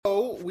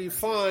we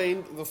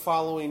find the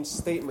following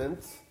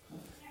statement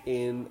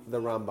in the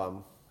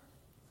Rambam.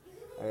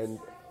 And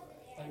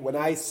when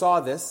I saw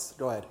this,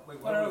 go ahead. Wait,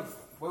 what are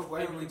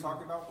we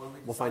talking about?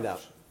 We'll find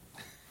out.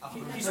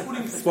 He's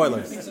putting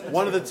Spoilers.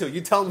 One of the two.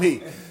 You tell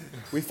me.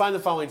 We find the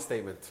following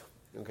statement.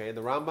 Okay,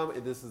 the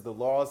Rambam, this is the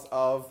laws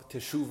of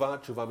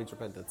Teshuvah. Teshuvah means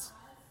repentance.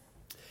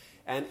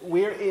 And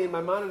we're in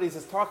Maimonides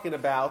is talking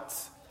about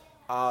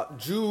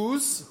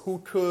Jews who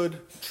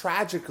could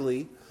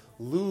tragically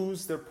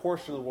lose their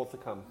portion of the world to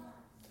come.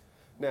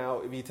 Now,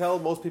 if you tell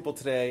most people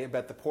today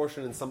about the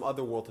portion in some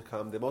other world to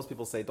come, then most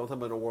people say, don't tell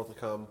me about a world to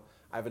come.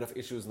 I have enough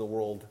issues in the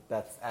world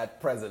that's at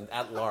present,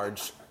 at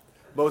large.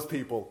 Most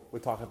people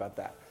would talk about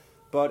that.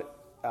 But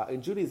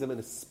in Judaism, and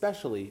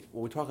especially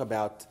when we talk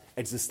about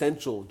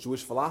existential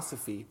Jewish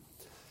philosophy,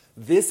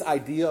 this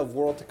idea of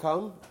world to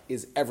come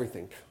is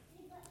everything.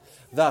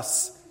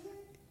 Thus,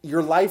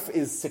 your life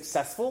is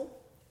successful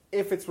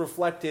if it's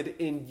reflected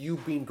in you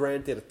being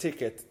granted a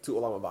ticket to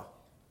Olam Haba.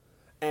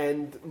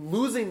 And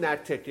losing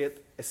that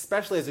ticket,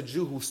 especially as a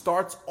Jew who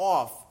starts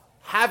off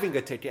having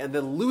a ticket and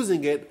then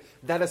losing it,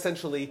 that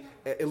essentially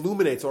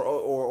illuminates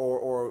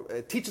or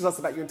teaches us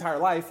about your entire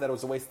life that it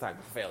was a waste of time,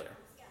 a failure.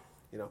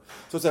 You know,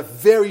 so it's a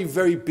very,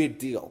 very big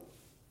deal.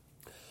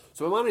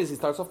 So Maimonides, he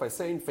starts off by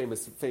saying,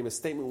 famous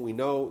statement, we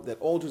know that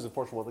all Jews in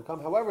portion will come.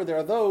 However, there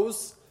are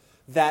those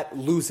that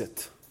lose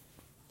it.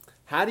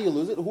 How do you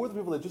lose it? Who are the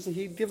people that do it?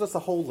 He gives us a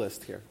whole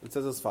list here. It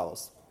says as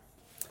follows.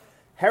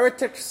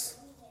 Heretics,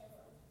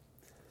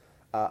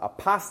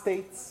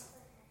 apostates,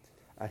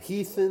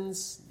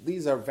 heathens.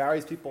 These are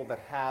various people that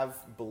have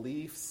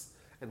beliefs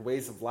and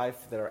ways of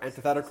life that are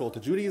antithetical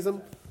to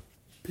Judaism.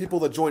 People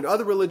that join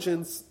other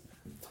religions.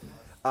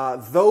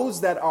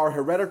 Those that are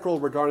heretical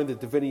regarding the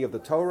divinity of the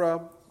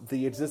Torah,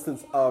 the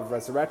existence of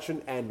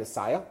resurrection and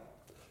Messiah.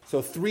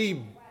 So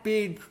three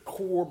big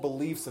core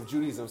beliefs of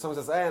Judaism. If someone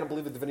says, I don't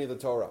believe in the divinity of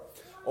the Torah,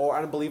 or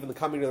I don't believe in the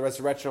coming of the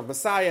resurrection of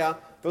Messiah,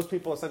 those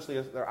people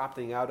essentially they're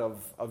opting out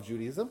of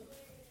Judaism.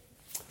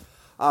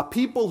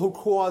 People who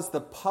cause the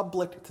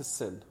public to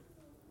sin,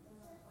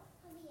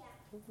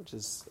 which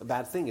is a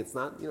bad thing. It's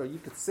not,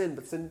 you could sin,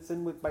 but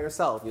sin by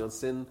yourself.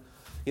 Sin.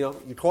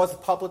 You cause the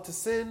public to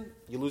sin,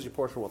 you lose your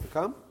portion of what to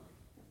come.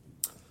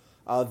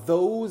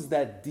 Those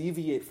that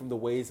deviate from the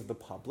ways of the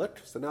public.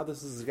 So now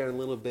this is getting a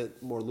little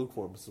bit more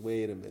lukewarm. So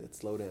wait a minute,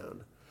 slow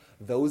down.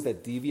 Those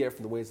that deviate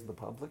from the ways of the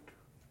public.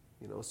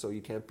 So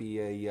you can't be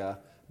a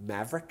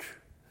maverick.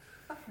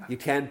 You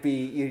can't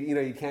be,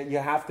 you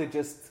have to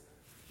just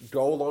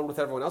go along with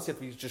everyone else. You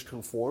have to just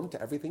conform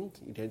to everything.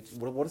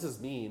 What does this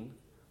mean?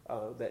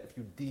 That if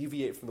you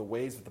deviate from the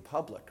ways of the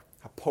public.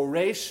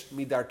 Haporesh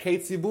midarkei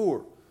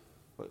tzibur.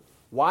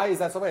 Why is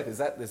that so bad? Is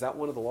that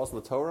one of the laws in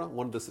the Torah?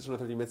 One of the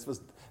 630 mitzvahs?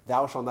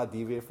 Thou shalt not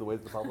deviate from the ways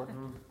of the public?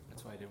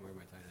 That's why I didn't wear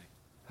my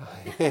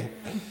tie-dye.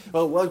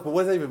 Well, what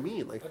does that even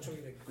mean? Actually,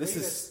 the this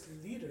greatest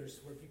leaders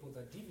were people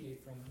that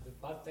deviate from the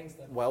bad things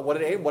that... Well, what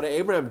did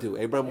Abraham do?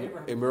 Abraham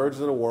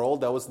emerged in a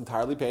world that was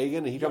entirely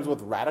pagan, and he comes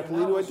with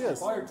radically new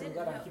ideas. I'm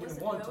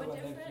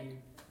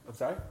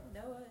sorry?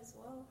 Noah as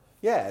well.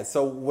 Yeah,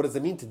 so what does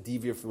it mean to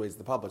deviate from the ways of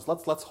the public?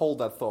 Let's hold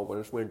that thought.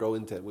 We're going to go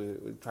into it. We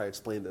try to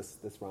explain this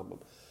Rambam.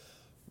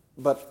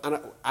 But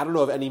I don't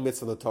know of any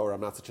mitzvah in the Torah.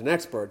 I'm not such an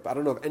expert, but I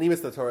don't know of any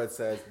mitzvah in the Torah that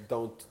says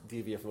don't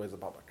deviate from the ways of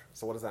the public.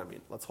 So what does that mean?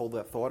 Let's hold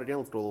that thought again.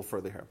 Let's go a little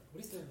further here.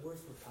 What is the word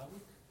for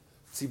public?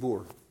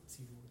 Tzibur.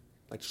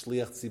 Like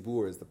shliach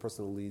tzibur is the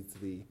person who leads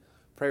the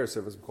prayer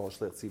service. We call it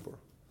shliach tzibur.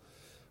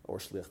 Or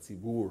shliach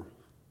tzibur,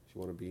 if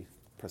you want to be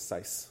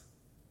precise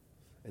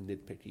and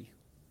nitpicky.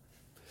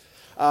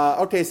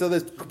 Okay, so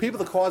there's people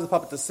that cause the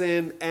public to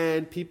sin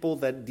and people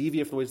that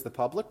deviate from the ways of the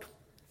public.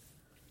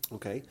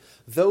 Okay,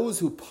 those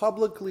who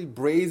publicly,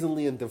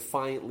 brazenly, and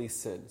defiantly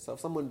sin. So if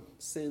someone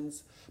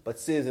sins, but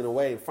sins in a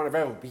way in front of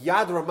everyone,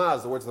 biyad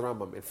ramaz, the words of the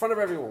Rambam, in front of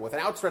everyone, with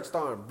an outstretched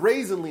arm,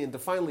 brazenly and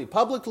defiantly,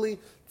 publicly,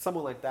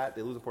 someone like that,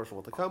 they lose a portion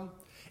of what to come.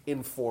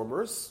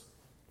 Informers.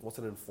 What's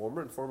an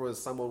informer? Informer is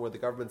someone where the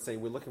government's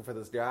saying, we're looking for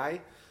this guy,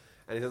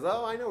 and he says,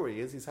 oh, I know where he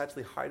is. He's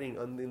actually hiding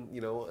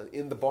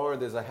in the barn.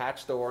 There's a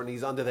hatch door, and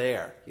he's under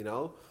there,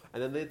 and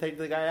then they take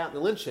the guy out and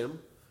they lynch him.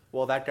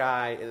 Well, that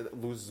guy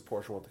loses a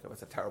portion of what to come.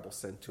 It's a terrible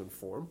sin to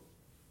inform.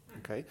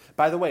 Okay.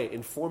 By the way,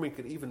 informing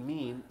could even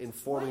mean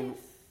informing.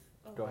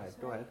 Go ahead.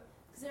 Because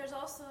there's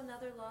also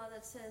another law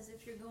that says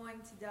if you're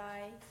going to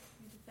die,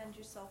 you defend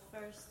yourself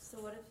first.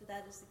 So what if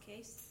that is the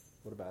case?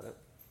 What about it?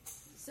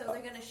 So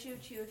they're going to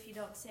shoot you if you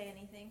don't say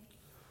anything.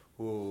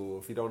 Ooh,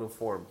 if you don't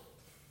inform.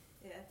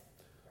 Yeah.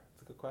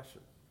 That's a good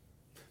question.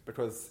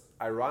 Because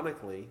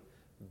ironically,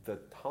 the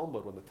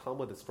Talmud, when the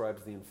Talmud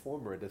describes the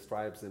informer, it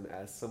describes him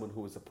as someone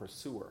who is a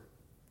pursuer.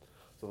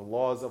 So the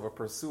laws of a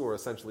pursuer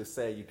essentially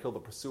say you kill the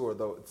pursuer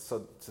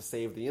to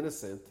save the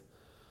innocent.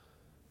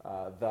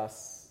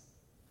 Thus,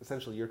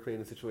 essentially, you're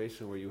creating a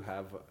situation where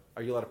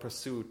are you allowed to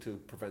pursue to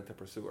prevent the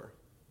pursuer?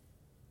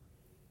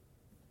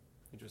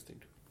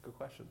 Interesting. Good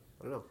question.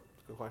 I don't know.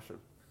 It's a good question.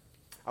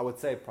 I would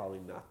say probably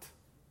not.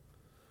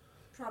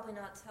 Probably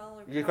not tell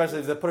or... Your question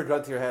is to put a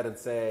gun to your head and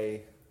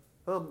say,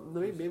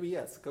 maybe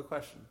yes. Good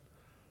question.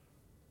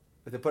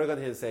 But they put a gun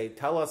to him and say,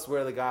 tell us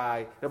where the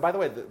guy... Now, by the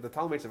way, the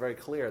Talmud makes it very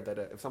clear that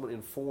if someone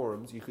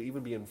informs, you could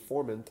even be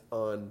informant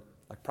on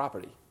like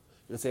property.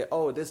 You can say,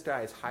 oh, this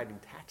guy is hiding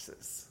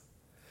taxes.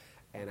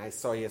 And I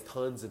saw he has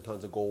tons and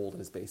tons of gold in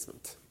his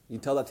basement. You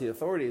tell that to the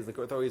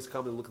authorities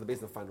come and look at the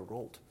basement and find no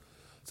gold.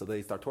 So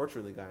they start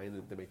torturing the guy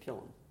and they may kill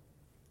him.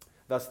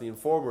 Thus, the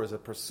informer is a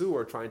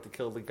pursuer trying to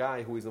kill the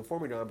guy who he's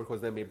informing on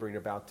because that may bring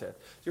about death.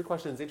 So your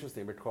question is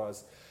interesting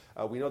because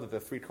we know that the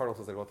three cardinal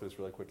sins, I go through this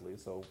really quickly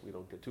so we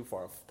don't get too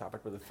far off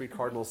topic, but the three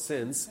cardinal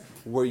sins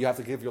where you have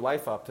to give your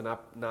life up to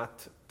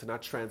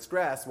not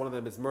transgress, one of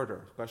them is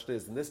murder. The question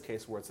is, in this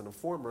case where it's an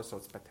informer, so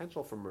it's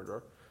potential for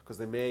murder, because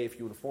they may, if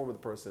you inform the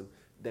person,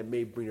 that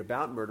may bring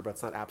about murder, but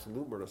it's not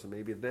absolute murder. So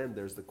maybe then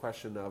there's the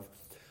question of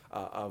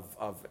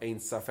ein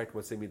safek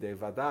motzei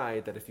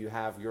vadai, that if you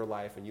have your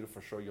life and you know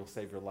for sure you'll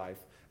save your life,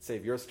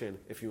 save your skin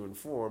if you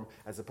inform,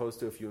 as opposed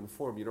to if you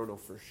inform, you don't know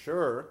for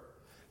sure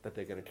that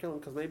they're going to kill him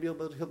because maybe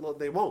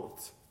they won't.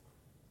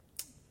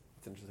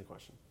 It's an interesting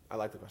question. I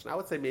like the question. I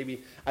would say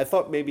maybe. I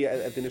thought maybe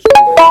at the initial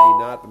maybe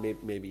not, but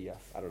maybe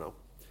yes. I don't know.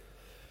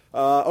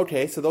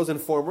 Okay, so those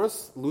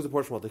informers lose a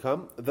portion of what to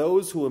come.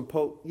 Those who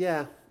impose,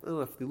 I don't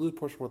know if they lose a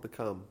portion of what to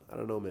come. I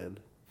don't know, man.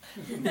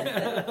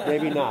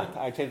 Maybe not.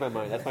 I changed my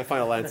mind. That's my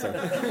final answer.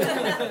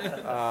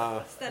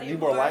 I need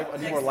more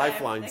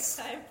lifelines.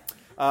 Next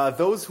time.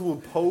 Those who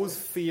impose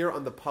fear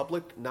on the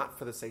public, not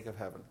for the sake of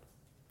heaven,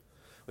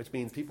 which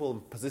means people in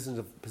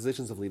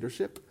positions of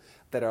leadership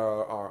that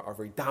are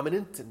very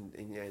dominant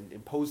and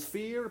impose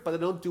fear, but they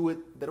don't do it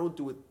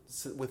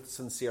with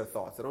sincere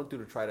thoughts. They don't do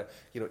it to try to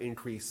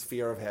increase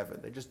fear of heaven.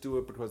 They just do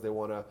it because they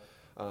want to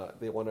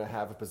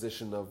have a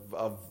position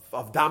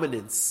of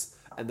dominance.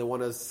 And they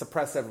want to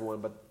suppress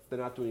everyone, but they're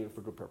not doing it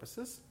for good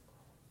purposes.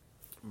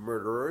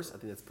 Murderers, I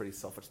think that's pretty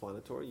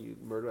self-explanatory. You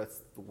murder, that's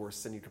the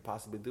worst sin you could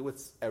possibly do.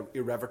 It's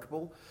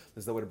irrevocable.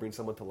 There's no way to bring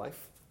someone to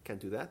life. Can't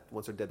do that.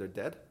 Once they're dead, they're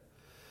dead.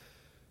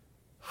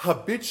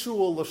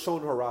 Habitual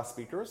Lashon Hara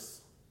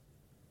speakers,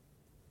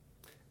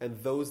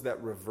 and those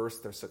that reverse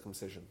their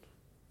circumcision.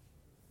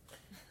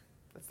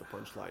 That's the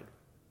punchline.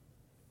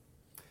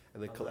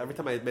 And every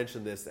time I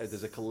mention this,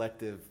 there's a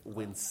collective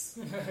wince.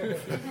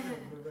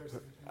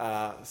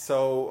 Let's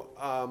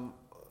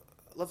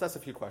ask a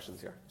few questions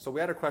here. So we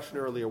had a question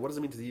earlier. What does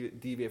it mean to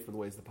deviate from the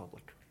ways of the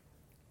public?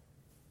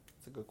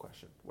 It's a good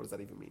question. What does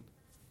that even mean?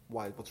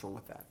 Why? What's wrong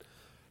with that?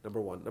 Number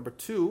one. Number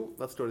two,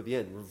 let's go to the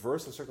end.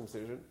 Reverse the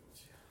circumcision.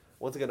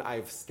 Once again,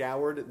 I've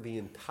scoured the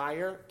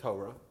entire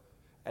Torah,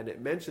 and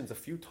it mentions a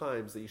few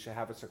times that you should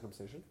have a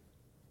circumcision.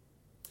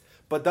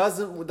 But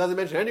doesn't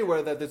mention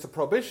anywhere that there's a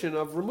prohibition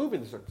of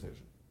removing the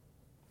circumcision.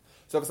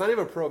 So if it's not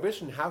even a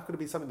prohibition, how could it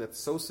be something that's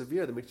so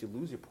severe that makes you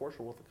lose your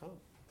portion of what to come?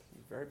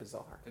 It's very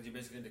bizarre. Because you're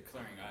basically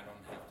declaring, I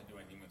don't have to do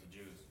anything with the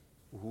Jews.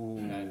 Ooh.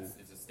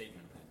 It's a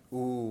statement.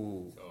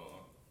 Ooh.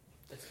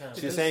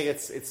 So you're saying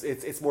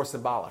it's more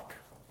symbolic.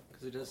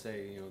 Because it does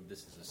say, this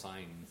is a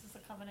sign. This is a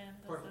covenant.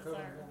 Part of This the is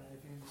covenant, our... yeah.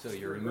 If you So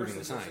you're removing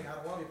the sign. I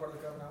don't want to be part of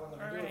the covenant. I want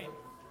them to do it. Right.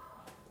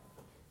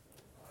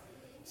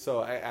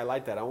 So I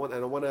like that. I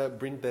want to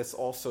bring this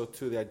also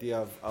to the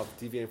idea of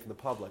deviating from the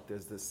public.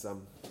 There's this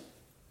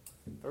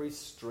very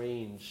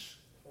strange,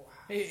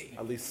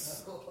 at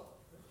least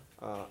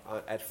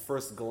at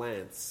first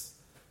glance,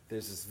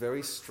 there's this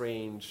very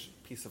strange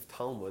piece of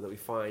Talmud that we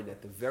find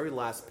at the very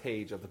last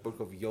page of the book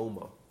of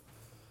Yoma.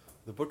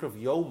 The book of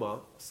Yoma,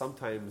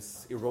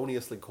 sometimes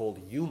erroneously called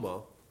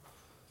Yuma,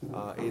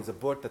 is a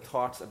book that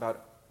talks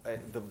about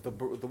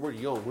the word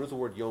Yom. What does the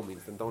word Yom mean?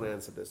 Then don't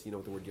answer this. You know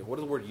what the word Yom. What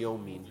does the word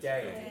Yom mean?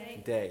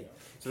 Day.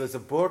 So there's a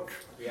book.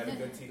 We had a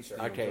good teacher.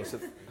 Okay, so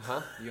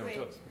Yom Wait.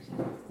 Tov.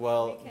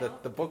 well,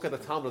 the book of the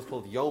Talmud is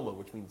called Yoma,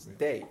 which means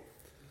day.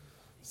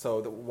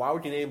 So why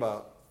would you name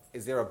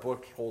is there a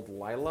book called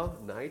Lila,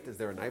 night? Is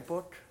there a night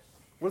book?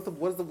 What is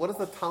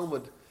the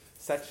Talmud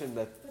section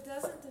that But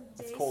doesn't the day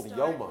It's called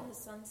start Yoma. when the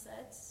sun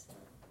sets?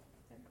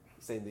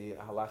 saying the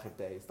halachic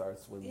day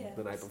starts when Yeah.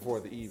 the night before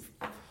the eve?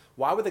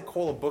 Why would they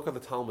call a book of the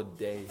Talmud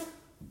day?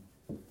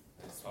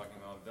 it's talking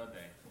about that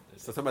day.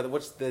 So somebody,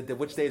 which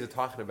day is it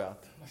talking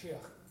about? Mashiach.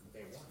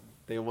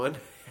 Day one?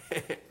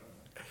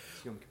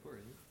 It's Yom Kippur,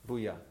 isn't it?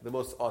 Booyah. The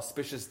most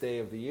auspicious day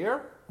of the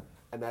year,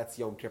 and that's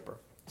Yom Kippur.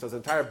 So it's an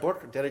entire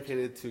book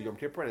dedicated to Yom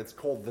Kippur, and it's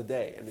called the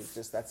day. And it's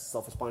just, that's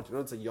self-explanatory.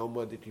 Don't say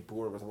Yoma de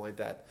Kippur or something like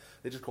that.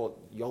 They just call it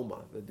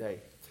Yoma, the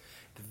day.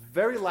 The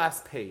very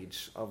last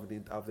page of the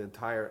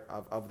entire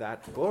of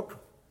that book,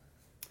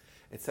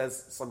 it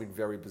says something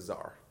very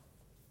bizarre.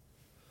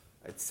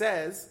 It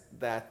says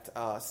that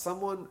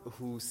someone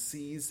who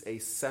sees a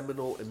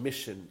seminal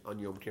emission on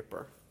Yom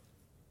Kippur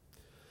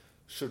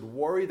should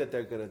worry that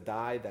they're going to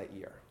die that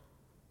year.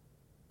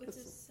 What's a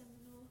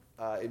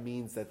seminal? It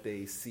means that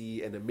they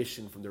see an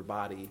emission from their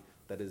body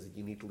that is a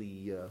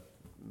uniquely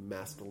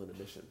masculine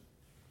emission.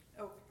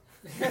 Oh.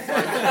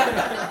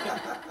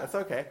 That's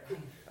okay.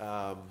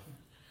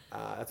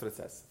 That's what it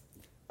says.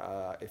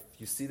 If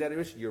you see that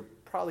emission, you're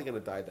probably going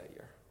to die that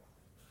year.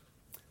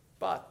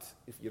 But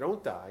if you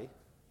don't die,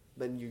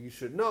 then you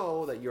should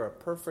know that you're a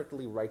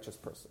perfectly righteous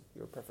person.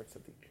 You're a perfect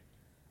tzaddik.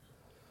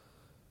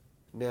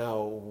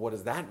 Now, what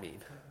does that mean?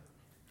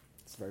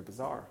 It's very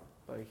bizarre.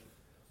 Like,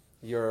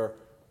 you're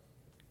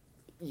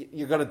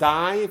going to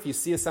die. If you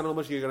see a son of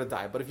Moshe, you're going to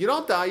die. But if you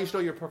don't die, you should know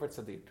you're a perfect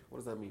tzaddik. What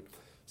does that mean?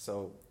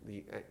 So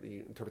the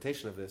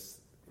interpretation of this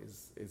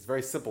is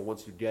very simple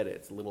once you get it.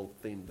 It's a little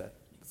thing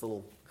it's a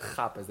little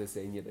chap, as they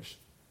say in Yiddish.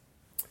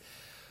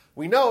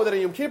 We know that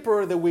in Yom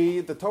Kippur,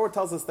 the Torah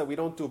tells us that we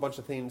don't do a bunch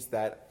of things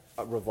that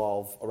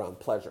revolve around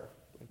pleasure.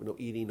 Like no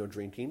eating, no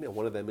drinking, and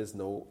one of them is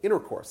no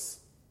intercourse.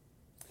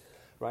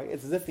 Right?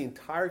 It's as if the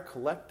entire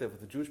collective of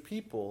the Jewish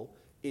people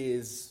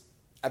is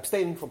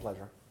abstaining from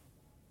pleasure.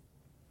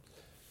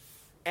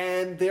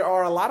 And there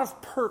are a lot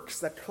of perks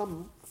that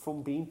come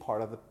from being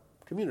part of the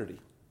community.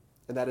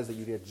 And that is that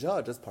you get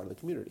judged as part of the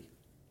community.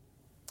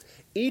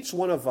 Each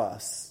one of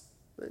us,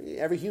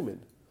 every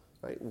human,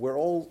 right, we're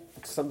all,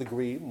 to some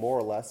degree, more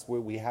or less,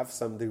 we have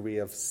some degree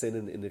of sin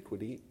and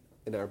iniquity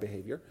in our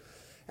behavior.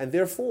 And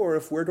therefore,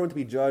 if we're going to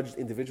be judged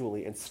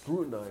individually and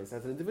scrutinized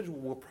as an individual,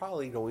 we're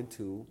probably going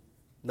to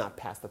not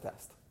pass the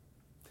test.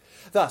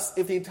 Thus,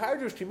 if the entire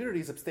Jewish community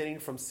is abstaining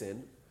from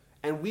sin,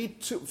 and we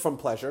too, from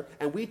pleasure,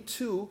 and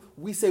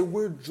we say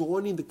we're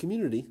joining the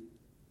community,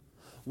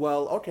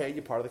 well, okay,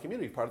 you're part of the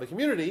community. Part of the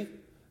community,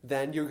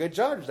 then you get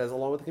judged as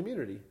along with the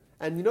community.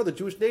 And the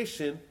Jewish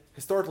nation,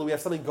 historically, we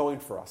have something going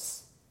for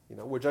us.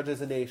 We're judged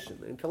as a nation.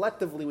 And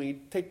collectively, when you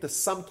take the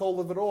sum total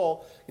of it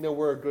all,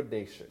 we're a good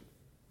nation.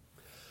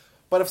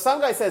 But if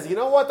some guy says, you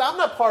know what, I'm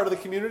not part of the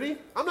community,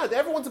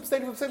 everyone's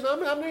abstaining from sin, I'm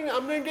going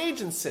to engage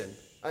in sin,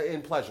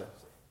 in pleasure.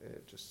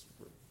 Just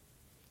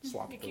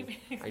swap it.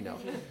 I know.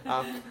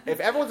 If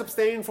everyone's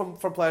abstaining from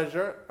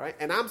pleasure, right,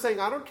 and I'm saying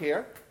I don't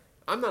care,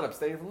 I'm not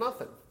abstaining from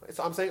nothing.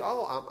 So I'm saying, I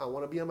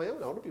want to be on my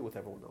own. I want to be with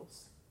everyone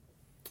else.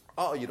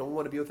 Oh, you don't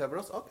want to be with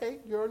everyone else? Okay,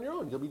 you're on your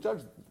own. You'll be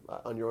judged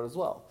on your own as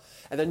well.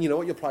 And then you know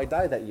what? You'll probably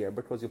die that year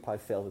because you'll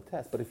probably fail the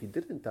test. But if you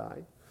didn't die,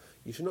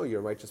 you should know you're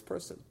a righteous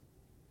person.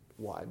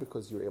 Why?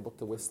 Because you're able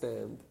to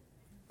withstand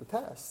the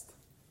test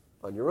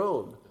on your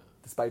own,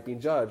 despite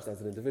being judged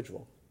as an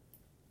individual.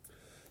 So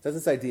that's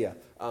this idea.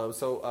 To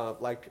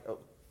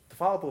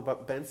follow up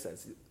what Ben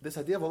says, this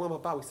idea of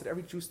Olam Haba, we said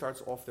every Jew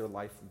starts off their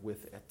life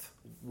with it.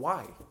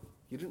 Why?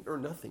 You didn't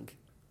earn nothing.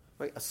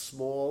 Right? A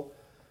small,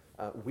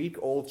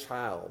 week-old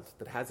child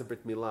that has a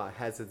Brit Milah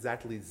has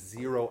exactly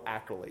 0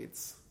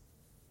 accolades.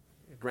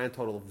 A grand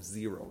total of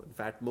 0. In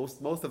fact,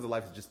 most of their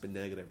life has just been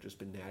negative, just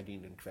been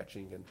nagging and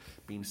fetching and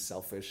being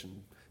selfish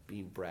and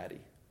being bratty,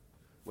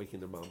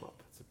 waking their mom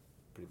up. It's a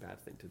pretty bad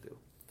thing to do.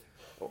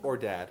 Or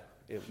dad,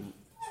 in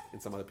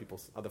some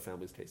other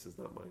families' cases,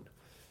 not mine.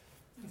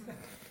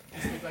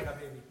 Seems like a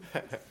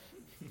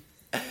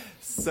baby.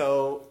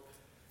 So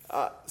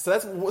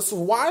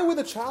why would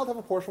the child have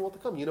a portion of what to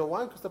come? You know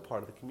why? Because they're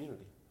part of the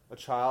community. A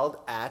child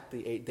at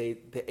the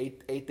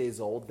 8 days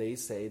old, they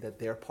say that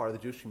they're part of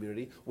the Jewish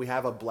community. We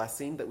have a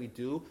blessing that we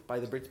do by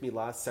the Brit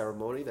Milah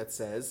ceremony that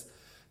says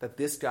that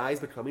this guy is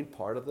becoming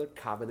part of the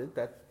covenant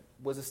that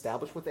was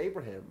established with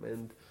Abraham.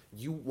 And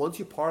once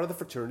you're part of the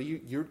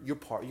fraternity, you're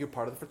part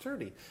of the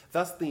fraternity.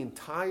 Thus, the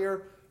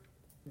entire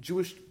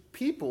Jewish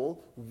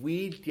people,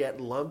 we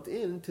get lumped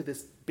into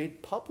this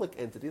big public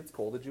entity that's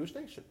called the Jewish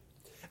nation.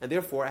 And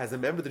therefore, as a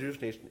member of the Jewish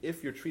nation,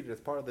 if you're treated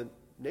as part of the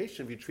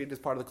nation, if you're treated as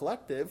part of the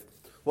collective,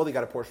 well, they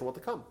got a portion of what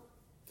to come.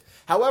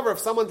 However, if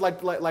someone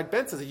like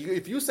Ben says,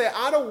 if you say,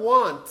 I don't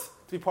want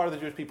to be part of the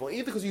Jewish people,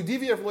 either because you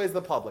deviate from the ways of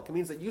the public, it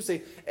means that you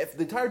say, if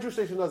the entire Jewish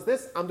nation does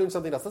this, I'm doing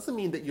something else. It doesn't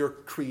mean that you're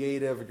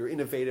creative or you're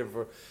innovative.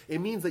 It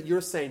means that you're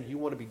saying you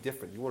want to be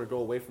different. You want to go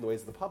away from the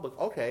ways of the public.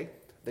 Okay,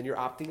 then you're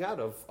opting out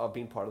of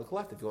being part of the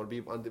collective. If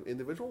you want to be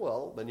individual,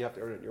 well, then you have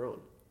to earn it on your own.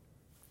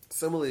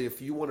 Similarly,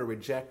 if you want to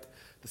reject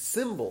the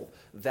symbol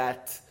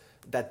that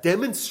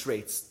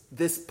demonstrates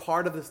this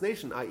part of this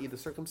nation, i.e. the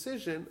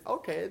circumcision,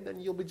 okay, then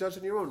you'll be judged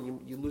on your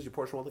own. You lose your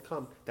portion of what to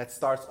come. That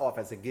starts off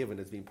as a given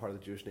as being part of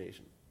the Jewish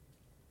nation.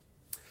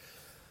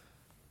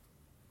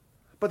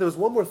 But there was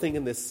one more thing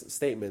in this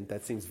statement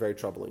that seems very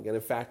troubling. And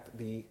in fact,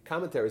 the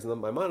commentaries and the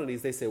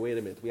Maimonides, they say, wait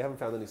a minute, we haven't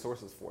found any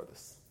sources for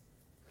this.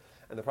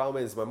 And the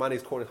problem is,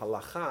 Maimonides quoting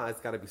halacha,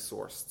 it's got to be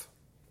sourced.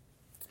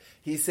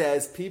 He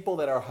says, people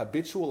that are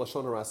habitual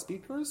Lashon Hara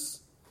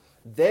speakers,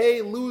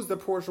 they lose their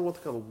portion of what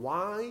to come.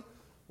 Why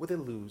would they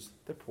lose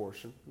their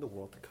portion in the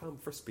world to come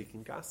for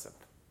speaking gossip?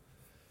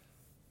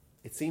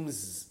 It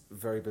seems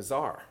very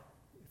bizarre.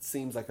 It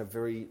seems like a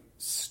very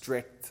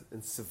strict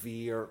and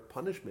severe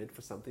punishment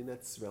for something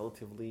that's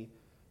relatively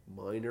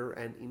minor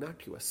and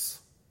innocuous,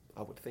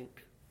 I would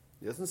think.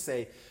 It doesn't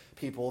say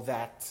people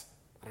that,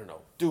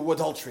 do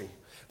adultery,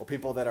 or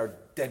people that are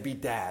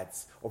deadbeat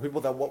dads, or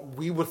people that what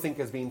we would think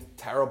as being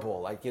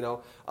terrible,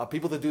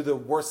 people that do the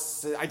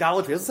worst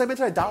idolatry. It doesn't say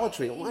mention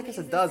idolatry. Well, I guess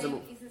it does.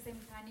 It's the same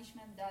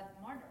punishment that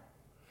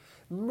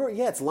murder.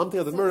 Yeah, it's lumped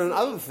together with murder and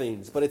other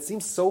things, but it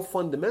seems so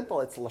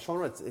fundamental. It's Lashon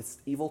Hara, it's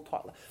evil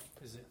taught.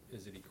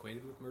 Is it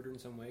equated with murder in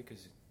some way?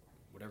 Because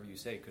whatever you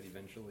say could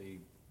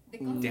eventually The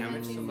damage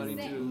consequence is somebody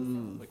the too,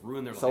 same.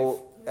 ruin their life.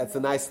 So that's a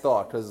nice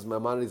thought, because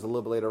Maimonides a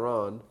little bit later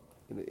on,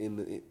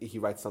 he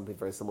writes something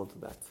very similar to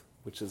that,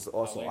 which is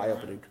also later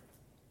eye-opening.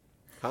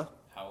 Huh?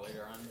 How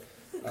later on?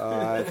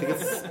 I think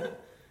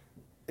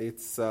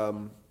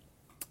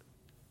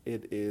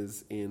it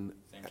is in.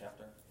 Same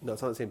chapter? No,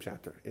 it's not the same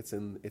chapter. It's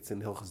in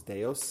Hilchos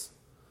Deos,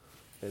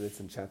 and it's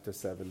in chapter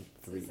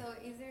 7:3. So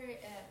is there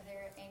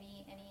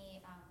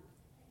any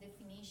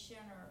definition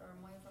or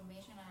more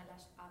information about?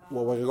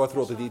 Well, we're gonna go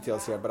through all the Lashon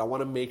details Hara? here, but I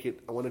want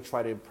to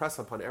try to impress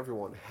upon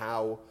everyone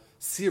how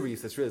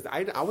serious this really is.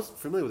 I was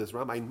familiar with this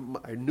Rambam.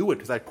 I knew it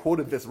because I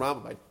quoted this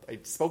Rambam. I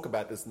spoke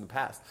about this in the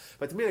past.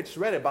 But to me, I just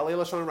read it. Balei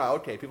Lashon Hara.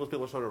 Okay, people speak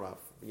Lashon Hara.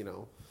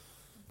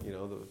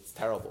 It's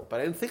terrible.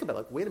 But I didn't think about it.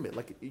 Like, wait a minute.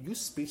 Like, you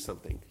speak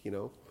something.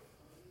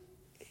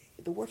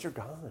 The words are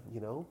gone.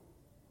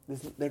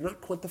 They're not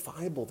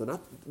quantifiable. They're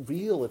not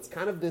real. It's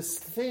kind of this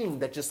thing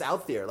that just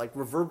out there, like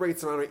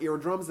reverberates around our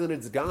eardrums, and then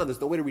it's gone. There's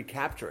no way to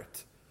recapture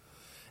it.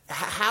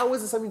 How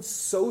is it something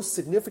so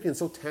significant,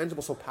 so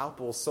tangible, so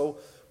palpable, so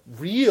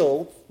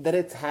real that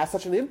it has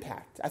such an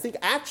impact? I think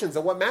actions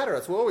are what matter.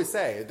 That's what we always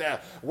say.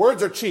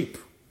 Words are cheap.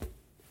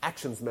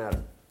 Actions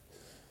matter.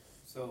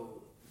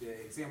 So the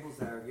examples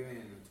that are given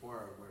in the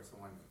Torah where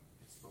someone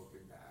spoke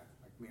in bad,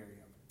 like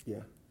Miriam.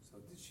 Yeah. So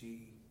did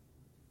she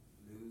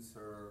lose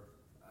her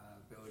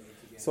ability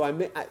to get? So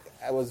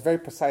I was very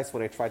precise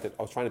when I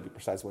was trying to be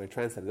precise when I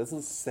translated. It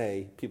doesn't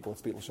say people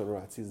speak Lashon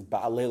Hara. It says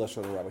Ba'alei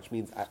Lashon Hara, which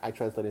means I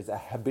translate it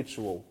as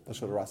habitual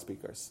Lashon Hara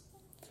speakers.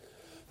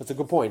 That's a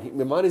good point.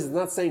 Maimonides is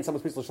not saying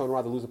someone speaks Lashon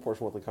Hara to lose a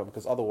portion of what they come,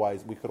 because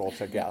otherwise we could all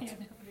check out,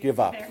 give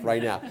up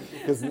right now,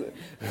 because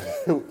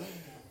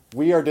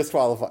we are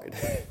disqualified.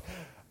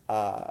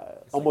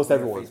 Almost like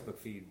everyone. Facebook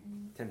feed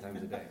 10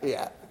 times a day.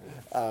 Yeah.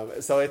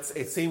 So it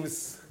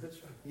seems.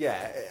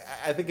 Yeah,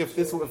 I think if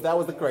that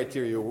was the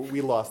criteria,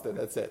 we lost it.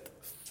 That's it.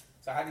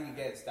 So how do you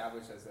get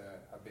established as a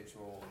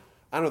habitual?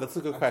 I don't know. That's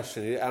a good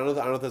question. I don't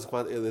know if there's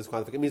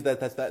quantification. It means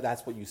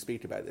that's what you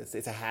speak about.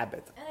 It's a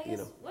habit. And I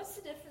guess what's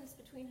the difference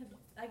between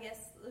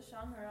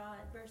Lashon Hara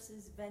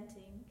versus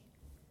venting?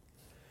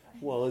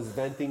 Well, is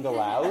venting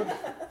allowed?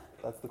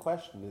 That's the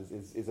question.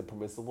 Is it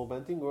permissible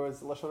venting, or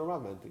is Lashon Hara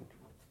venting?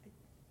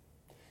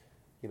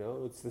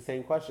 It's the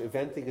same question.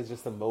 Venting is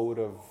just a mode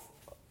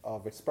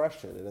of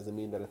expression. It doesn't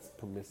mean that it's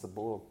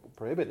permissible or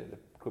prohibited. It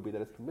could be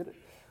that it's permitted.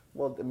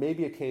 Well, it may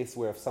be a case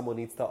where if someone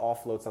needs to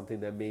offload something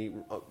that may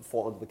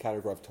fall under the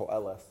category of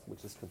to'eles,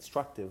 which is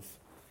constructive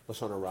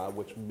Lashon Hara,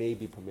 which may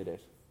be permitted,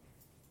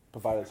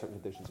 provided certain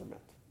conditions are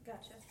met.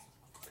 Gotcha.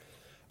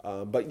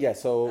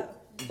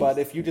 But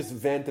if you just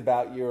vent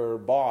about your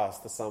boss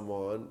to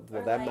someone,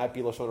 well, that might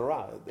be Lashon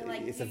Hara.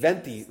 It's a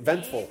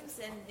ventful.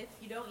 And if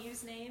you don't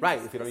use names,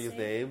 Right, if you don't use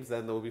names,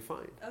 then they'll be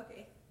fine.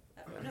 Okay.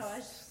 No, I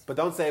just. But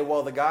don't say,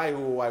 well, the guy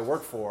who I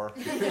work for,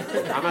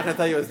 I'm not going to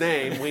tell you his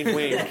name, wink,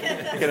 wink,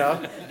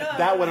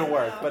 that wouldn't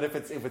work. But if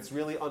it's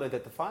really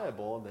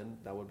unidentifiable, then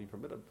that would be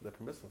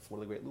permissible. It's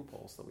one of the great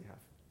loopholes that we have.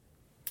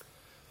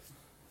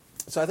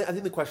 So I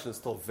think the question is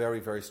still a very,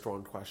 very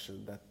strong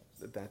question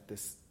that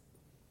this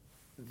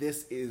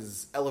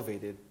is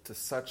elevated to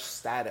such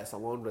status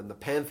along in the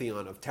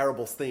pantheon of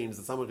terrible things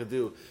that someone could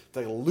do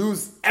to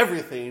lose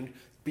everything,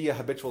 be a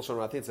habitual Lashon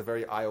Hara. I think it's a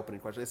very eye-opening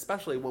question,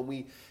 especially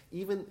when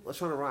even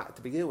Lashon Hara,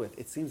 to begin with,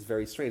 it seems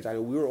very strange. We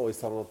were always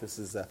talking about this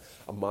is a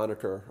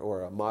moniker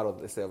or a motto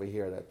that they say over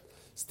here, that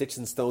sticks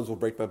and stones will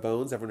break my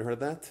bones. Everyone heard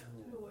that?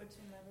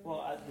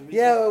 Well,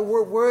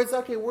 words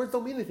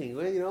don't mean anything.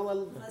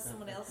 Unless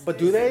someone else. But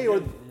do they? Or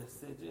yes,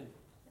 they did.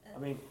 I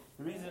mean,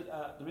 the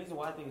reason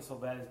why I think it's so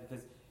bad is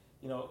because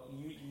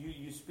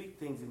you speak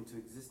things into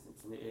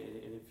existence, and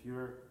if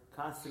you're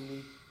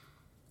constantly,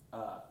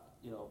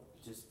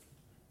 just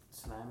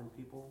slamming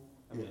people,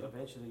 I mean,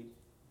 eventually,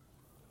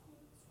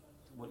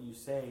 what you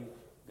say,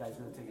 guys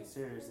are going to take it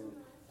serious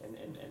and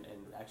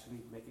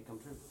actually make it come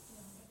true.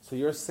 So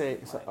you're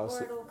saying,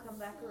 or it'll come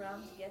back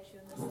around to get you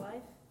in this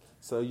life.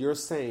 So you're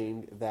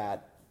saying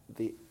that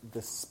the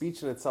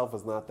speech in itself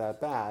is not that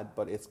bad,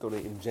 but it's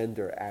going to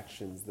engender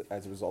actions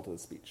as a result of the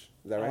speech.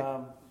 Is that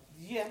right?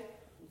 Yeah.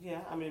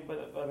 I mean,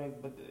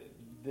 but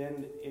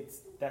then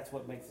that's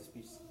what makes the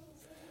speech.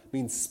 I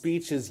mean,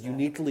 speech is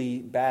uniquely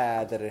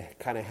bad that it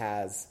kind of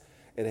has,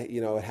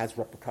 it has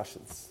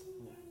repercussions.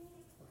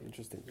 Yeah.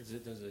 Interesting. Does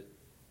it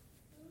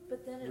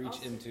but then reach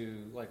also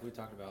into, like we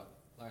talked about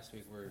last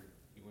week, where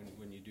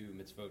when you do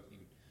mitzvot,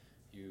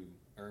 you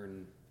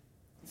earn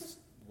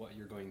what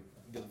you're going,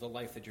 the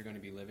life that you're going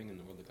to be living in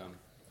the world to come.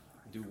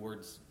 Do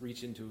words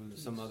reach into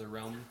some other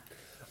realm?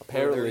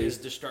 Apparently, there is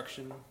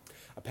destruction.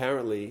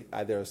 Apparently,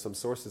 there are some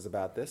sources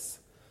about this.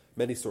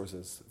 Many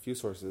sources, a few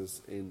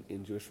sources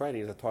in Jewish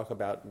writings that talk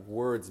about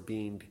words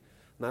being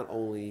not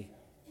only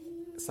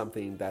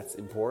something that's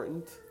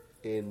important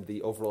in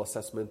the overall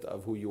assessment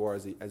of who you are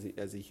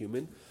as a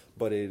human,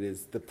 but it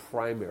is the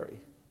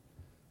primary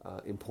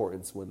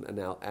importance when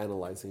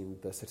analyzing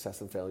the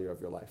success and failure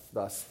of your life.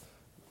 Thus,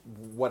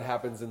 what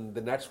happens in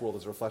the next world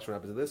is a reflection of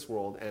what happens in this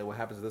world, and what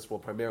happens in this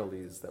world primarily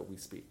is that we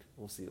speak.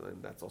 We'll see,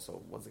 and that's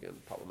also, once again,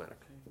 problematic.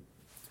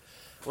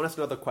 I want to ask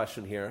another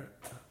question here.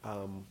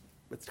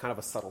 It's kind of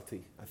a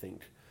subtlety, I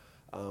think.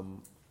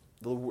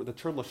 The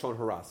term Lashon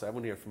Hara, so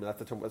everyone here from that's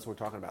the term, that's what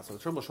we're talking about. So the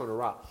term Lashon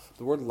Hara,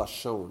 the word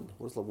Lashon,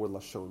 what does the word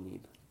Lashon mean?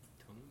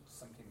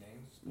 Something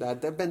names.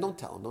 Ben, don't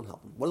tell him. Don't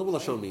help him. What does the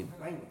word lashon mean?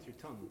 Language, your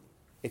tongue.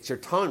 It's your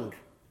tongue.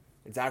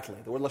 Exactly.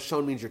 The word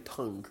lashon means your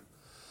tongue.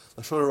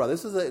 Lashon hara.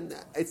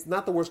 It's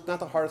not the worst, not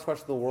the hardest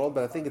question in the world,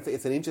 but I think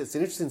it's an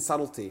interesting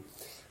subtlety.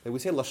 Like we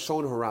say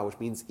lashon hara, which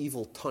means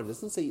evil tongue. It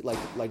doesn't say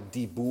like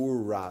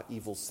dibur ra,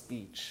 evil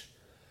speech.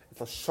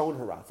 It's lashon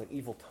hara. It's like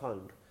evil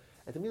tongue.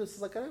 And to me, this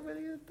is like an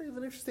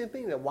interesting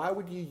thing. That why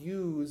would you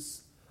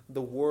use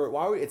the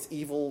word? It's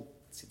evil?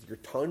 Your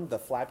tongue, the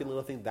flappy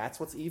little thing. That's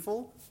what's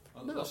evil.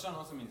 Well, No. Lashon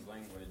also means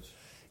language.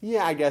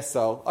 Yeah, I guess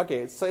so.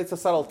 Okay, so it's a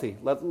subtlety.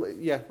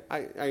 I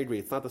agree.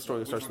 It's not the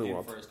strongest Which question in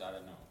one the came world. first, I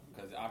don't know.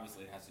 Because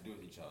obviously it has to do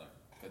with each other.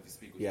 Because you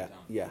speak with Yeah,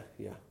 your tongue.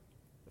 yeah.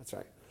 That's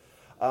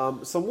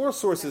right. Some more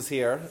sources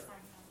here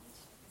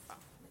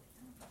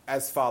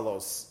as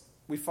follows.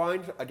 We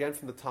find, again,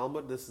 from the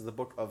Talmud, this is the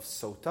book of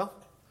Sota.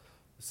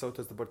 Sota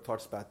is the book that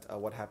talks about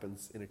what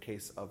happens in a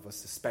case of a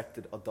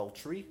suspected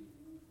adultery.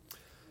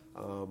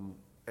 And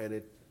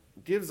it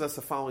gives us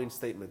a following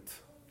statement.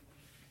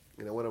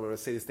 When I'm going to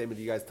say this statement,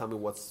 you guys tell me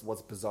what's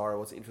bizarre,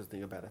 what's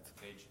interesting about it.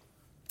 Page.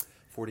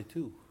 42.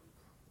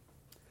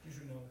 You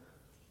should know.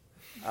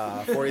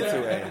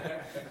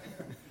 42a.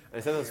 And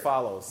it says as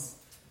follows.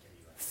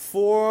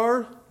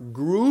 4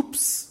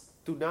 groups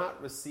do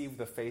not receive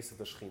the face of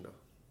the Shekhinah.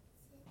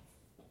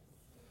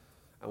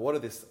 And what are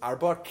these?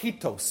 Arba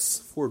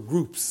kitos, 4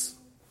 groups.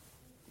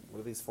 What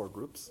are these 4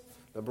 groups?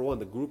 Number 1,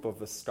 the group of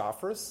the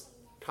scoffers,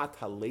 kat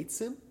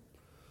haleitzim,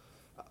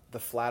 the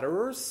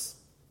flatterers,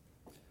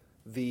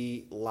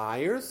 the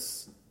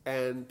liars,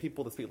 and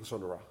people that speak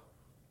Lashon Hara.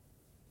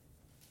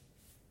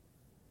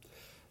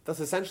 Thus,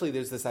 essentially,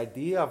 there's this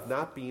idea of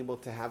not being able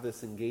to have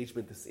this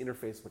engagement, this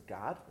interface with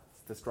God.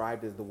 It's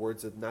described as the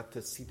words of not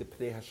to see the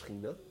Pnei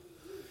HaShechina.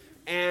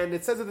 And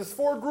it says that there's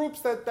 4 groups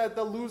that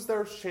they'll lose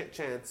their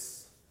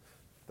chance.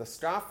 The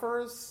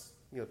scoffers,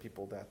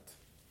 people that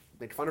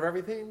make fun of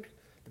everything,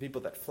 the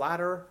people that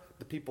flatter,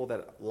 the people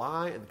that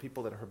lie, and the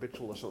people that are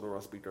habitual Lashon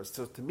Hara speakers.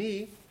 So to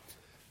me,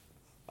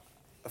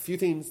 a few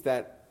things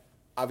that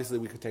obviously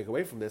we could take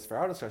away from this for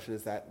our discussion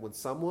is that when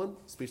someone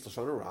speaks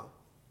Lashon Hara,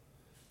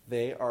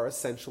 they are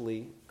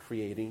essentially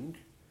creating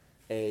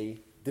a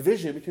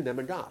division between them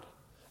and God.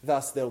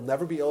 Thus, they'll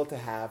never be able to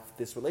have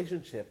this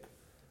relationship,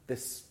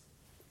 this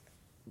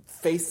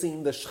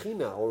facing the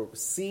Shekhinah, or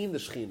seeing the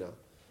Shekhinah,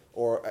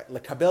 or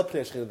lekabel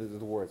pnei Shekhinah,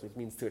 the words, which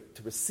means to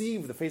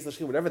receive the face of the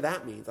Shekhinah, whatever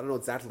that means. I don't know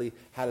exactly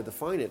how to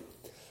define it,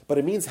 but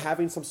it means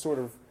having some sort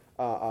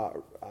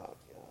of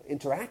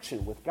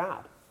interaction with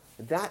God.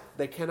 That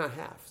they cannot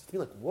have. So to be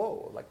like,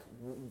 whoa,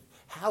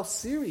 how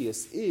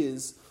serious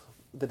is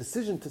the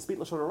decision to speak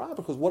Lashon Hara?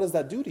 Because what does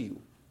that do to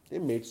you?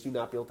 It makes you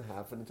not be able to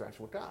have an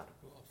interaction with God.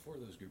 Well, 4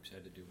 of those groups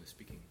had to do with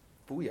speaking.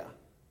 Booyah.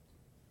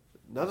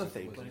 Another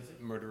thing. It wasn't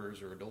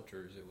murderers or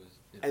adulterers. It was.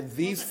 And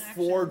these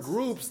 4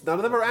 groups, none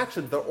of them are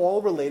actions. They're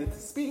all related to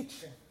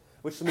speech.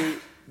 Which to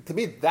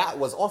me, that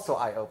was also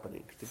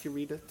eye-opening. Did you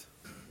read it?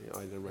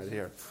 I didn't write it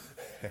here.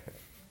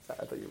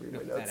 I thought you were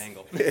reading my notes. That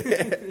angle.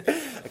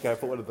 I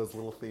put one of those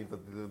little things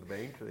that they do in the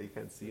bank that you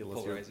can't see unless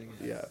Polarizing.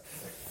 you're... Yeah.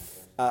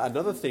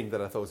 Another thing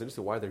that I thought was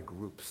interesting, why are there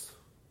groups?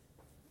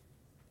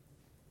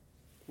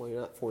 Why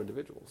not 4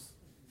 individuals?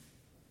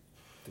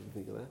 Did you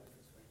think of that?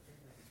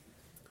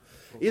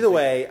 Either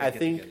way, I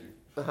think...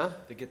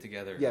 They get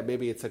together. Yeah,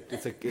 maybe it's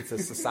a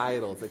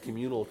societal, it's a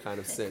communal kind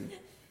of sin.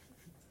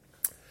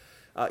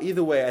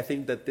 Either way, I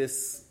think that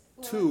this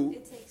too...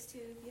 It takes 2.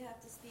 You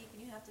have to speak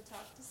and you have to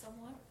talk to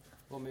someone.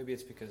 Well, maybe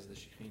it's because the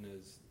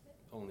Shekhinah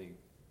only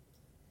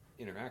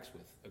interacts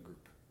with a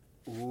group.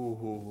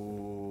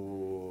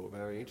 Ooh,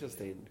 very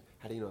interesting.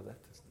 How do you know that?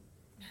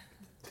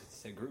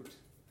 Say groups.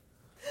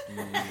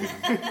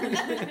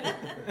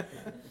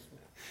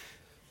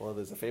 Well,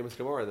 there's a famous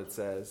Gemara that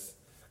says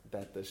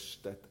that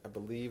I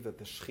believe that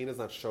the Shekhinah is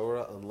not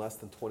Shora on less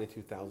than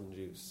 22,000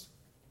 Jews.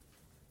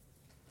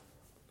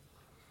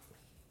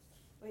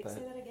 Wait, say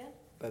that again?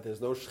 That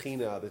there's no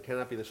Shekhinah, there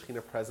cannot be the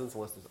Shekhinah presence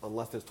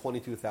unless there's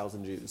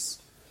 22,000 Jews.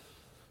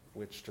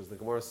 Which, as the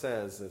Gemara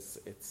says,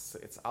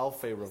 it's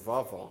Alfei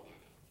Ravava.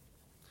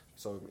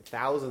 So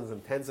thousands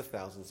and tens of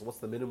thousands. What's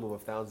the minimum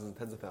of thousands and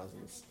tens of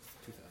thousands?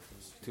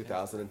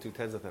 2,000 and 2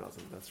 tens of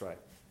thousands. That's right.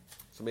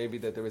 So maybe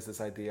that there is this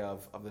idea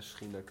of the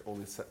Shekhinah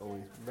only.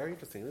 Very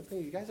interesting.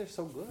 You guys are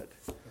so good.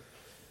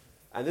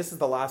 And this is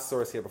the last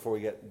source here before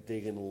we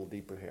dig in a little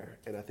deeper here.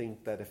 And I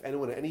think that if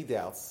anyone had any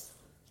doubts,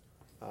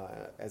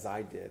 as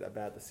I did,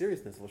 about the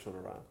seriousness of Lashon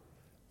Hara,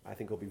 I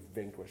think will be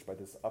vanquished by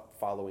this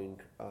following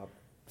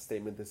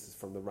statement. This is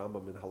from the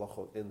Rambam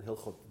in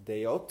Hilchot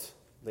Deot.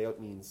 Deot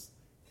means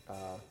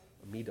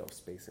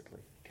midos,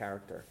 basically,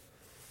 character.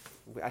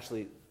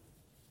 Actually,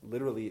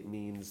 literally, it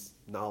means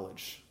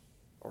knowledge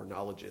or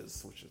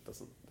knowledges, which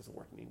doesn't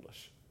work in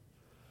English,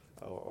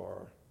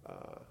 or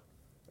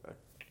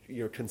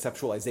your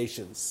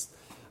conceptualizations,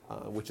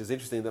 which is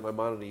interesting that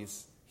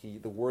Maimonides,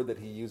 the word that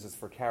he uses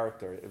for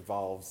character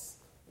involves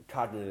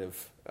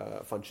cognitive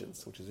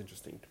functions, which is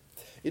interesting.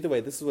 Either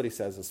way, this is what he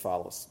says as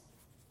follows.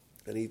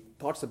 And he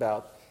talks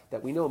about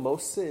that we know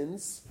most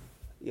sins,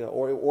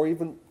 or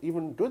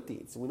even good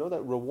deeds. We know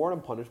that reward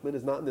and punishment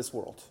is not in this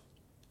world.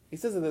 He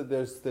says that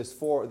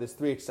there's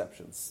three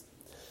exceptions.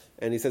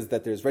 And he says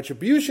that there's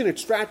retribution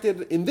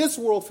extracted in this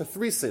world for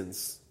 3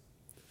 sins.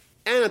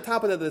 And on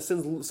top of that, the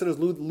sinners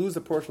lose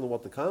a portion of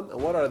what to come.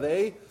 And what are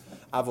they?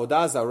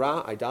 Avodah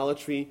zarah,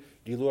 idolatry,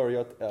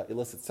 gilui arayot,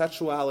 illicit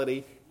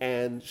sexuality,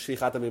 and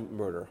shlichat damim,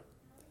 murder.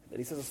 And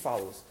he says as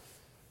follows: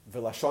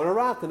 V'lashon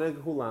hara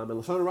keneged hulam,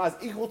 and lashon hara is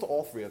equal to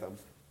all 3 of them.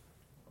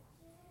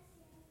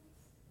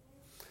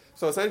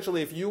 So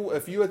essentially, if you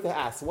had to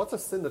ask, what's a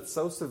sin that's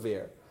so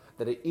severe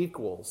that it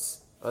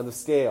equals on the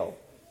scale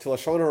to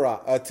lashon hara,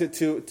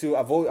 to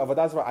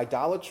avodah zarah,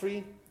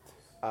 idolatry,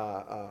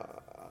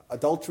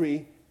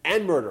 adultery,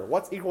 and murder?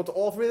 What's equal to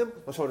all 3 of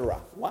them? Lashon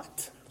hara.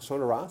 What? Lashon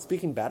hara?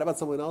 Speaking bad about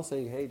someone else,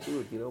 saying, "Hey,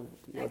 dude, you know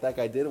what that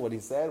guy did and what he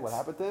said, what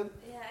happened to him."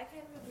 Yeah, I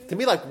can agree. To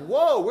me, like,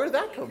 whoa, where did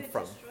that It come could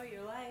from? destroy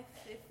your life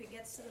if it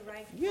gets to the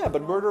right. Yeah,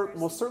 but murder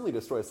person. most certainly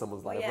destroys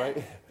someone's life,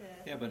 right?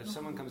 Yeah, but if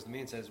someone comes to me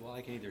and says, "Well,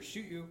 I can either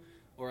shoot you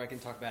or I can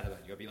talk bad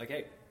about you," I'll be like,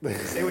 "Hey,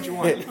 say what you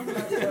want."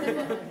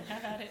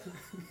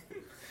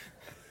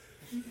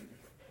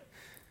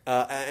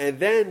 And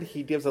then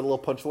he gives a little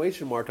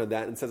punctuation mark on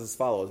that and says as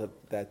follows: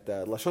 that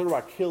lashon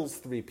hara kills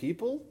 3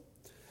 people: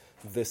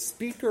 the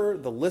speaker,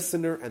 the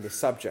listener, and the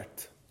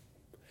subject.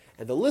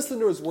 And the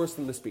listener is worse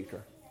than the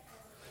speaker.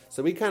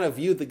 So we kind of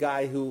view the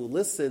guy who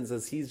listens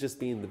as he's just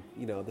being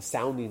the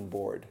sounding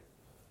board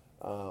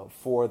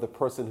for the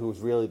person who's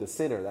really the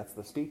sinner. That's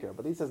the speaker.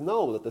 But he says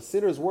no, that the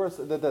sinner is worse.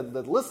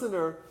 The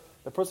listener,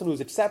 the person who's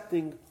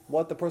accepting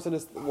what the person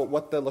is,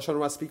 what the lashon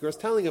hara speaker is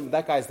telling him,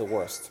 that guy's the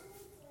worst.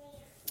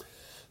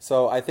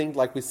 So I think,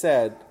 like we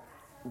said,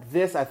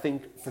 this I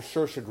think for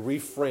sure should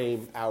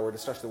reframe our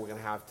discussion that we're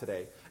going to have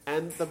today.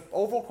 And the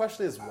overall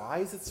question is, why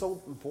is it so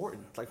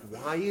important? Like,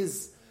 why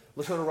is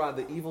lashon hara,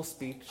 the evil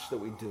speech that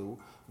we do,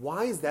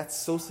 why is that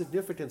so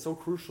significant, so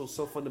crucial,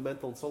 so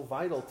fundamental, and so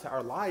vital to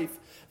our life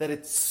that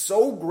it's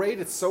so great,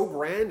 it's so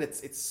grand,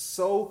 it's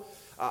so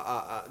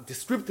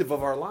descriptive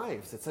of our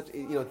lives, it's such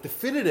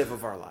definitive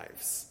of our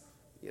lives?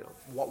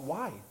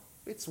 Why?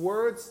 It's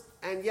words,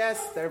 and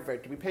yes, they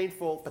can be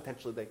painful.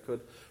 Potentially, they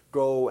could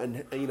go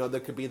and there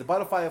could be the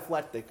butterfly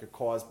effect. They could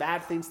cause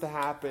bad things to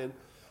happen,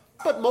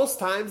 but most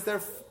times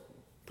they're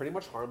pretty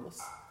much harmless.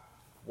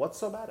 What's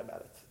so bad about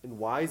it, and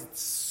why is it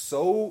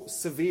so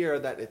severe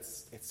that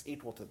it's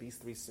equal to these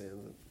 3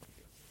 sins?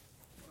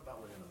 What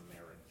about within a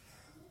marriage?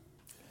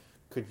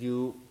 Could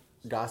you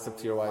gossip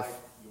to your wife?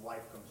 Your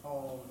wife comes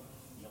home.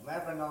 You'll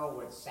never know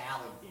what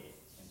Sally did,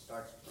 and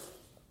starts.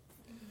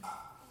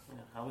 Yeah,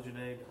 how was your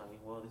day, honey?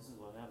 Well, this is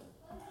what happened.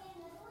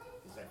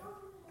 Is that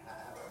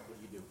what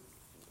do you do?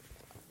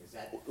 Is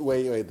that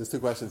Wait. There's 2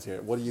 questions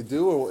here. What do you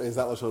do, or is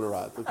that lashon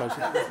hara? The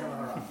question.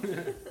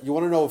 You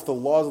want to know if the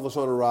laws of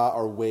lashon hara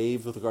are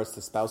waived with regards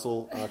to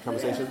spousal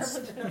conversations?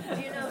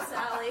 Do you know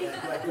Sally?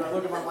 like, do I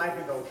look at my wife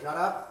and go, "Shut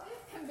up"?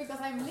 Because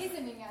I'm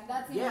listening and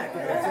that's Yeah,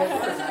 important. because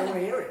that's it. I don't want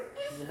to hear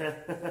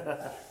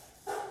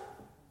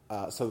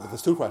it. So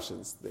there's 2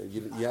 questions.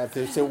 You have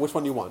to say which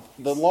one you want.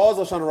 The laws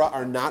of lashon hara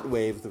are not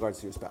waived with regards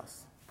to your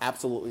spouse.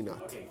 Absolutely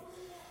not. Okay.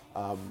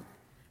 So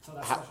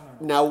that's lashon hara.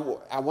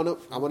 Now, I want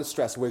to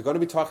stress, we're going to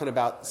be talking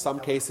about some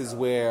cases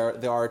where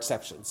there are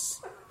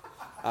exceptions.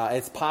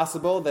 It's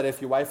possible that if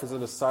your wife is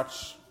into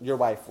such, your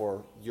wife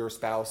or your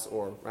spouse,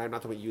 or I'm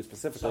not talking about you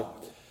specifically,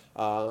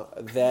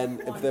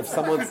 then if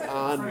someone's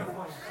on...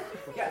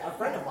 Yeah, a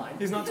friend of mine.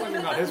 He's not talking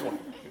about his one.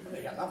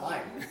 Yeah, not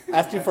mine.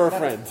 Asking for a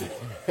friend.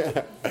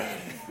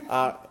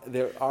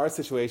 There are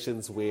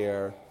situations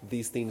where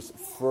these things,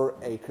 for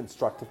a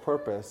constructive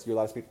purpose, you're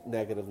allowed to speak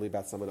negatively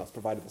about someone else,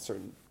 provided that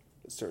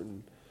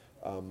certain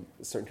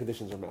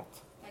conditions are met.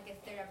 Like a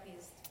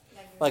therapist.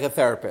 Like a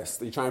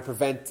therapist, you're trying to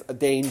prevent a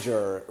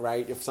danger,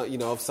 right? If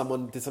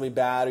someone did something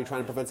bad, you're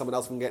trying to prevent someone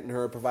else from getting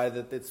hurt, provided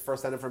that it's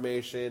first-hand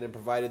information, and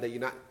provided that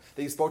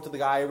you spoke to the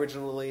guy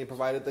originally, and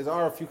provided there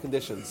are a few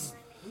conditions.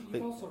 You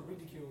can also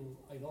ridicule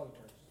idolaters.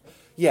 Right?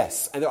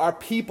 Yes, and there are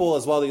people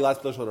as well that you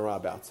like to lashon hara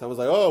about. So I was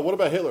like, oh, what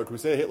about Hitler? Can we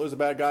say Hitler's a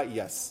bad guy?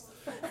 Yes.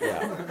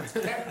 Yeah.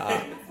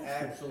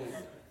 Absolutely.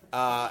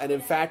 And in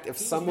fact, if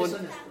someone...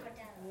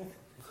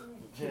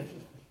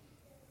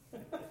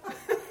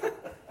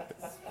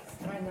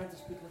 Try not to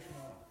speak lashon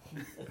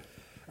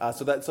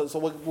hara. So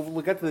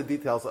we'll get to the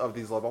details of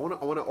these laws. But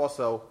I want to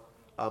also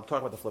talk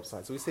about the flip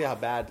side. So we see how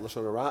bad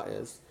lashon hara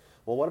is.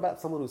 Well, what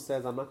about someone who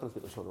says, I'm not going to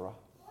speak lashon hara?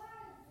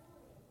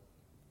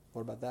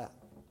 What about that?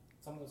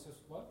 Someone says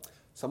what?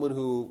 Someone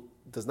who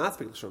does not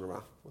speak lashon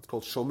hara, what's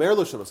called shomer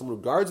lashon hara, someone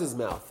who guards his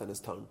mouth and his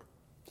tongue.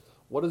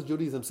 What does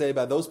Judaism say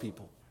about those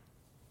people?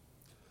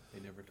 They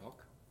never talk.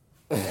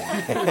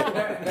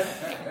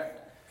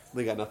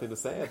 They got nothing to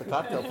say at the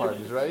cocktail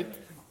parties, right?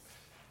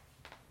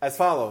 As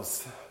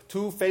follows,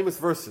 2 famous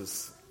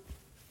verses.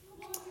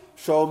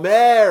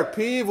 Shomer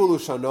piv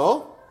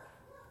u'lushano.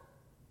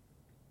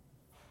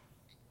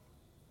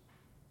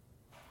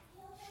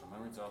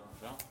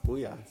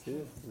 Booyah. See,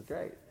 this is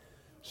great.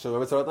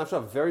 Shomer tzarot nafsho,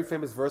 a very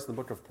famous verse in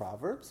the book of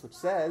Proverbs, which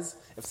says,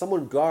 if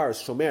someone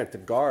guards, shomer, to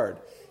guard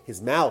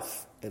his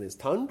mouth and his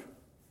tongue,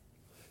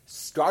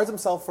 guards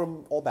himself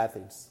from all bad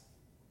things.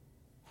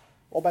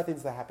 All bad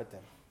things that happen to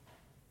him.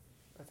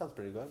 That sounds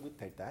pretty good. We'd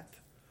take that.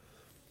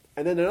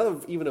 And then another,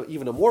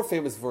 even a more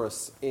famous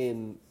verse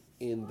in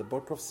the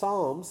book of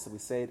Psalms. We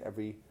say it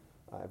every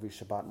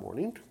Shabbat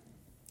morning.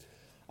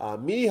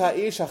 Mi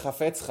ha'ish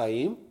hachafetz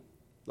chaim.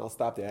 I'll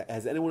stop there.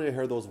 Has anyone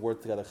heard those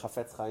words together?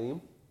 Chafetz chaim.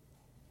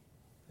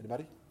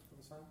 Anybody?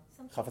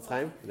 Chafetz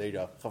chaim. There you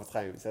go. Chafetz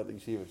chaim. It's like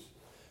yeshivish,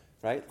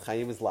 right?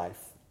 Chaim is life.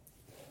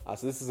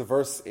 So this is a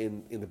verse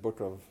in the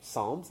book of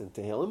Psalms in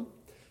Tehillim.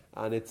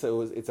 And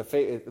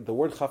the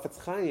word Chafetz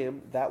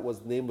Chaim, that was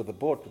the name of the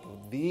book.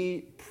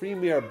 The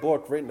premier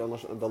book written on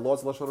the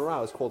laws of Lashon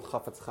Hara is called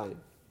Chafetz Chaim,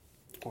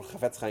 or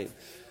Chafetz Chaim.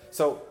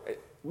 So,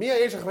 Mia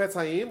Yesh Chafetz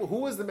Chaim,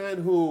 who is the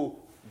man who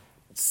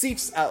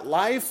seeks out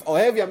life?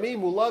 Ohev Yamim,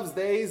 who loves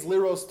days,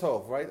 Liros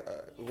Tov, right?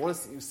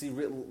 Wants to see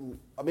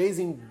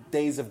amazing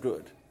days of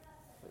good.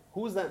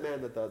 Who is that man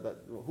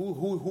who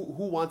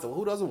wants it?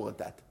 Who doesn't want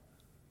that?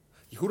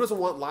 Who doesn't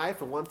want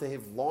life and want to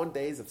have long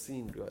days of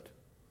seeing good?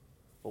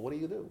 Well, what do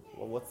you do?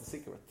 Well, what's the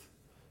secret?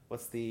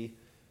 What's the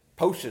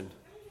potion?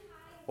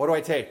 What do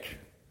I take?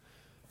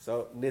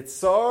 So,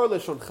 nitzar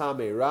l'shoncha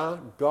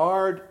meira,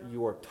 guard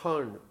your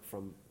tongue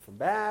from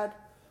bad.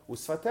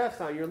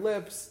 Usfatecha, your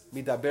lips,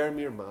 midaber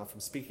mirma,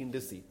 from speaking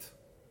deceit.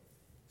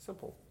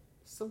 Simple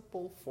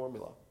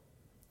formula.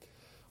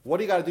 What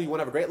do you got to do? You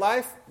want to have a great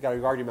life? You got to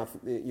guard your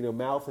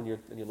mouth and your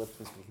lips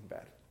from speaking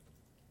bad.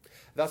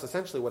 Thus,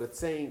 essentially, what it's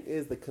saying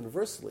is that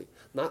conversely,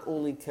 not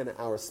only can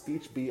our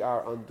speech be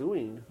our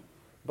undoing,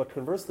 but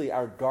conversely,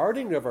 our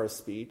guarding of our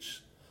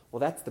speech, well,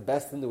 that's the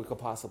best thing that we could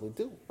possibly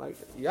do. Right?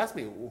 You ask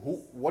me,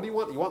 what do you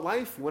want? You want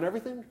life? You want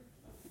everything?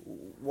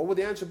 What would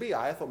the answer be?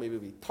 I thought maybe it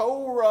would be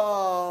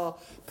Torah,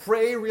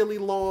 pray really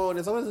long.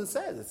 As long as it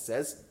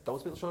says,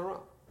 don't speak Lashon Hara.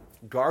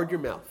 Guard your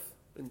mouth.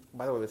 And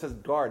by the way, when it says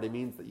guard, it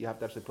means that you have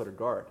to actually put a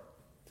guard.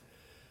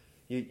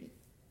 It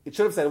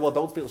should have said, well,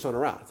 don't speak Lashon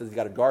Hara. It says you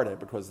got to guard it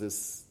because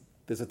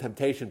there's a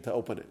temptation to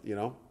open it,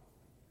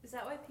 Is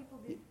that why people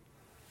do?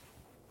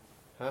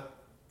 Huh?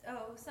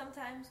 Oh,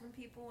 sometimes when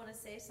people want to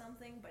say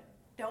something but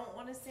don't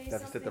want to say They have to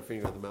something, stick their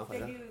finger in the mouth like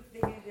that?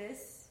 they do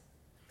this.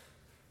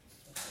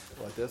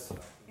 Like this?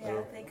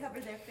 Yeah, they cover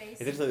their face.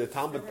 It's interesting. The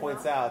Talmud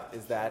points out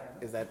is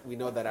that we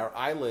know that our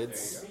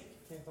eyelids,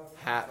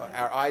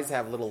 our eyes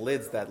have little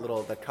lids that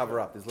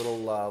cover up. These little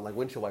like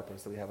windshield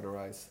wipers that we have in our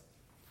eyes,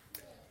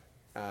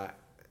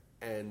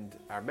 and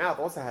our mouth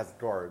also has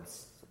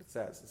guards. That's what it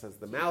says. It says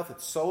the mouth.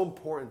 It's so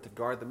important to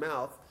guard the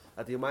mouth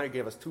that the Almighty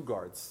gave us two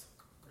guards,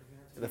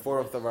 in the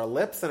form of our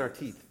lips and our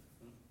teeth.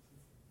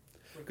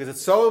 Because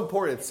it's so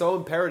important, it's so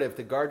imperative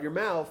to guard your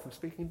mouth from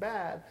speaking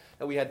bad,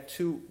 that we had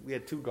two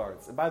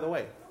guards. And by the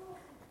way,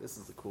 this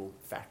is a cool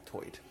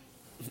factoid.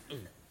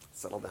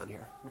 Settle down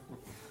here.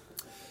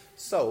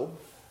 So,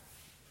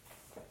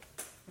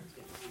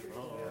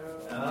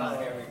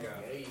 Here we go.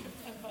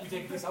 You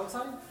take this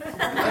outside?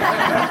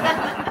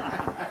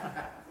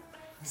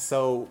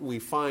 So we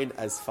find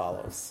as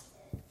follows.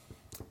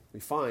 We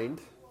find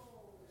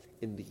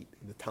in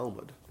the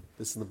Talmud,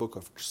 this is in the book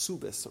of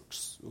Ksubis,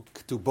 or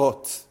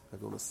Ktubot, if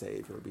you want to say,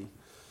 if you want to be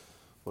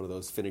one of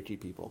those finicky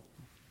people.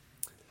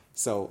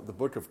 So the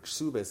book of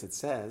Ksubis,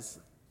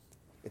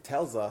 it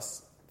tells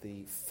us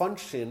the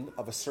function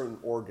of a certain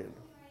organ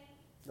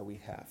that we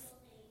have.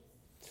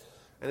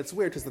 And it's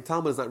weird because the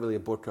Talmud is not really a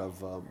book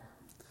of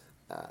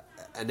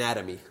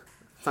anatomy.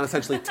 It's not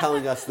essentially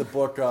telling us the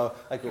book of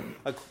like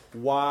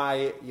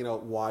why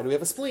do we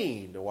have a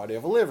spleen or why do we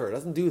have a liver. It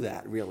doesn't do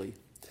that really.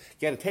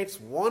 Again, it takes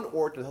one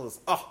organ and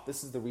tells us,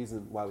 this is the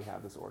reason why we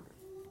have this organ.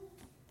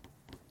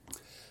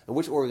 And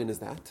which organ is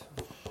that?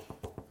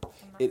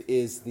 It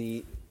is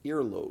the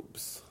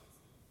earlobes.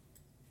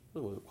 I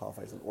don't know what it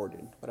qualifies as an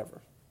organ,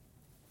 whatever,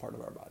 part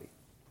of our body.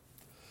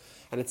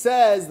 And it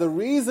says the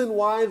reason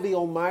why the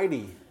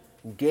Almighty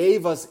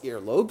gave us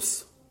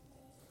earlobes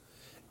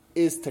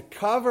is to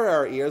cover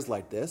our ears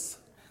like this.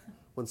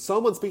 When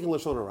someone's speaking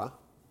Lashon Hara,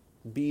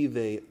 be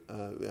they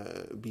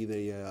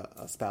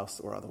a spouse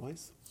or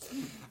otherwise,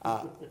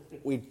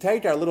 we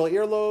take our little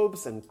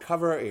earlobes and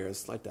cover our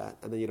ears like that,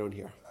 and then you don't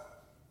hear.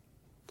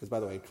 Because, by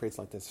the way, it creates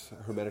like this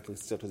hermetically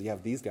still, because you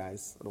have these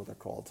guys, I don't know what they're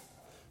called.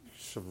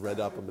 Should have read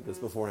up on this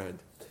beforehand.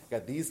 You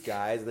got these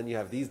guys, and then you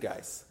have these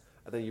guys,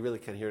 and then you really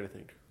can't hear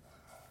anything.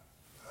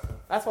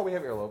 That's why we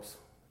have earlobes.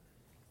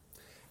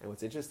 And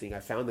what's interesting, I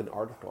found an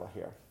article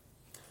here.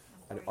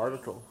 An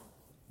article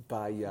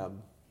by,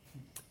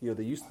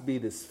 there used to be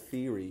this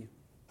theory,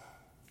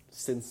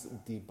 since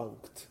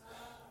debunked,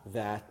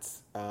 that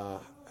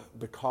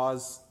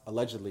because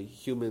allegedly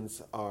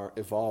humans are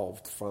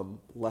evolved from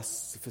less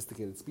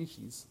sophisticated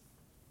species,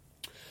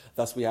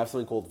 thus we have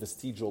something called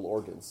vestigial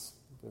organs.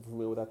 Are you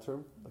familiar with that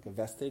term? Like a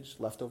vestige,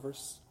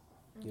 leftovers,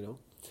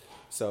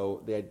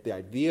 So the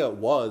idea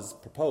was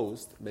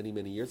proposed many,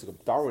 many years ago.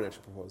 Darwin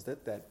actually proposed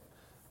it, that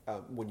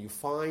when you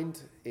find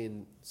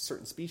in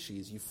certain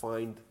species, you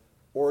find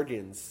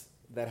organs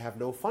that have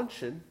no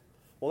function,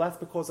 well, that's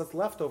because it's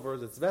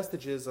leftovers, it's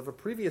vestiges of a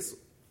previous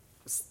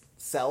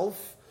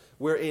self,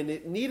 wherein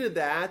it needed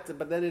that,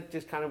 but then it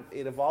just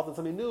it evolved into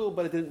something new,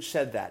 but it didn't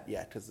shed that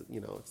yet because it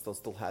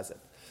still has it.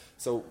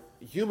 So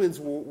humans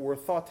were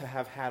thought to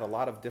have had a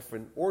lot of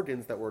different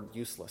organs that were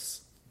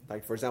useless.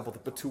 Like, for example, the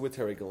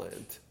pituitary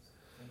gland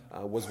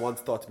was once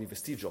thought to be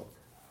vestigial.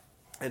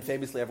 And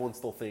famously, a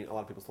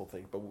lot of people still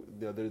think, but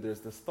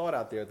there's this thought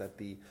out there that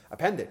the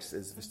appendix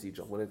is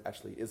vestigial when it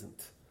actually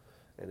isn't.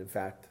 And in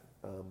fact,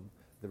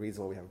 the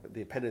reason why we have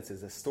the appendix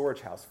is a storage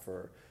house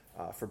for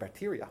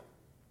bacteria.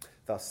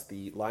 Thus,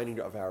 the lining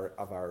of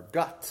our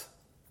gut,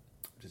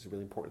 which is a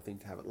really important thing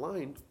to have it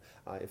lined.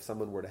 If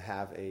someone were to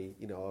have a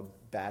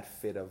bad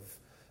fit of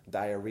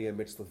diarrhea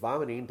mixed with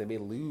vomiting, they may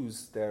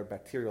lose their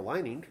bacterial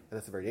lining, and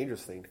that's a very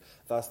dangerous thing.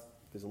 Thus,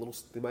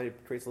 they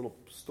might create a little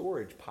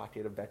storage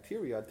pocket of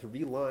bacteria to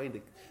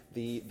reline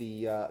the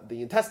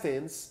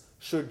intestines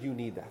should you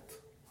need that.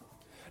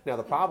 Now,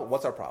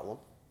 what's our problem?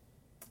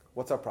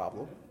 Got a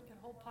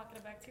whole pocket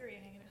of bacteria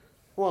hanging out.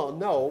 Well,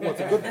 no.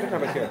 What's a good thing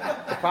about here?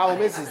 The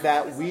problem is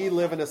that we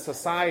live in a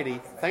society,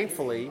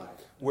 thankfully,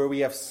 where we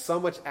have so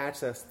much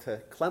access to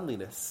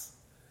cleanliness,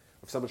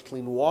 we have so much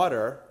clean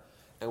water,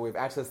 and we have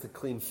access to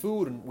clean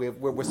food, and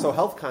we're so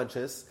health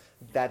conscious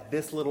that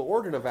this little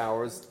organ of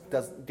ours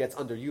gets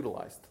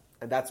underutilized,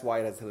 and that's why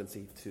it has a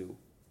tendency to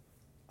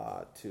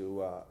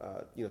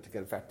get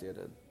infected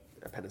and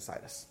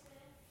appendicitis.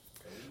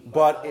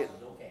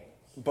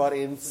 But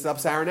in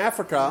sub-Saharan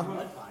Africa,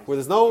 where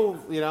there's no,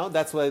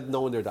 that's why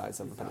no one there dies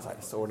of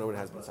appendicitis, or no one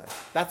has appendicitis.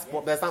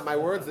 That's not my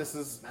words. This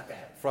is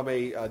from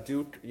a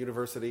Duke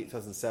University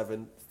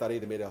 2007 study.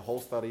 They made a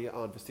whole study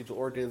on vestigial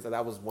organs, and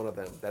that was one of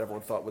them that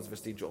everyone thought was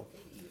vestigial.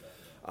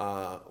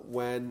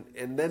 And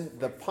then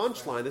the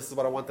punchline, this is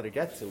what I wanted to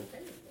get to.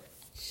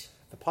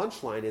 The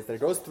punchline is that it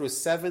goes through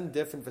 7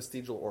 different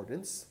vestigial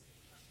organs,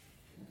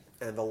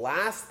 and the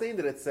last thing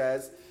that it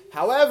says,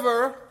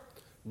 however,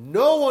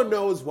 no one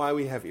knows why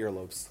we have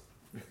earlobes.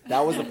 That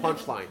was the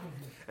punchline.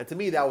 And to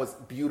me, that was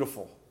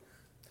beautiful.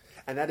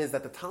 And that is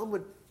that the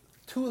Talmud,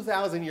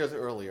 2,000 years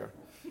earlier,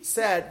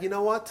 said, you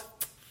know what?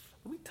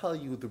 Let me tell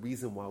you the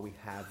reason why we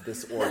have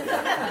this organ.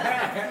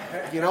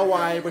 You know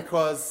why?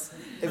 Because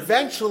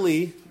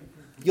eventually,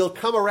 you'll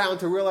come around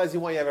to realize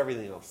why you have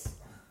everything else.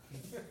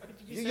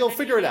 You'll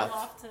figure it out.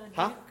 Off to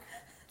Duke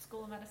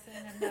School of Medicine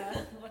and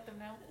let them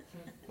know.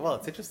 Well,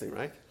 it's interesting,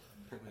 right?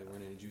 Apparently, there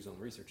weren't any Jews on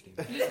the research team.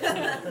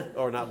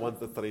 Or not ones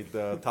that studied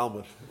the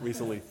Talmud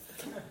recently.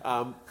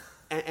 And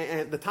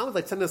the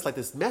Talmud's sending us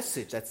this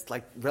message that's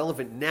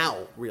relevant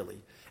now,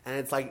 really. And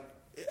it's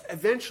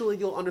eventually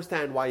you'll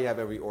understand why you have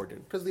every organ.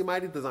 Because the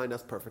Almighty designed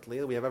us perfectly,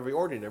 and we have every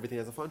organ, everything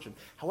has a function.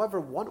 However,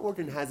 one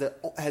organ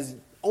has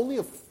only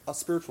a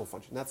spiritual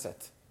function, that's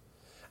it.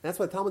 And that's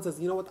why the Talmud says,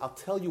 you know what, I'll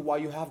tell you why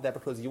you have that,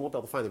 because you won't be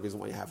able to find the reason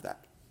why you have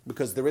that.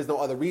 Because there is no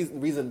other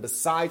reason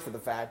besides for the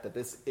fact that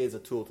this is a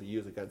tool to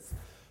use against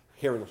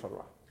hearing Lashon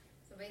Hara.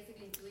 So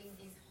basically doing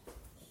these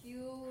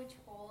huge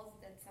holes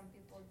that some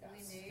people do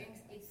in their ears,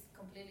 it's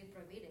completely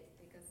prohibited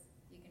because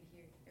you can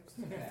hear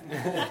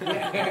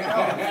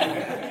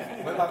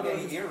everything. What about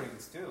getting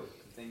earrings too?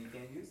 Then you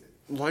can't use it.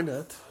 Why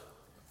not?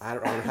 I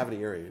don't have any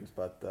earrings,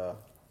 but...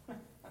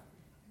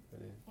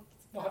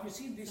 No, have you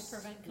seen these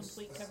prevent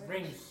complete coverage.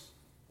 rings?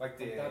 Like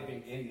the That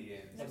big.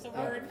 Indians. There's a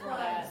word for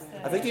that.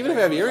 I think even if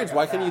you have earrings,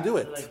 why can't you do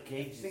it?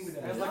 Gauges. Gauges,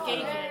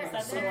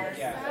 that's the word.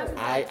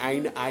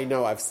 I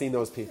know, I've seen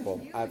those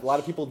people. A lot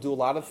of people do a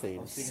lot of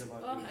things.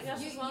 Well, I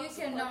guess as long You as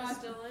the blood is cannot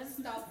still in.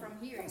 stop from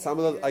hearing. Some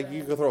of them,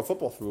 you can throw a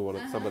football through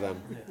some of them.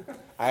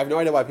 I have no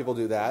idea why people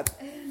do that.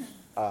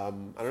 I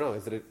don't know.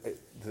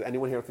 Does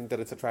anyone here think that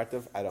it's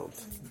attractive? I don't.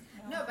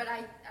 No, but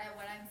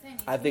what I'm saying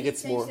is I think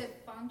it's more- the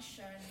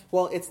function.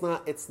 Well, it's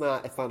not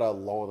a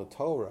law in the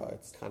Torah.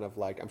 It's kind of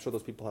I'm sure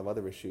those people have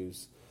other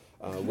issues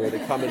where they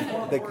come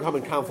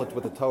in conflict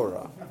with the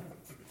Torah.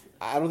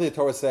 I don't think the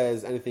Torah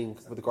says anything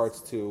with regards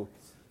to,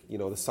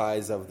 the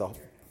size of the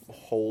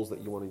holes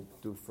that you want to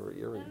do for I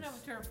earrings.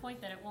 don't know to a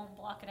point that it won't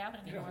block it out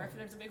anymore if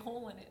there's a big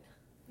hole in it.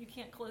 You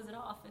can't close it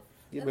off.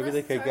 Yeah, maybe Unless they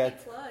it's could already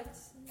get. plugged.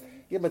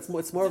 Yeah, but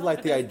it's more of No,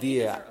 but the there's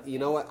idea. gauges are You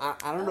know what?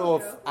 I don't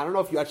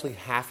know if you actually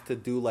have to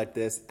do like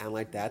this and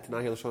like that to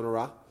not hear Lashon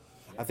Hara.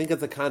 I think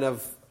it's a kind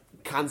of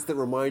constant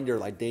reminder,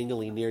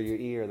 dangling near your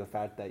ear, the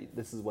fact that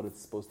this is what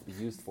it's supposed to be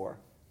used for.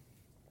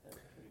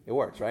 It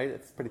works, right?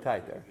 It's pretty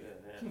tight there.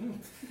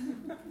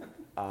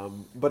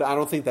 But I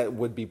don't think that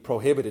would be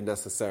prohibited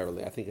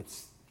necessarily. I think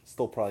it's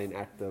still probably an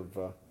act of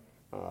a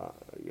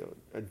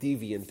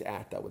deviant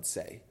act, I would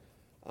say.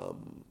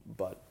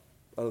 But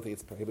I don't think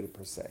it's prohibited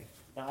per se.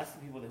 Now, I see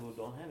people who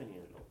don't have any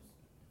earlobes.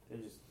 They're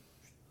just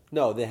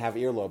No, they have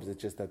earlobes.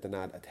 It's just that they're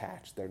not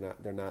attached. They're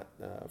not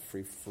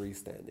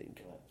freestanding.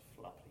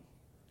 floppy.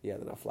 Yeah,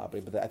 they're not floppy,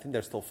 but I think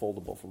they're still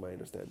foldable, from my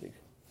understanding.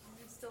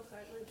 It's still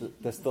cartilage.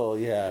 They're still,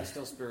 yeah. It's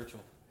still spiritual.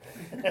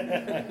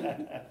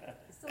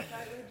 It's still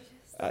cartilage.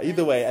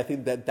 Either way, I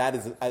think that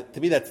is, to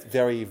me, that's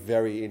very,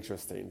 very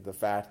interesting. The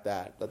fact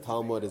that the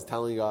Talmud is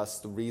telling us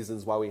the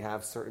reasons why we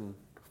have certain,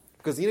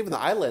 because even the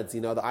eyelids,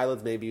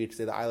 maybe you could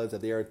say the eyelids are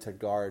there to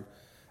guard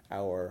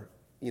our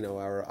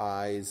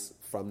eyes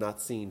from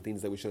not seeing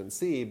things that we shouldn't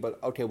see, but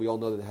okay, we all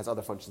know that it has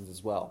other functions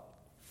as well.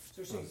 So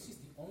you're saying this is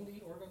the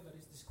only organ that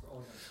is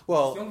described?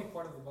 Well, it's the only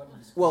part of the body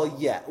described? Well,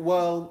 yeah.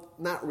 Well,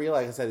 not really.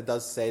 Like I said, it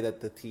does say that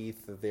the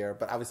teeth are there,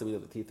 but obviously we know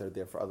the teeth are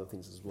there for other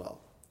things as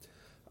well.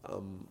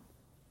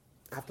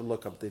 I have to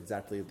look up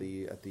exactly at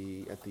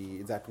the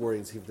exact wording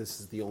and see if this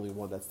is the only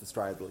one that's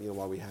described,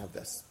 while we have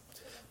this.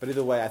 But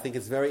either way, I think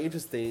it's very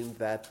interesting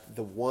that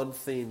the one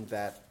thing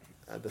that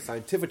the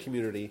scientific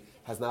community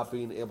has not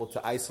been able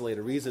to isolate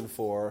a reason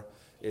for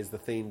is the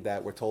thing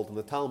that we're told in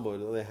the Talmud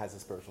that it has a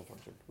spiritual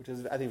function, which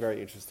is, I think,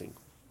 very interesting.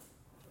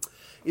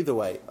 Either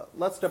way,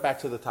 let's get back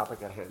to the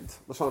topic at hand,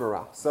 Lashon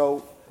Hara.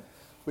 So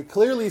we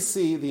clearly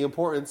see the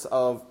importance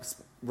of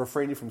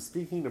refraining from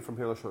speaking and from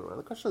hearing Lashon Hara.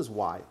 The question is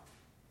why?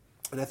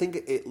 And I think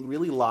it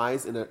really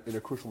lies in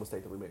a crucial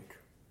mistake that we make.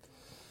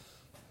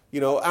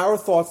 Our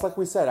thoughts, like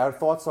we said, our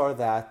thoughts are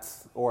that,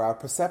 or our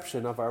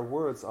perception of our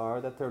words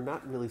are that they're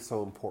not really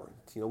so important.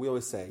 We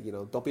always say,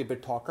 don't be a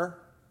big talker.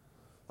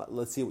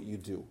 Let's see what you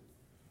do.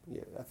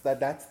 Yeah,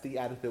 that's the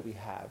attitude that we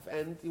have.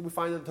 And we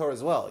find it in the Torah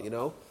as well,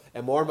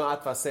 Emor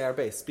ma'at v'aseh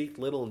harbe, speak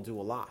little and do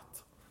a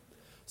lot.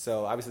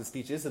 So obviously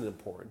speech isn't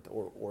important,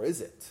 or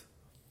is it?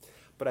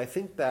 But I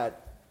think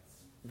that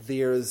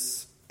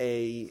there's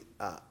a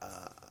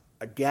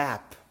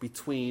gap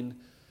between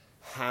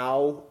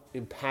how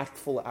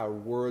impactful our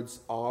words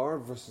are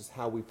versus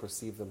how we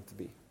perceive them to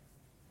be.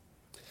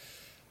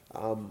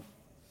 I'll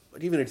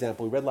give you an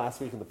example. We read last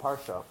week in the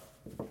Parsha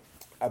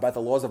about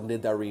the laws of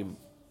Nedarim.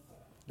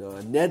 Now,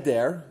 a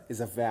Neder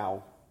is a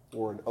vow,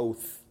 or an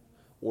oath,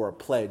 or a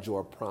pledge,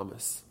 or a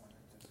promise.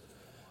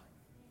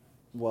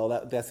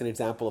 Well, that's an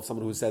example of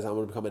someone who says, I'm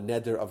going to become a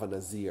Neder of a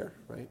Nazir,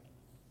 right?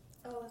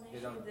 Oh, and they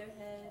shave their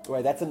head.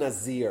 Right, that's a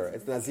Nazir.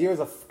 Nazir is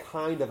a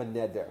kind of a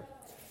Neder.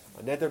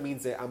 A Neder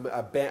means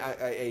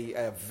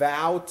a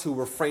vow to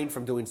refrain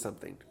from doing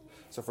something.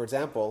 So, for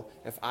example,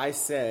 if I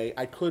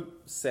could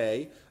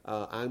say,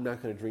 I'm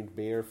not going to drink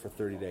beer for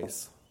 30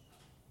 days.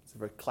 It's a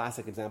very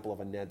classic example of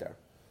a Neder.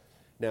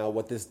 Now,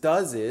 what this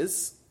does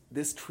is,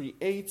 this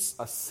creates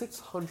a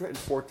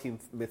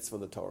 614th mitzvah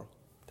in the Torah,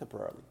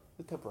 temporarily.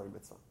 The temporary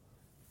mitzvah.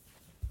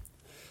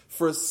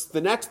 For the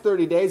next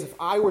 30 days, if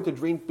I were to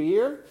drink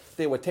beer,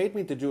 they would take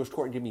me to Jewish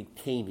court and give me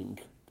caning.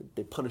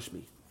 They'd punish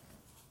me.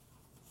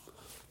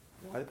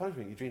 Why do they punish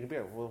me? You drink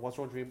beer. Well, what's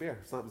wrong with drinking beer?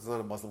 It's not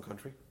a Muslim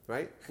country,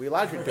 right? We're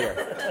allowed to drink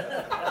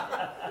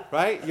beer.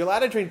 Right? You're allowed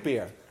to drink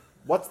beer.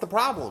 What's the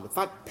problem? It's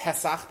not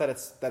Pesach that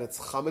it's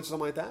Chametz or something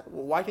like that.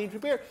 Well, why can't you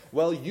drink beer?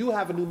 Well, you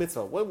have a new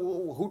mitzvah.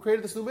 Who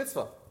created this new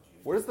mitzvah?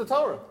 Where's the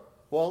Torah?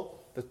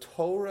 Well, the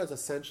Torah is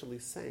essentially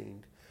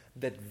saying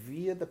that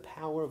via the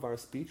power of our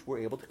speech, we're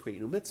able to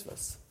create new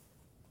mitzvahs.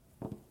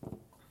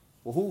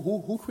 Well,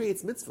 who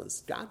creates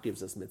mitzvahs? God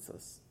gives us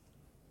mitzvahs.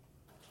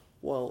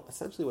 Well,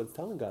 essentially what it's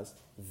telling us,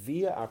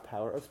 via our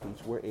power of speech,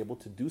 we're able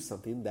to do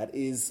something that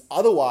is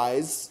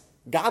otherwise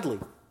godly.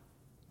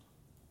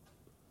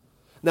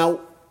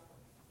 Now,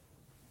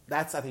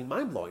 that's, I think,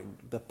 mind-blowing,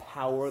 the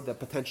power, the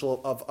potential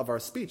of our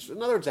speech.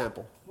 Another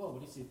example. Well,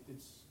 what is it?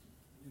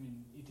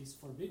 It is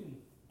forbidden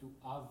to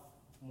have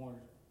more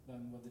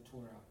than what the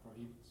Torah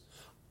prohibits.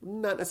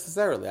 Not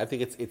necessarily. I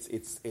think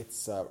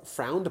it's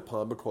frowned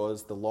upon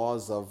because the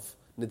laws of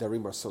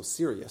Nedarim are so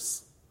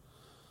serious.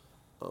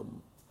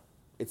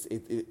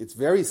 It's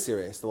very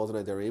serious, the laws of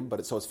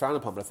Nedarim, so it's frowned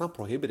upon, but it's not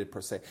prohibited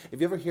per se.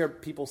 If you ever hear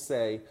people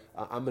say,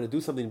 I'm going to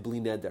do something bli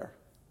neder,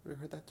 ever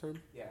heard that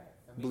term? Yeah,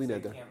 it Bli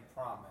means they neder. can't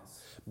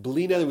promise.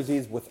 Bli neder, which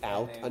means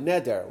without a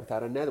neder,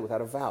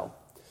 without a vow.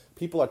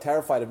 People are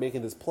terrified of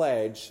making this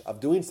pledge of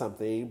doing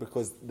something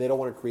because they don't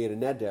want to create a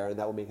neder, and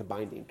that will make it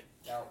binding.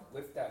 Now,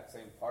 with that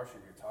same portion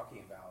you're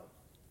talking about,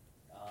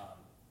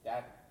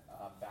 that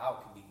vow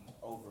can be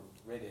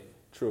overridden.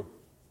 True.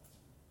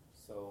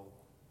 So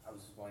I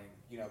was just wondering,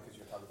 because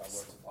you're talking about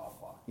words of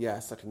Allah.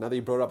 Yes, okay. Now that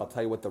you brought it up, I'll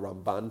tell you what the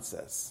Ramban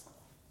says.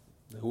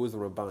 Who is the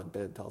Ramban?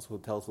 Ben, tell us a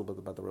little bit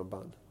about the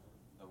Ramban.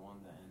 The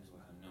one that ends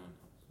with a nun.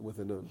 With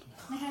a nun.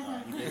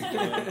 He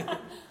basically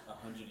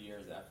 100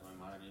 years after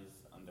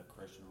Maimonides under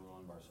Christian rule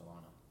in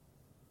Barcelona.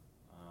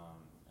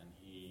 And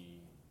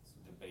he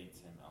debates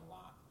him a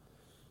lot.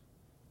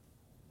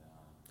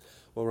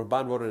 Well,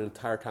 Ramban wrote an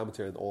entire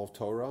commentary on all of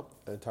Torah,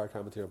 an entire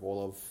commentary of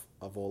all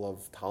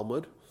of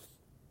Talmud,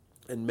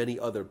 and many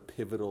other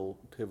pivotal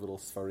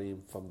Sfarim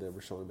from the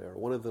Rishonim era.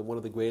 One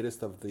of the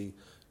greatest of the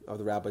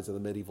rabbis of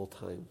the medieval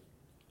time.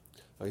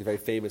 He's very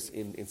famous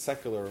in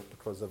secular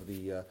because of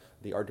the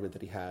argument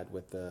that he had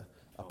with the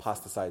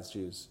apostatized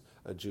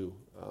Jew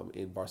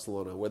in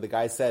Barcelona, where the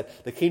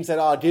king said,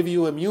 I'll give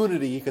you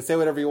immunity, you can say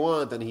whatever you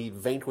want, and he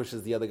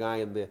vanquishes the other guy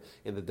in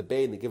the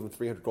debate, and they give him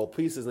 300 gold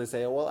pieces, and they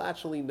say, well,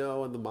 actually,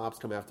 no, and the mobs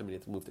come after me,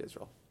 to move to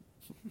Israel.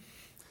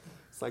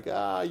 It's like,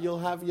 you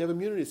have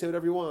immunity, say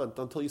whatever you want,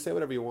 until you say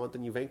whatever you want,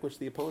 and you vanquish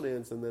the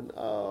opponents, and then,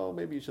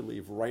 maybe you should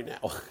leave right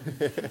now.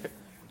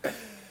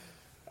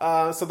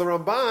 So the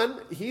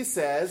Ramban, he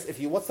says,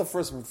 what's the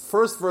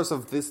first verse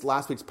of this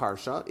last week's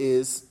parsha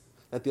is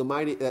that the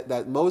Almighty,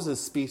 that Moses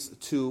speaks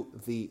to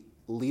the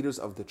leaders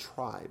of the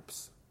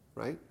tribes,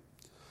 right?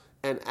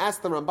 and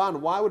asked the Ramban,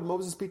 why would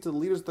Moses speak to the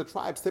leaders of the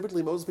tribes?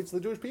 Typically, Moses speaks to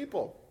the Jewish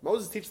people.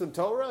 Moses teaches them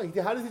Torah.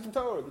 How does he teach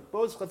them Torah?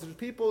 Moses goes to the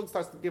people and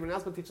starts to give an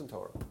announcement, teach them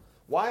Torah.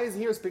 Why is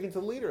he here speaking to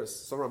the leaders?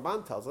 So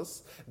Ramban tells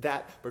us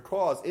that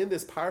because in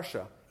this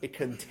parsha, it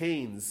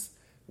contains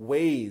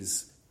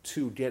ways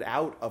to get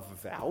out of a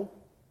vow.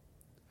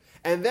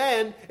 And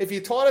then, if you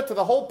taught it to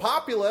the whole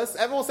populace,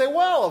 everyone will say,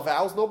 well, a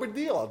vow's no big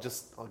deal.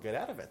 I'll get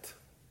out of it.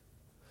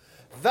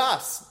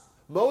 Thus,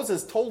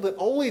 Moses told it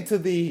only to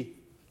the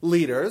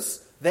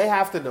leaders. They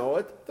have to know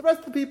it. The rest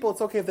of the people, it's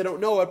okay if they don't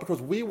know it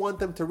because we want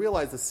them to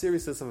realize the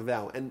seriousness of a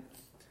vow. And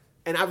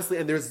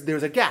obviously,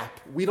 there's a gap.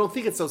 We don't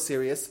think it's so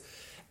serious.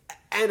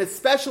 And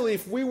especially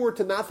if we were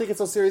to not think it's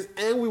so serious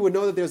and we would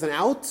know that there's an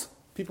out,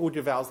 people would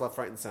give vows left,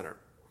 right, and center.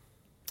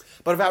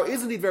 But a vow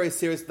is indeed very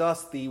serious.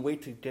 Thus, the way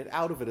to get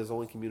out of it is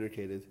only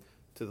communicated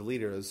to the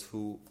leaders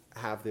who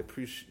have they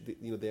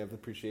have the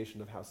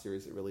appreciation of how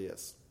serious it really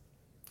is.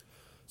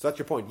 So that's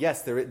your point.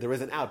 Yes, there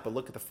is an out, but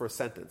look at the first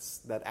sentence.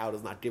 That out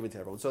is not given to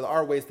everyone. So there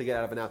are ways to get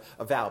out of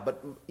a vow.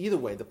 But either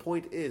way, the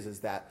point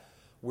is that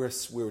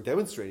we're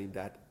demonstrating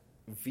that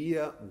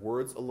via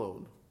words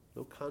alone,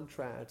 no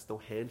contracts, no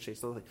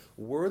handshakes, nothing.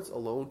 Words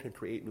alone can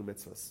create new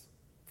mitzvahs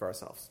for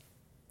ourselves.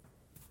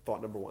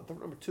 Thought number one. Thought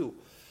number two.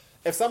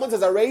 If someone says,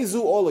 Arezu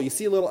Olo, you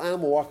see a little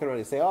animal walking around,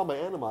 you say, oh, my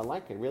animal, I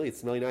like it. Really,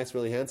 it's really nice,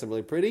 really handsome,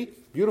 really pretty.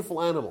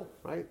 Beautiful animal,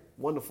 right?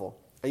 Wonderful.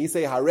 And you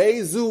say,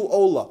 Harezu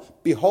Ola,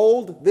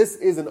 behold, this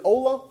is an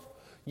Ola.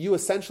 You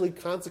essentially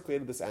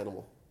consecrated this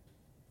animal.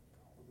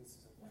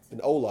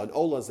 An Ola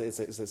is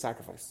a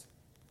sacrifice.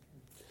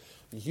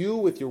 You,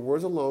 with your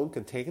words alone,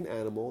 can take an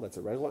animal that's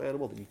a regular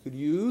animal that you could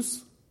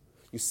use.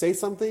 You say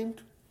something,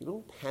 you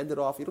don't hand it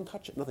off, you don't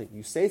touch it, nothing.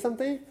 You say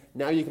something,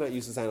 now you cannot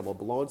use this animal. It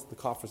belongs to the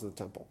coffers of the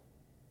temple.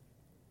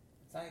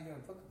 It's not even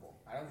applicable.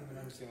 I don't even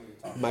understand what you're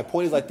talking about. My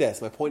point is like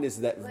this. My point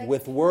is that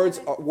with words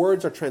are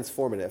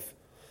transformative.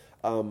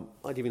 I'll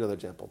give you another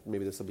example.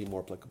 Maybe this will be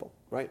more applicable,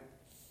 right?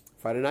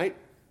 Friday night,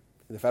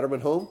 in the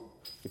Fetterman home,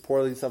 you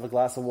pour yourself a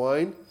glass of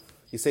wine,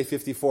 you say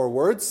 54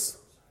 words,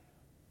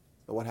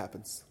 and what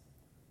happens?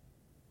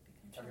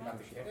 Talking about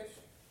the Kiddush?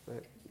 Right.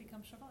 It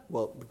becomes Shabbat.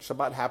 Well,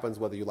 Shabbat happens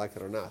whether you like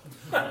it or not.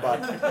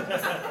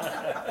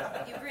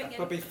 You bring it.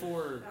 But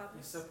before,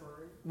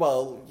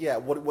 Well, yeah.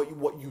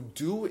 What you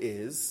do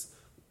is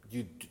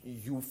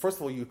you first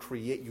of all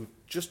you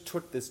just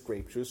took this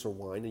grape juice or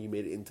wine and you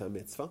made it into a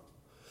mitzvah,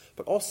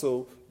 but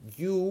also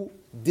you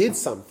did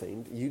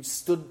something. You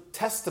stood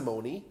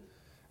testimony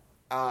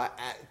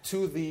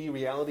to the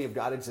reality of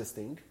God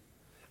existing,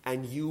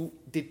 and you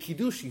did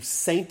kiddush. You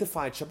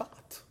sanctified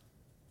Shabbat.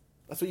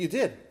 That's what you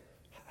did.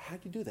 How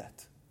do you do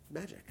that?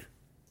 Magic.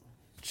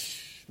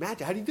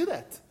 Magic. How do you do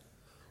that?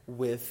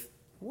 With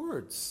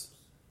words.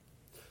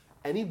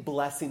 Any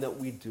blessing that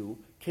we do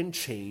can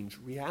change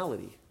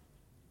reality.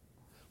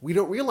 We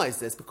don't realize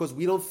this because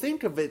we don't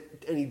think of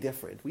it any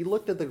different. We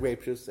looked at the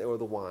grape juice or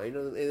the wine,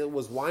 and it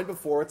was wine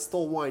before, it's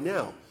still wine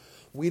now.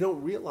 We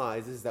don't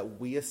realize is that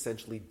we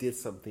essentially did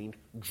something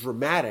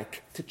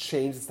dramatic to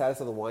change the status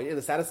of the wine and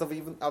the status of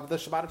the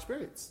Shabbat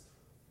experience.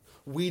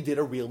 We did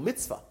a real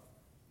mitzvah.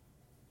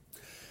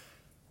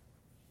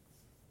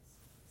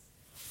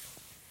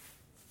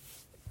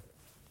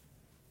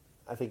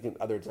 I think in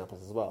other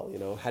examples as well.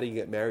 How do you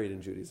get married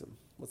in Judaism?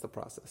 What's the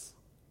process?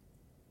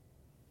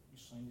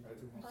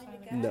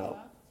 No,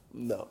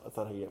 that's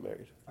not how you get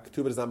married.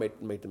 Ketubah does not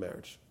make the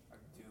marriage.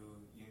 Do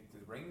you do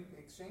the ring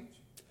exchange?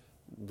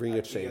 Ring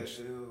exchange.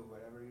 Do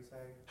whatever you say.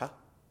 Huh?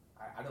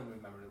 I don't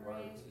remember the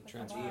words.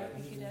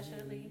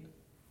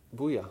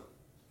 Booyah.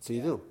 So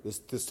you do.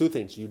 There's two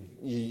things. You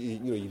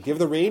give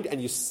the ring and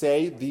you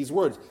say these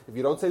words. If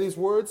you don't say these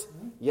words,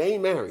 you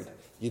ain't married.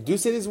 You do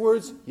say these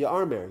words, you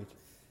are married.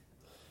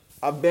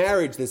 A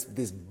marriage, this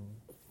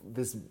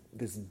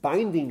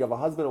binding of a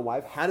husband and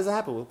wife, how does it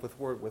happen?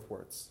 With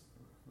words.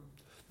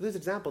 These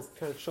examples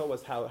kind of show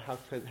us how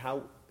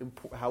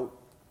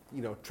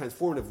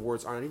transformative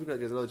words are. And even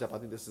there's another example. I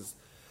think this is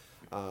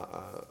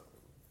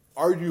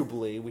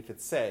arguably we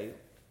could say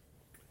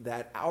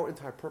that our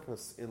entire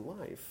purpose in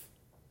life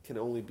can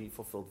only be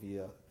fulfilled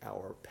via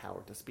our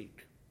power to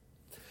speak.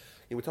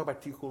 And we talk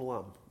about Tikkun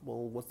Olam.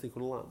 Well, what's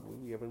Tikkun Olam?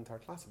 We have an entire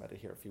class about it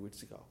here a few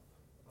weeks ago,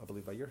 I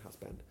believe, by your house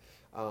band.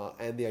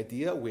 And the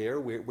idea where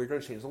we're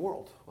going to change the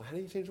world. Well, how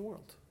do you change the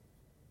world?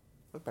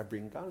 By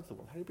bringing God into the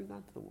world. How do you bring God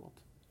into the world?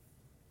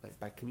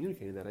 By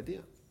communicating that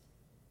idea.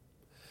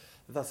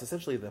 Thus,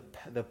 essentially,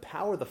 the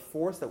power, the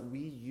force that we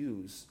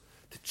use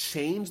to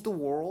change the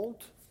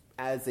world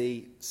as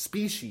a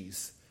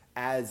species,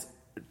 as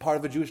part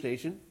of a Jewish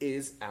nation,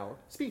 is our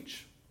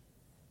speech.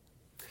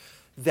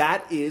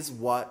 That is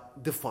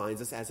what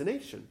defines us as a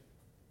nation.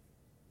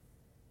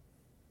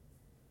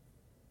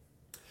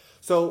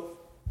 So,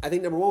 I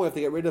think number one, we have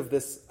to get rid of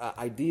this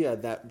idea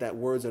that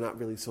words are not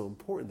really so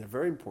important. They're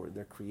very important.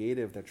 They're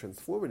creative. They're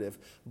transformative.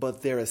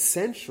 But they're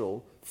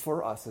essential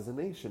for us as a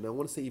nation. Now, I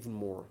want to say even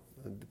more.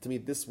 To me,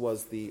 this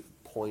was the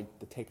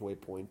takeaway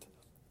point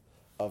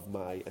of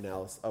my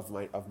analysis, of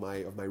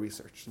my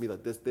research. To me,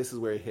 like this is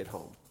where it hit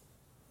home.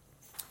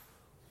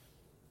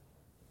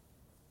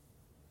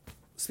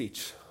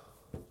 speech.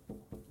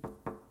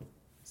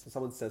 So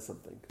someone says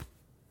something.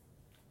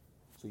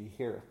 So you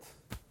hear it.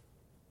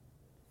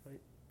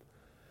 Right?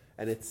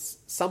 And it's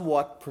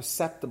somewhat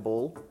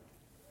perceptible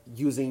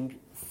using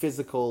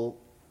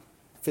physical.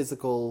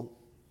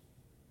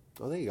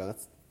 Oh, there you go.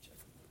 That's,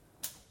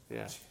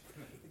 yeah.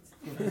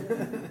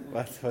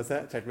 What's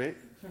that? Checkmate?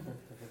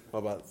 What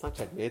about? It's not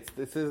checkmate.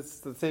 It's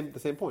the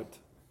same point.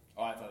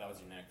 Oh, I thought that was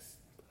your next.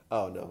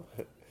 Oh no,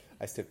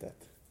 I skipped that.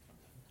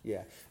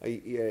 Yeah,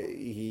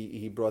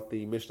 he brought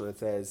the Mishnah that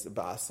says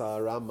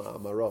Ba'asa Rama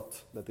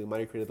Amarot, that the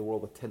Almighty created the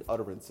world with 10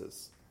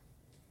 utterances.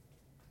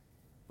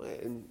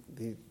 And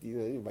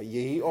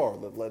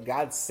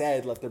God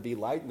said, "Let there be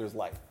light," and there's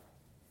light.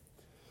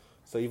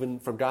 So even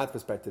from God's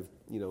perspective,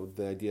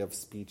 the idea of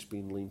speech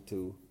being linked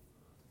to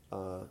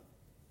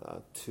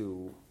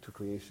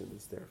creation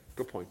is there.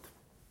 Good point.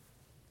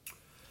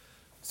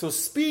 So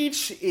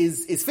speech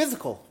is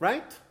physical,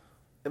 right?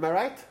 Am I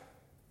right?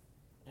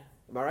 Yeah.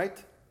 Am I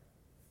right?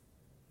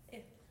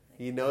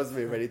 He knows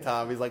me already,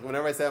 Tom. He's like,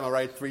 whenever I say I'm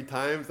right 3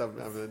 times, I'm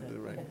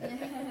right.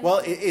 Well,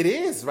 it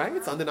is, right?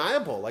 It's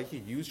undeniable. Like, you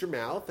use your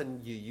mouth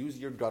and you use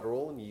your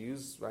guttural and you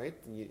use, right?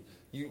 And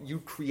you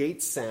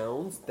create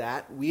sounds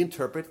that we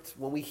interpret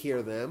when we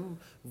hear them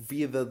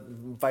via the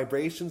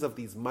vibrations of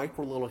these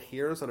micro little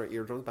hairs on our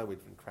eardrums. By the way,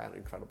 it's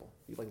incredible.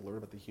 You learn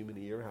about the human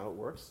ear, how it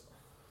works.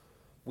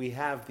 We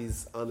have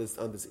these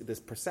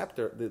this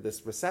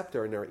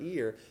receptor in our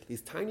ear,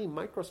 these tiny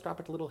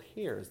microscopic little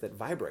hairs that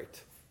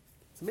vibrate.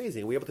 It's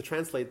amazing. We're able to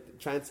first of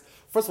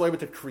all, we're able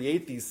to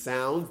create these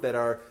sounds that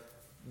are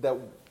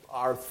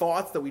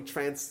thoughts that we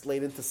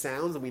translate into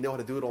sounds, and we know how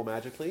to do it all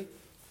magically.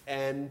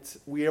 And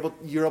you're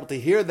able to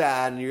hear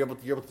that, and you're able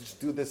to just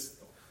do this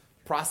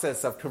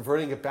process of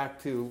converting it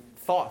back to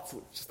thoughts,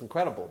 which is just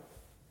incredible,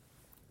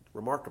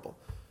 remarkable.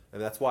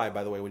 And that's why,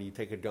 by the way, when you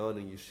take a gun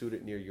and you shoot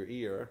it near your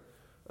ear,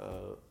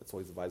 it's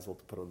always advisable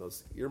to put on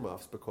those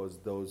earmuffs, because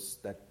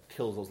that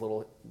kills those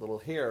little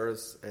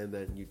hairs, and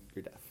then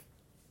you're deaf.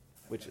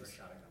 Which is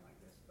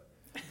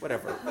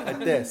whatever, like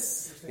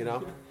this,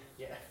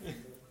 Yeah.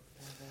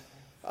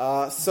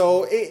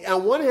 So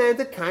on one hand,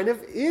 it kind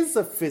of is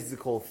a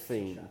physical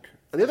thing.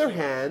 On the other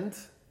hand,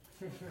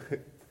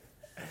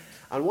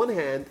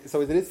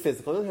 so it is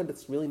physical. On the other hand,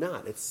 it's really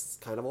not. It's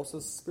kind of also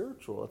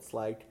spiritual. It's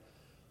like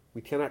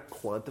we cannot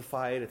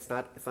quantify it. It's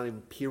not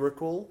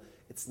empirical.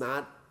 It's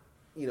not,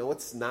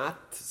 it's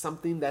not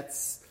something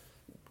that's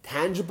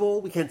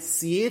tangible. We can't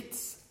see it.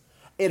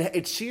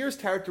 It shares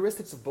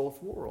characteristics of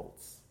both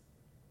worlds.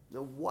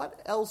 Now,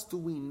 what else do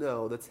we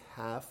know that's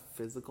half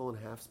physical and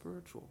half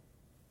spiritual?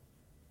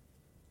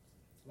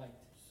 Light.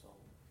 Soul,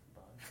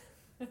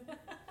 body.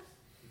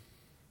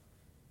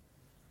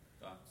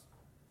 Thoughts.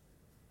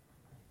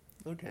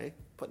 Okay,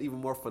 but even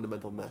more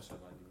fundamental than that.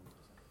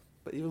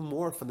 But even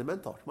more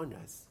fundamental. Come on,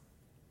 guys.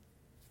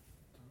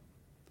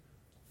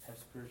 Half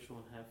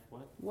spiritual and half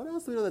what? What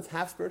else do we know that's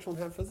half spiritual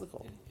and half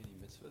physical? Any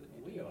mitzvah that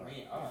you We do?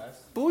 are.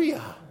 Us.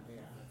 Booyah!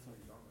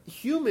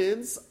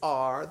 Humans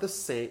are the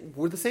same.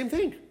 We're the same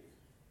thing.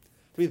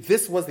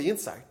 This was the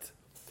insight.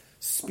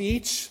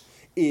 Speech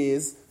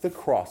is the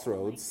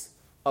crossroads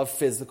of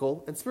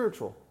physical and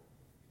spiritual.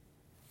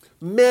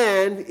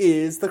 Man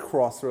is the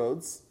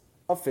crossroads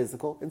of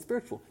physical and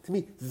spiritual. To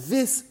me,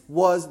 this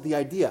was the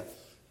idea.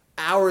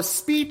 Our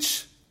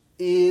speech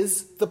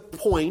is the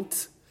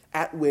point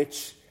at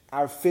which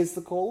our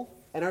physical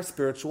and our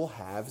spiritual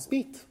halves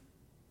meet.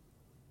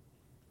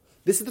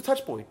 This is the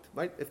touch point,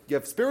 right? If you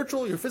have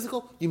spiritual, you're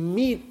physical, you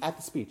meet at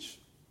the speech.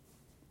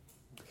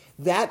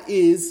 That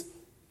is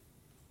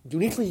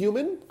uniquely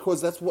human,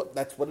 because that's what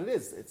it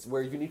is. It's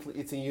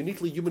a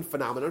uniquely human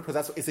phenomenon,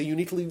 because it's a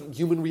uniquely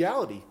human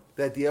reality,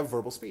 the idea of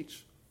verbal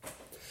speech.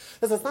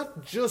 Because it's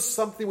not just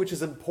something which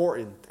is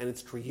important and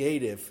it's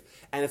creative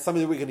and it's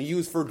something that we're going to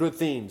use for good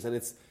things, and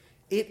it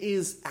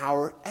is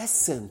our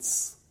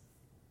essence.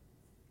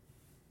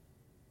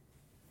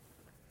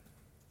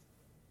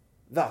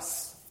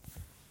 Thus,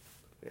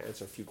 I'll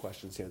answer a few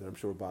questions here that I'm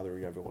sure are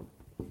bothering everyone.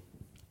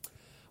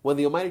 When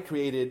the Almighty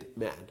created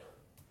man,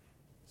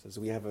 says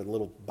we have a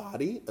little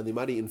body, and the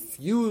Almighty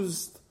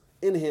infused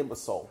in him a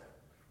soul.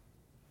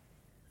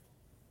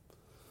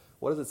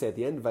 What does it say at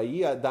the end?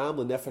 Vayi Adam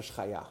lenefesh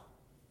chaya.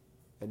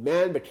 And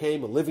man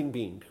became a living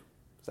being.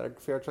 Is that a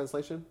fair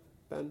translation,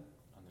 Ben? On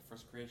the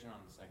first creation or on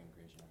the second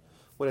creation?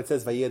 When it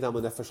says Vayi Adam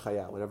lenefesh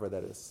chaya, whatever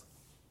that is.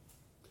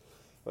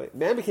 Right?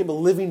 Man became a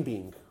living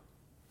being.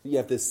 You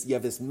have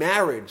this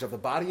marriage of the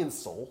body and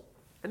soul,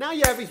 and now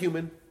you have a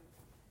human.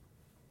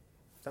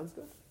 Sounds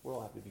good? We're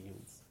all happy to be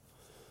humans.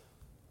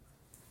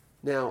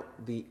 Now,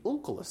 the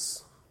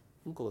Onkelos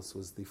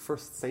was the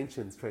first Saint's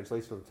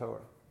translation of the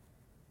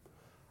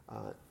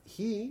Torah.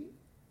 He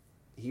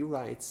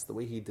writes, the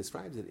way he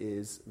describes it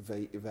is,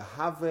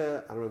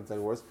 v'have, I don't know exactly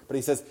the words, but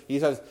he says,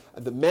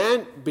 the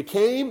man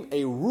became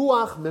a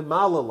ruach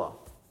memalala,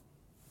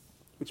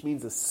 which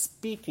means a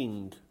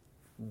speaking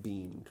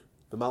being.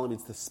 Memala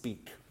means to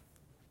speak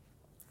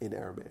in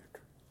Aramaic.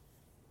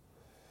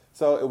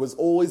 So it was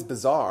always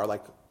bizarre,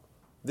 like,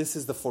 this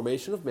is the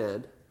formation of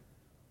man,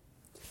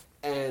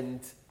 and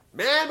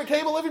Man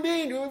became a living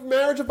being,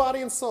 marriage of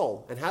body and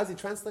soul. And how does he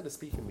translate a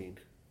speaking being?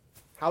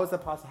 How is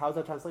that possible? How is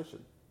that translation?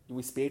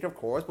 We speak, of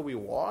course, but we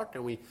walk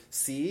and we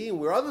see and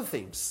we're other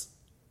things.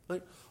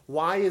 Like,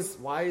 why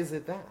is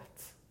it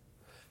that?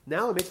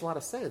 Now it makes a lot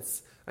of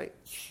sense. Right?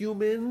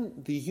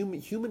 The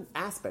human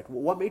aspect.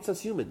 What makes us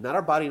human? Not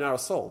our body, not our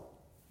soul.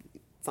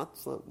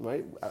 It's not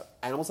right.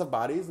 Animals have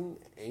bodies, and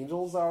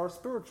angels are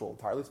spiritual,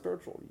 entirely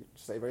spiritual. You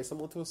say very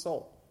similar to a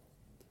soul.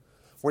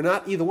 We're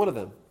not either one of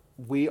them.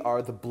 We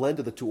are the blend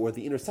of the two, or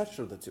the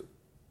intersection of the two,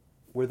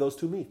 where those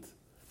two meet.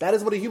 That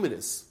is what a human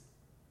is.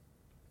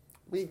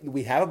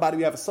 We have a body,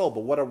 we have a soul,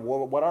 but what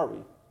are we?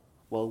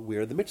 Well,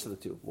 we're the mix of the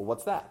two. Well,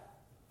 what's that?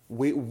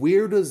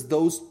 Where does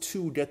those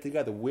two get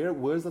together?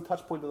 Where's the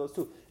touch point of those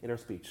two? In our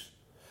speech.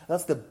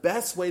 That's the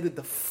best way to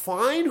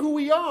define who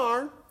we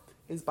are,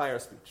 is by our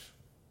speech.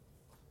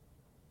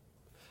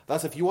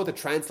 Thus, if you want to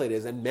translate it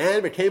as, and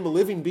man became a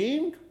living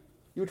being,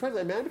 you would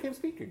translate, man became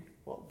speaking.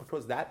 Well,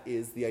 because that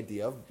is the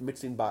idea of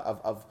mixing,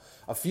 of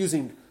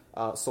fusing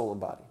soul and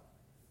body.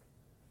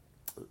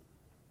 I'll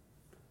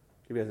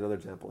give you guys another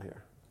example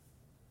here.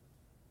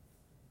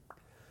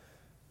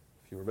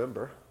 If you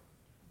remember,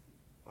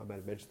 I might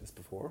have mentioned this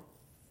before,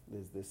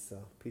 there's this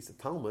piece of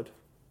Talmud,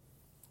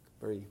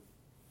 very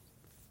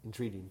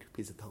intriguing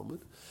piece of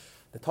Talmud,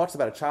 that talks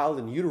about a child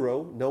in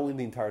utero knowing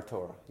the entire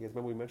Torah. You guys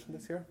remember we mentioned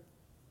this here?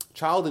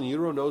 Child in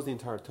utero knows the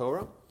entire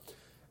Torah,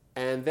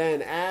 and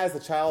then as the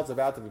child's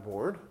about to be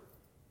born,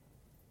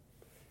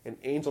 an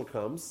angel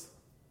comes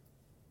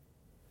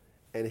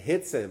and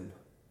hits him.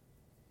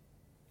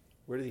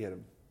 Where did he hit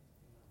him?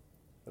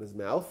 On his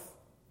mouth.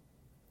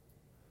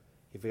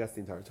 He forgets the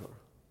entire Torah.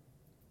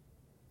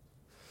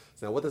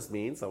 So now what this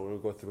means, I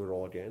won't go through it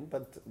all again,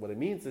 but what it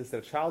means is that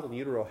a child in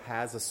utero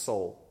has a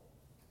soul.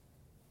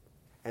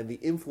 And the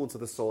influence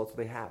of the soul is what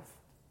they have.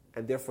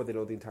 And therefore they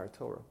know the entire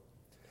Torah.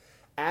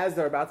 As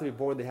they're about to be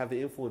born, they have the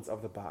influence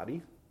of the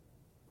body.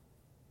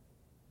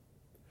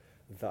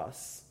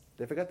 Thus,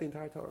 they forget the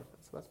entire Torah.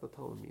 So that's what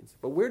Talmud means.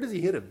 But where does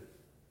he hit him?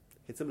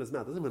 Hits him in his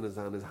mouth. Doesn't hit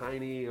him on his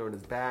hiney, or in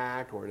his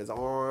back, or in his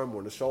arm, or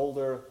in his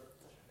shoulder.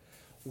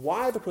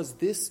 Why? Because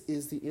this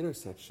is the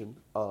intersection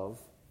of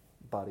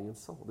body and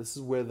soul. This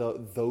is where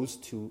those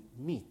two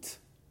meet.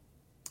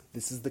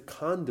 This is the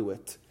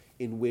conduit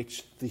in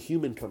which the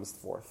human comes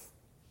forth.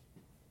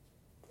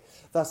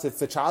 Thus, if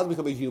the child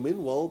becomes a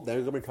human, well,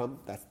 they're going to become,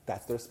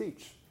 that's their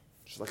speech.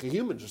 Just like a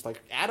human, just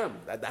like Adam.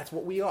 That's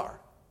what we are.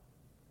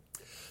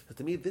 So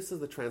to me, this is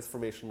the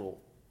transformational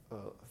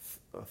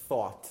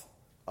thought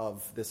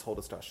of this whole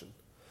discussion.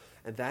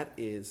 And that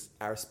is,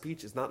 our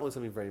speech is not only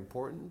something very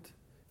important,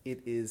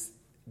 it is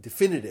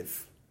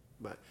definitive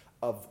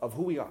of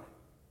who we are.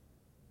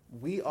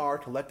 We are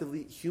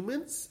collectively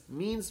humans,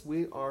 means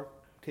we are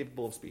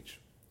capable of speech.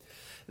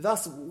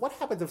 Thus, what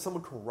happens if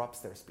someone corrupts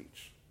their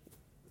speech?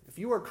 If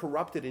you are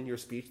corrupted in your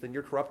speech, then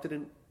you're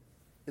corrupted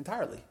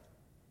entirely.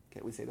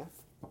 Can't we say that?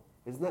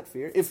 Isn't that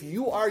fair? If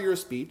you are your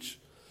speech,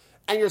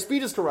 and your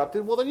speech is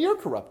corrupted, well, then you're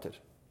corrupted.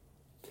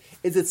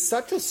 Is it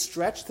such a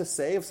stretch to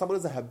say if someone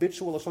is a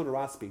habitual Lashon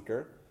Hara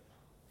speaker,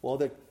 well,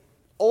 they're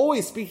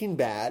always speaking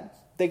bad,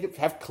 they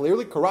have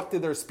clearly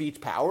corrupted their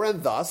speech power,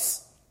 and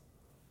thus,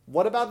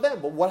 what about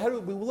them? Well, how do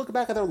we look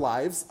back at their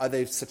lives? Are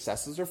they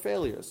successes or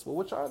failures? Well,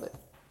 which are they?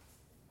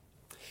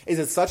 Is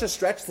it such a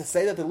stretch to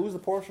say that they lose the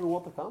portion of the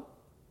world to come?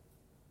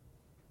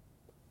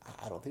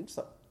 I don't think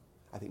so.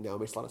 I think now it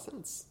makes a lot of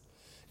sense.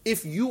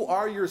 If you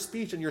are your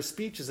speech and your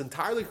speech is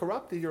entirely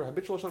corrupted, you're a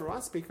habitual Lashon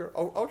Hara speaker,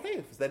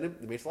 okay, then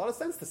it makes a lot of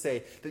sense to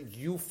say that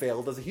you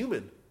failed as a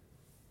human.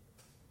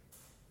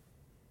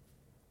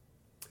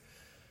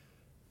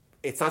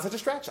 It's not such a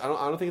stretch. I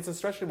don't think it's a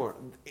stretch anymore.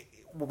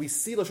 When we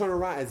see Lashon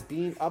Hara as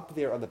being up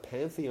there on the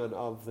pantheon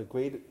of the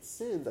great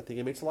sins, I think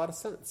it makes a lot of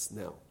sense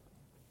now.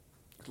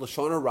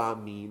 Lashon Hara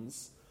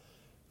means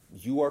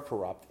you are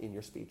corrupt in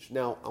your speech.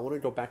 Now, I want to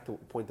go back to a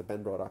point that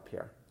Ben brought up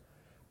here.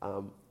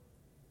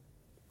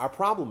 Our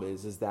problem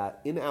is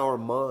that in our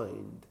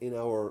mind, in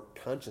our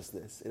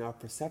consciousness, in our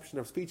perception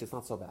of speech, it's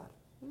not so bad.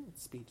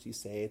 It's speech, you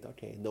say it,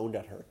 okay, no one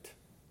got hurt.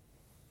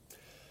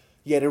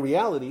 Yet in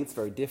reality, it's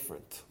very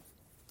different.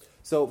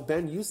 So,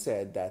 Ben, you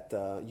said that,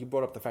 you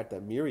brought up the fact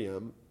that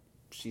Miriam,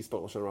 she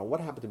spoke Lashon Hara. What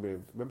happened to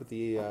Miriam? Remember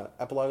the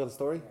epilogue of the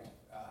story?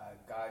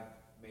 God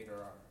made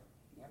her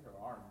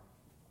arm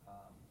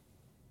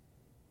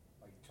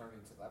turn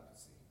into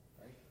leprosy,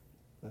 right?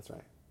 That's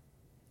right.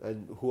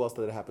 And who else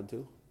did it happen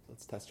to?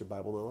 Let's test your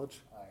Bible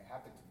knowledge. It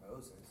happened to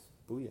Moses.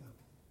 Booyah.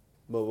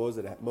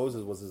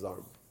 Moses was his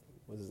arm.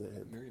 Was his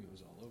head. Miriam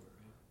was all over.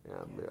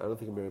 Yeah, I don't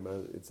think Miriam,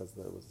 it says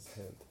that it was his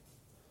head.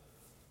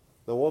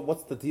 Now,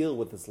 what's the deal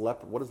with this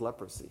what is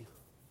leprosy?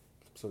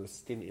 Some sort of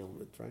skin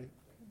ailment, right?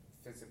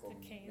 Physical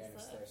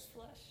manifestation.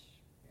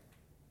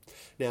 Flesh.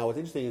 Now, what's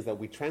interesting is that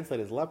we translate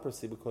as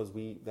leprosy because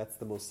that's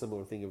the most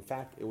similar thing. In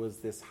fact, it was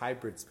this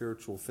hybrid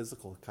spiritual,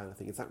 physical kind of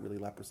thing. It's not really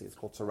leprosy. It's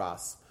called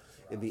saras.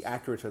 In the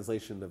accurate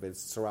translation of it,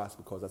 it's saras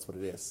because that's what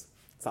it is.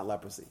 It's not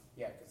leprosy.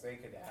 Yeah, because they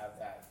could have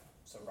that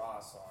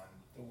saras on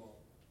The wall.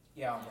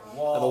 Yeah, on the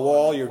wall. On the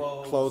wall, on your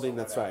clothes clothing. or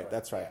That's whatever. right.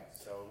 That's right.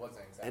 Yeah, so it wasn't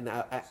exactly. And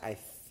I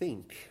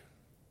think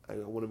I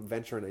want to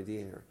venture an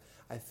idea here.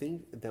 I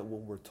think that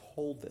when we're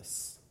told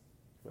this,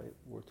 right,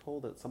 we're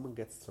told that someone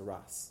gets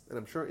tsaras, and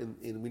I'm sure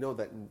we know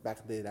that back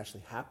in the day it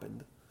actually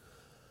happened.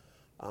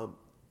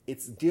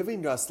 It's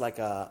giving us like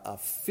a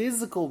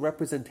physical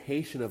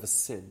representation of a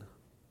sin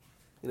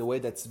in a way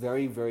that's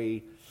very,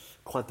 very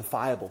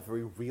quantifiable,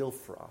 very real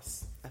for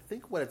us. I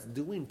think what it's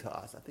doing to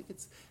us, I think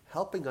it's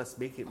helping us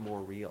make it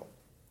more real.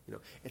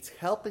 It's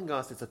helping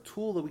us, it's a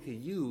tool that we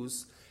can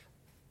use,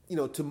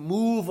 to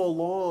move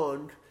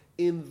along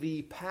in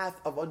the path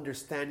of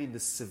understanding the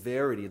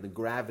severity and the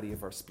gravity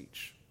of our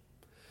speech.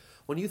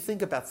 When you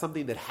think about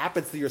something that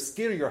happens to your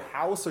skin or your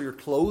house or your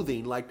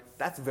clothing, like,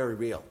 that's very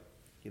real.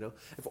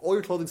 If all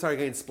your clothing started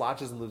getting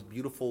splotches and those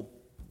beautifully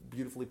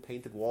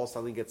painted walls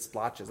suddenly get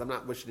splotches, I'm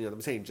not wishing it, I'm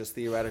saying just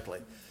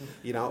theoretically.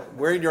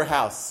 We're in your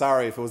house.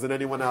 Sorry if it was in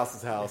anyone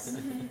else's house.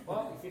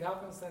 Well, if it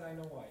happens, then I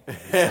know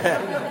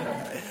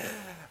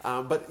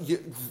why. But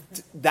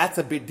that's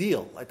a big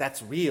deal. Like,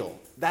 that's real.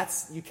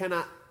 You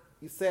cannot,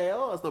 you say,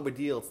 oh, it's no big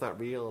deal. It's not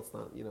real. It's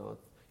not,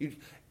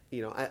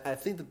 I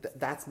think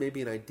that's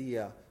maybe an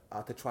idea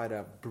to try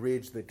to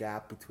bridge the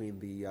gap between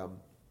the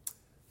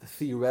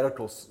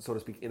theoretical, so to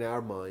speak, in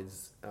our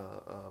minds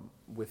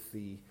with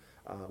the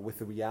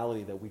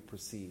reality that we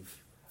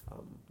perceive.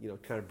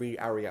 Kind of bring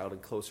our reality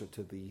closer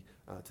to the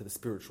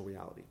spiritual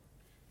reality.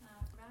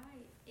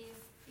 Right. If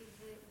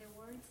the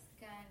words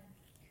can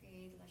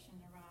create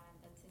lashon hara,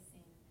 that's a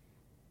sin.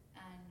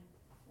 And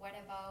what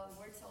about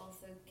words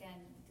also can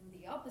do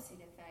the opposite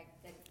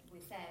effect that we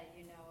said?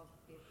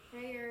 With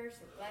prayers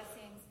or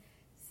blessings.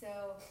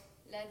 So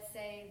let's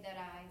say that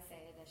I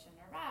say lashon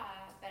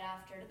hara, but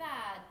after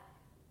that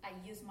I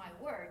use my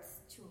words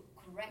to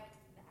correct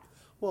that.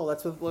 Well,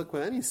 that's with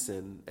any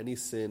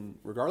sin,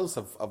 regardless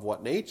of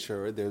what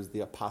nature, there's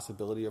the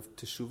possibility of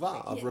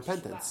teshuvah, of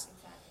repentance. Teshuvah,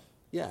 exactly.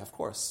 Yeah, of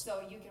course.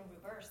 So you can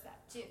reverse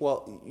that too.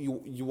 Well,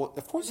 you want,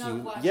 of course,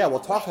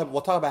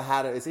 we'll talk about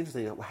how to. It's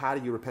interesting. How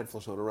do you repent for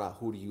lashon hara?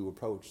 Who do you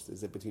approach?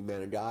 Is it between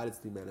man and God? Is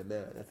it between man and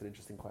man? That's an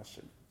interesting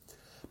question.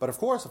 But of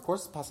course, it's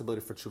a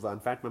possibility for teshuvah. In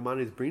fact,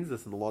 Maimonides brings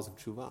this in the laws of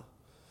teshuvah.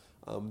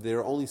 There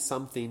are only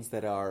some things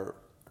that are,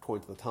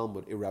 according to the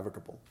Talmud,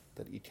 irrevocable,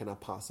 that you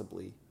cannot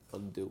possibly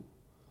undo.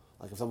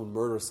 Like if someone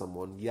murders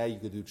someone, you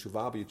could do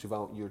teshuvah,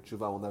 but your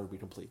teshuvah will never be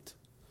complete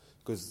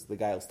because the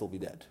guy will still be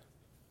dead.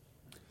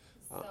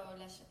 So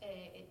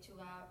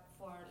teshuvah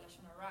for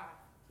lashon hara.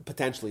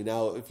 Potentially.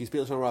 Now, if you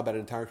speak lashon hara about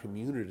an entire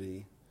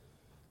community,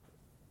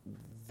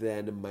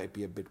 then it might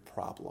be a big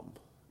problem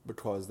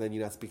because then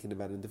you're not speaking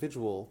about an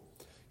individual,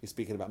 you're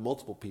speaking about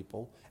multiple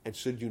people, and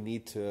should you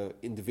need to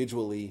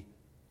individually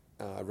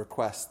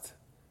request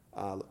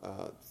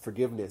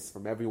forgiveness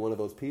from every one of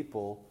those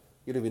people,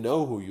 you don't even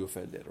know who you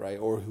offended, right?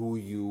 Or who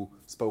you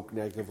spoke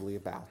negatively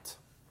about.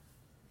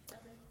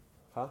 Feather.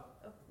 Huh?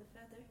 Oh, the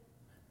feather.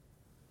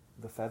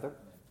 The feather?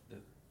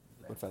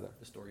 What feather?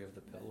 The story of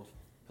the pillow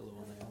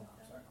on the hill.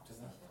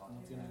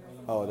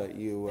 Oh, that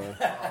you... The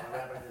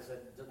rabbi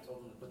just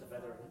told him to put the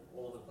feather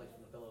all over the place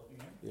from the pillow.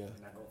 Yeah.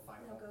 And not go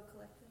find No, it. go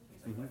collect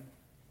them. Mm-hmm.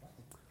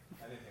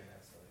 I didn't hear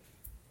that story.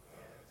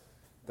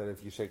 That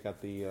if you shake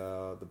out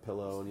the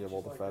pillow and you have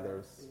all the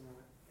feathers...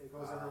 It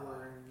goes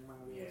everywhere and you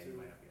might be able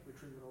to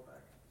retrieve it all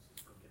back.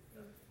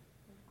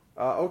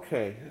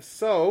 Okay,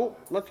 so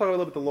let's talk a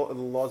little bit about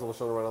the laws of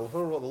Lashon Hara.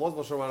 The laws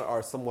of Lashon Hara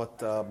are somewhat,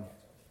 they're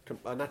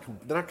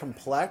not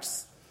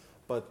complex,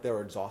 but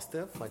they're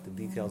exhaustive. Like the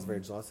detail is very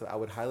exhaustive. I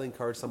would highly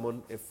encourage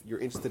someone, if you're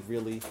interested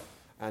really,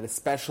 and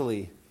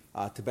especially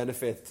to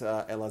benefit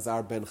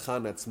Elazar ben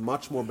Chana, it's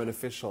much more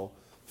beneficial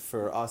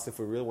for us if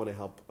we really want to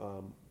help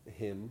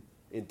him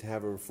to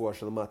have a refuah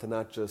shalama, to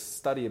not just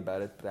study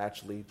about it, but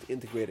actually to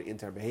integrate it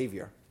into our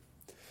behavior.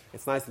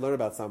 It's nice to learn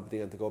about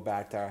something and to go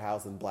back to our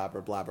house and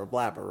blabber,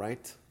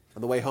 right?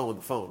 On the way home on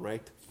the phone,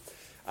 right?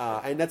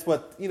 And that's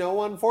what,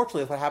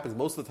 unfortunately, that's what happens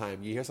most of the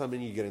time. You hear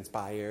something, you get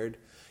inspired.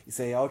 You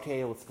say,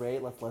 okay, well, it's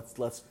great,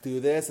 let's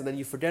do this. And then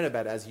you forget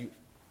about it as you,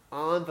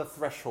 on the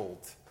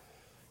threshold,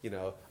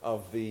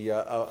 of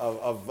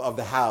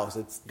the house.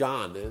 It's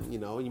gone. And, you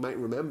might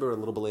remember a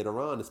little bit later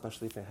on,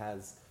 especially if it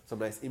has some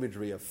nice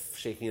imagery of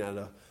shaking out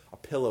a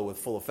pillow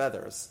full of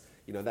feathers.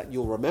 That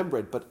you'll remember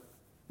it, but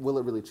will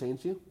it really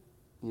change you?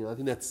 I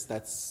think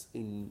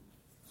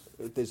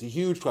there's a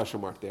huge question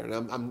mark there,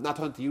 and I'm not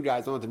talking to you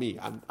guys, not to me.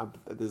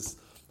 This is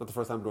not the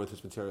first time I'm going through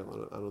this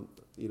material. I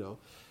don't.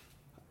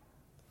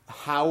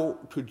 How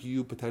could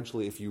you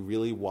potentially, if you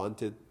really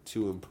wanted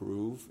to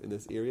improve in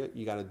this area,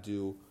 you got to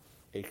do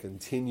a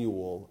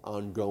continual,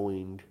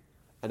 ongoing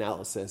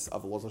analysis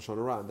of the laws of Lashon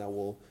Hara, and that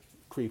will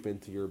creep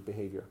into your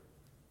behavior.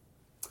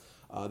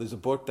 There's a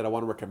book that I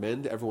want to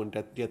recommend. Everyone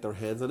get their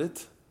hands on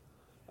it.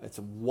 It's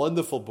a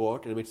wonderful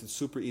book, and it makes it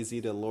super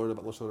easy to learn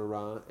about Lashon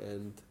Hara,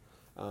 and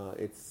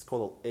it's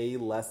called A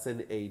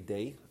Lesson a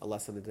Day,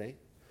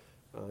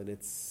 and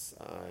it's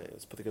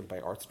put together by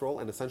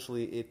ArtScroll, and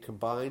essentially it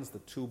combines the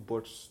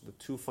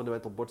two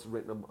fundamental books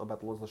written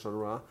about the laws of Lashon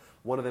Hara.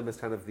 One of them is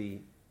kind of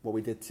what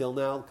we did till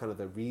now, kind of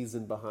the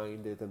reason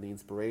behind it, and the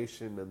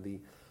inspiration, and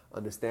the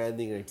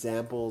understanding, and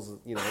examples,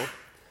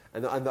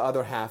 and the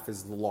other half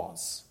is the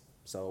laws.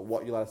 So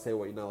what you're allowed to say,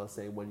 what you're not allowed to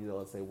say, when you're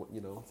allowed to say, what,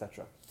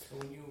 etc. So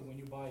when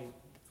you buy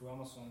through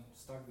Amazon,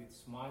 start with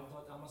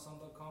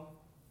smile.amazon.com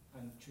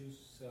and choose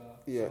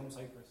from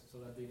Cyprus so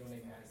that they don't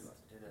ignite.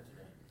 Did that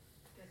today.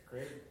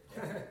 Great.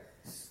 I'm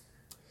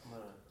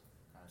gonna.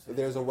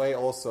 There's a way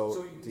also,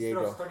 So instead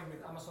Diego. of starting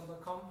with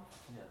Amazon.com,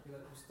 you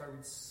start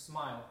with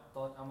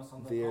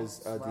smile.amazon.com. There's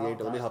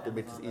Diego. Let me help you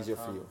make this easier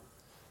for you.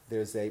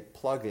 There's a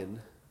plugin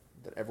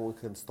that everyone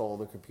can install on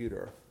their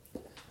computer.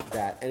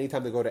 That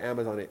anytime they go to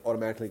Amazon, it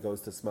automatically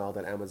goes to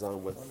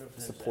Smile.Amazon with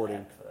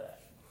supporting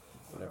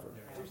whatever.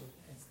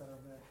 Instead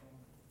of that.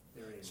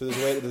 So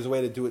there's a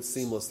way to do it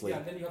seamlessly. Yeah,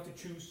 and then you have to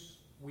choose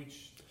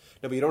which.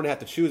 No, but you don't have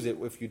to choose it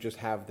if you just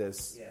have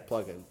this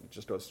plugin. It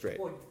just goes straight.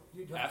 Well,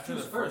 you have After to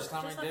the choose first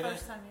time Just I the did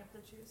first it, time you have to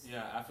choose.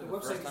 after The the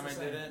website first is time the I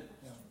same. did it,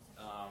 Yeah.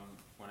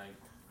 when I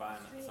buy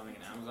something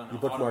on Amazon, You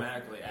it put more-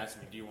 automatically asks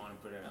me, "Do you want to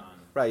put it on?"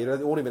 Right,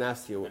 it won't even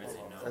ask you. And I say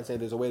no. I'm saying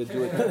there's a way to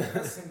do it.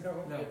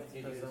 Amazon.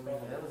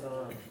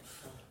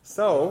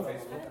 So,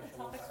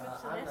 Topic switch to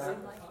this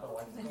and like.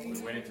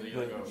 Wait until you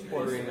go.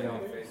 ordering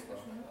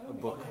a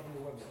book.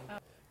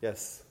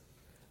 Yes.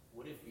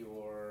 What if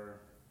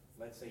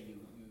let's say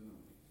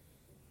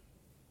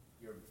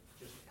you're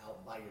just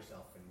out by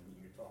yourself and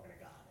you're talking to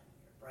God and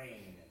you're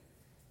praying, and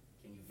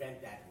can you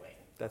vent that way?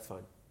 That's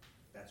fine.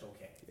 That's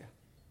okay. Yeah.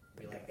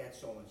 Be like, that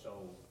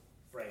so-and-so,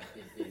 Fred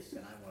did this,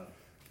 and I want to...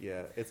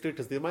 Yeah, it's good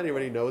because the money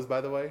already knows,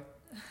 by the way.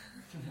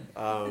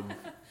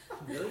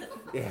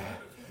 Yeah.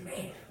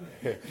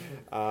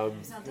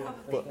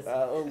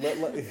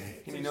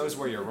 He knows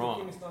where you're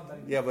wrong.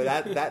 Yeah, but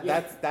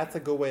that's a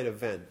good way to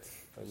vent.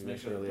 I Just mean,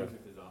 make sure the earlier.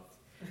 Bluetooth is off.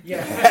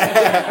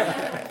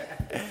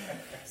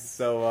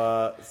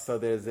 So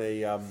there's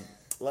a. I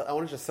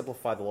want to just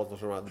simplify the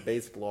laws around the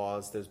basic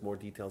laws. There's more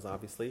details,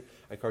 obviously.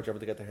 I encourage everyone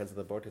to get their hands on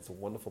the book. It's a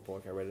wonderful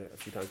book. I read it a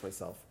few times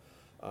myself.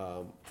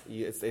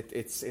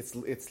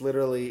 It's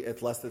literally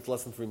less than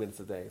 3 minutes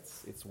a day.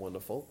 It's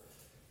wonderful.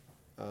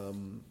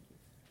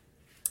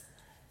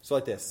 So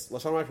like this,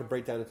 Lashon Hara can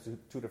break down into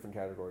two different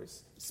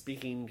categories: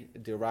 speaking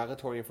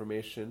derogatory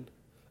information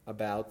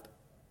about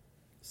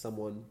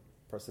someone,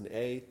 person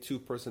A, to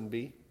person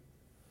B,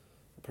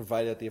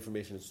 provided that the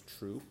information is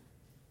true.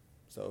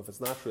 So if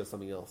it's not true, it's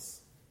something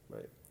else,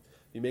 right?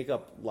 You make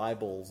up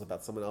libels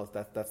about someone else.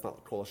 That's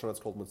not called Lashon Hara. It's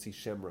called Motzi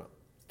Shemra.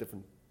 It's a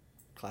different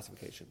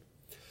classification.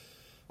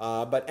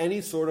 But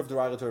any sort of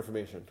derogatory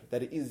information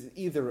that is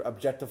either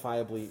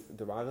objectifiably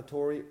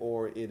derogatory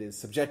or it is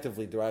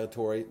subjectively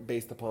derogatory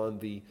based upon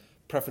the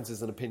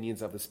preferences and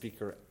opinions of the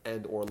speaker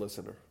and or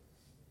listener.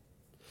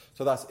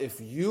 So thus,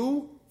 if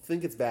you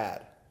think it's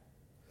bad,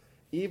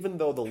 even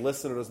though the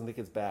listener doesn't think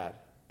it's bad,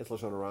 it's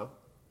Lashon Hara.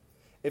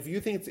 If you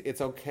think it's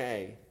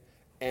okay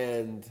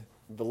and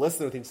the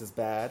listener thinks it's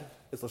bad,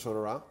 it's Lashon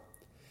Hara.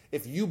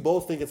 If you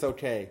both think it's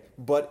okay,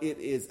 but it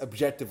is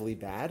objectively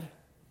bad,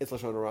 it's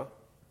Lashon Hara.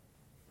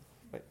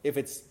 Right. If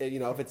it's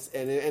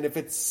if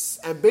it's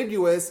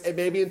ambiguous, it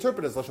may be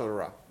interpreted as Lashon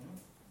Hara.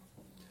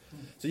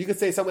 So you could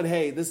say someone,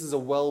 "Hey, this is a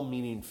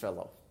well-meaning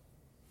fellow."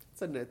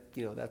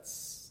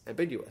 That's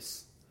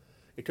ambiguous.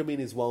 It could mean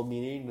he's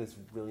well-meaning, this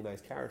really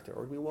nice character,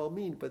 or it could be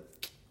well-meaning, but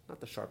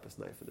not the sharpest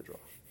knife in the drawer.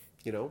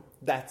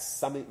 That's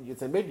something.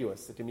 It's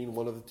ambiguous. It can mean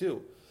one of the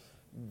two.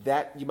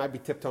 That you might be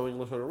tiptoeing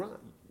Lashon Hara.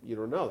 You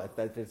don't know.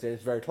 That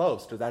it's very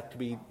close. So that could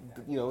be,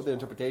 the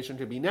interpretation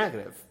could be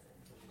negative.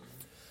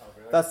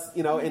 Thus,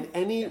 in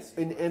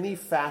any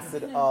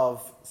facet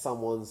of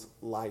someone's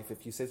life,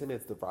 if you say something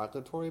that's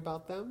derogatory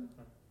about them,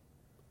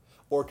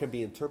 or can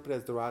be interpreted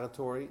as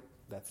derogatory,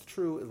 that's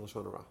true in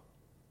Lashon Hara.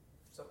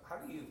 So how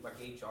do you, like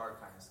HR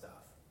kind of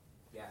stuff?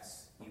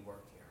 Yes, he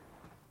worked here.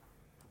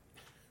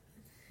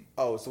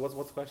 Oh, so what's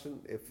the question?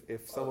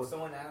 If someone...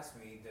 someone asked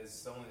me,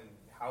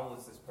 how old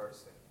is this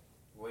person?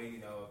 What do you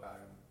know about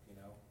him?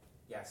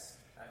 Yes.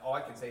 All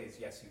I can say is,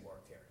 yes, he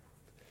worked here.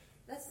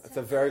 That's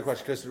a very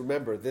question, because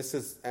remember, this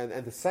is, and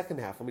the second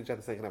half, let me check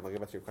the second half, I'll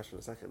get back to your question in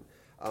a second,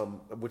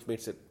 which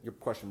makes your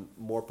question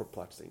more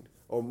perplexing,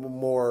 or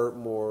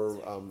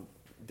more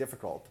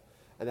difficult,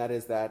 and that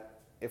is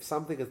that if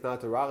something is not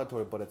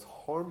derogatory, but it's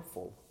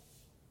harmful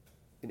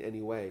in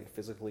any way,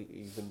 physically,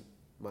 even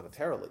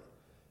monetarily,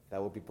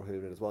 that would be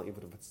prohibited as well,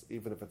 even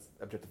if it's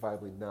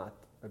objectively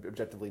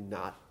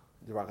not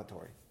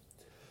derogatory.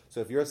 So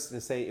if you're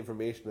to say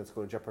information that's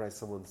going to jeopardize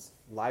someone's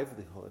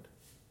livelihood,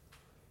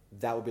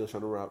 that would be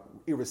Lashon Hara,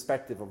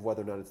 irrespective of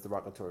whether or not it's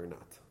derogatory or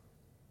not.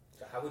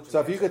 So how would you? So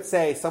if you could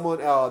say someone,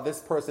 this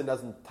person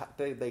doesn't,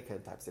 they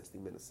can't type 60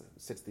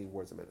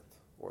 words a minute,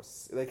 or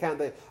they can't.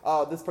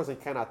 This person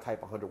cannot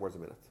type 100 words a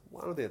minute.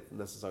 Well, I don't think it's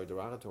necessarily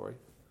derogatory,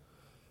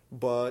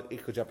 but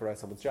it could jeopardize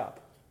someone's job.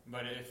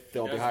 But if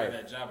They'll he be does hired.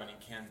 get that job and he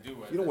can't do it,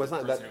 It's the not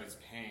person that. who's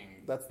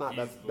paying, That's not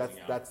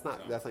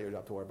your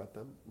job to worry about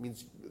them. It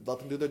means let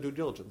them do their due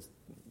diligence.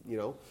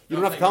 You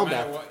don't have to tell them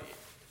that.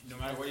 No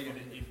matter what you're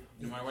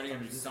gonna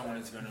do, someone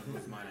is gonna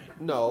lose money.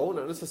 No,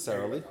 not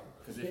necessarily.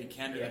 Because if you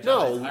can't do the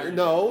job,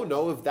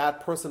 No. If that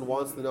person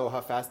wants to know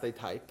how fast they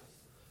type,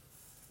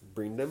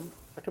 bring them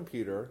a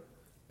computer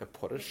and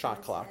put a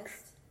shot clock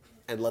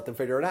and let them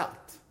figure it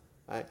out.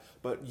 Right?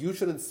 But you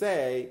shouldn't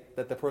say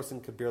that the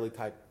person could barely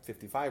type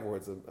 55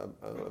 words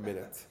a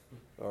minute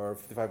or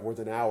 55 words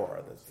an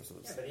hour.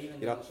 But even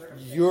You know, in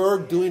circumstances- you're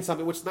doing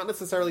something which is not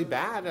necessarily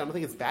bad. I don't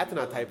think it's bad to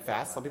not type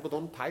fast. Some people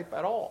don't type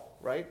at all,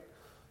 right?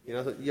 You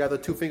know, you have the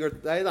two finger.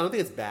 I don't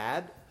think it's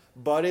bad,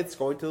 but it's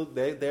going to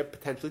they're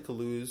potentially to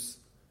lose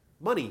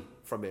money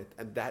from it,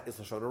 and that is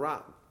lashon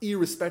hara,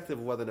 irrespective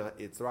of whether or not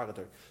it's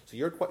derogatory. So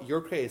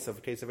your case of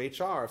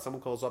HR, if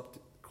someone calls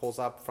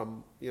up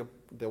from, you know,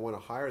 they want to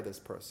hire this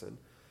person,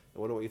 I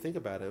wonder what you think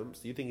about him.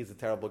 So you think he's a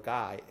terrible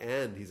guy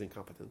and he's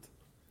incompetent.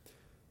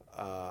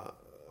 All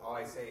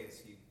I say is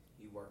he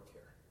worked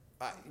here.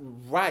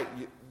 Right,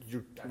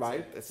 you're That's right.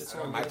 it. It's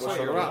what Michael you're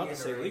Shonara. allowed to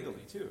say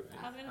legally too.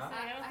 I was gonna say,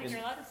 I don't think you're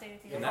allowed to say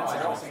anything. And No,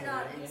 that's you're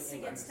not. It's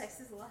against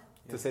Texas law.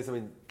 To say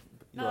something.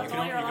 No, you're that's like-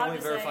 all You you're can allowed only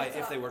to verify say.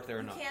 if they work there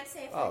or You not. can't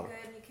say if Oh. they're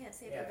good, and you can't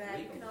say if Yeah, they're bad.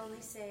 You can legally.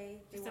 only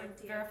say they Just to worked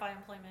here. verify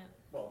employment.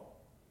 Well,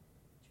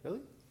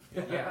 Really?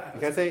 yeah. You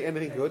can't say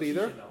anything good She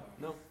either? should know.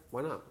 No.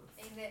 Why not?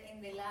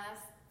 In the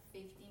last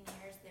 15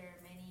 years, there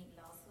are many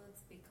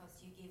lawsuits because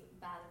you give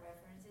bad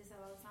references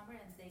about somewhere,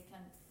 and they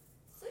can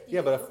sue you.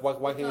 Yeah, but why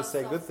can't you because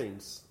say of- good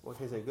things? Why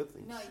can't you say good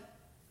things? No,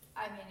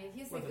 I mean, if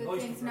you say Well, the good law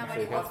is things, to nobody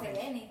prevent will bad say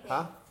things. anything.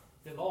 Huh?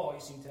 The law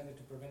is intended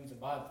to prevent the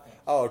bad things.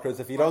 Oh, because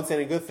if you don't say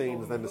any good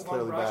things, then it's One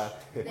clearly rush-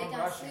 bad. They one can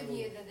rush sue and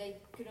you go- that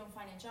they couldn't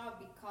find a job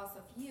because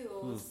of you,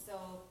 Hmm.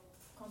 so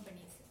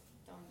companies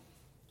don't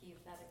give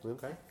that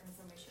Okay.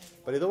 information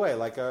anymore. But either way,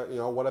 like, you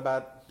know, what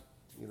about,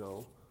 you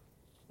know,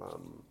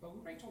 But we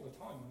write all the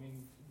time. I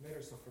mean,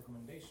 letters of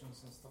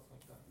recommendations and stuff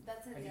like that.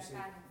 That's in And the you say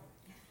academy.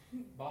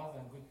 bad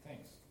and good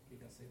things. You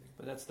can say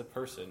But that's the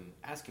person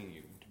asking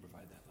you to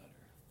provide that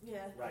letter.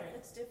 Yeah, Right.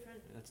 it's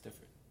different. That's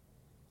different.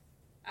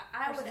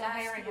 I would Versus a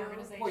ask hiring you.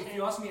 organization. Well, if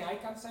you ask me, I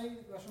can say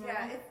lashon Yeah,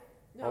 hara. if,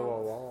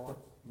 no.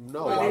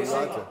 no, Well, I'm they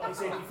say, not. they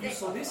say if you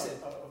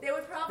solicit, They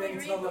would probably Then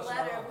it's read not the lashon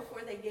letter hara.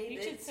 before they gave You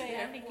it should to say,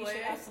 their I think you should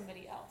employer. ask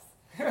somebody else.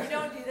 If you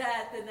don't do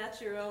that, then that's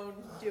your own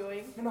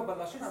doing. no, but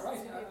lashon hara,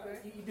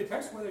 Paper. it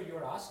depends whether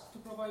you're asked to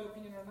provide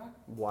opinion or not.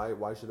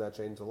 Why should that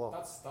change the law?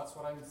 That's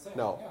what I'm saying.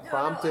 No, yeah.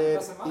 prompted. it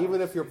doesn't matter.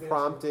 Even if you're If there's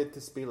prompted to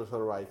speak lashon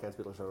hara, you can't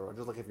speak lashon hara.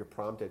 Just like if you're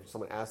prompted, if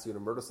someone asks you to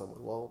murder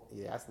someone, well,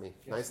 you asked me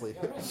Yes, nicely.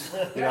 yeah,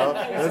 right. You know,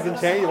 it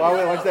doesn't change.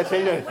 Why should that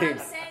change What anything? I'm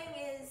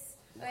saying is,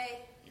 wait,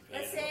 You paid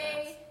let's in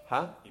advance. say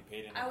Huh? You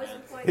paid in I was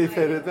advance. employed He by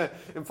said you, it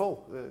in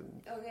full,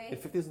 okay, in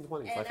 50s and 20s,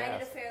 and like I I did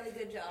a asked. fairly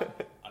good job,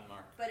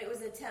 Unmarked. but it was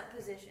a temp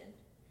position.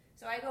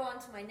 So I go on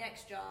to my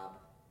next job.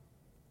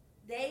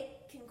 They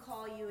can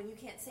call you and you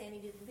can't say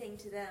anything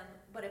to them,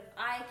 but if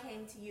I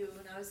came to you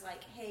and I was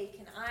like, hey,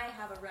 can I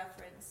have a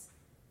reference?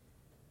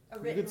 A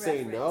You written could say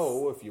reference?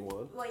 no if you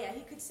want. Well, yeah,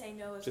 he could say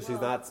no as Just well.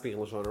 he's not speaking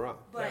lashon hara.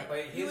 But, Yeah, but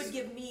he his- would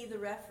give me the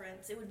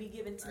reference. It would be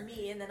given to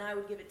me, and then I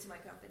would give it to my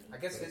company. I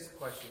guess his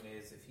question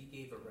is, if he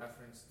gave a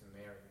reference to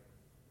Mary,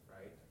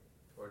 right,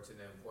 or to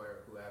the employer,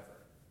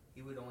 whoever,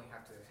 he would only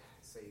have to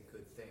say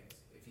good things.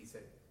 If he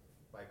said,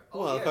 like, oh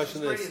Well, the yeah,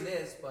 question she's great is- in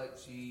this, but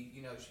she,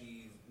 you know,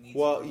 she needs.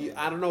 Well, to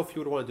I don't know if you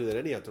would want to do that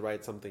anyhow, to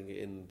write something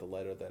in the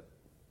letter that,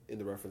 in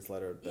the reference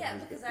letter. That Yeah,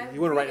 he's- because I you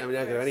wouldn't write read it it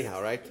negative first.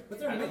 anyhow, right? But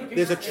there are many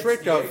There's a cases-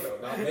 trick of.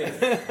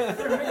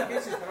 there are many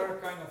cases that are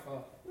kind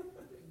of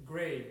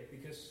gray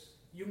because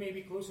you may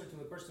be closer to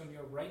the person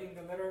you're writing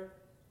the letter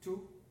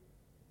to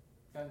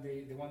than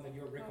the one that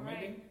you're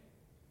recommending.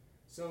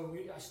 So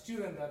a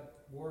student that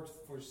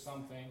worked for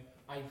something,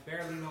 I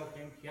barely know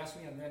him. He asked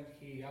me, and then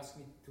he asked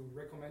me to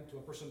recommend to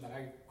a person that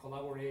I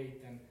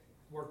collaborate and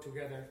work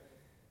together.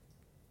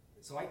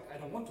 So I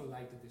don't want to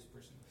lie to this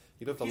person.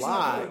 You don't have to He's not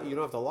lie. doing it. You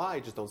don't have to lie.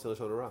 Just don't say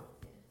lashon hara.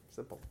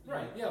 Simple.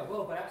 Right? Yeah.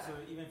 Well, but So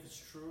even if it's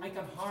true, I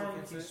can you still harm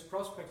can't say his it?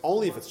 prospects.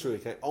 Only for if it's true.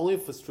 Okay? Only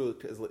if it's true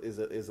is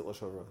it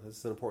lashon hara. This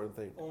is an important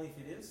thing. Only if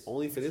it is.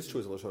 Only if it is true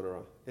is lashon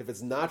hara. If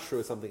it's not true,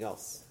 it's something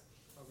else.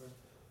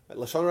 Okay.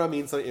 Lashon hara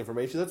means some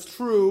information that's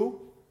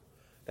true,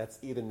 that's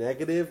either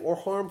negative or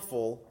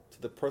harmful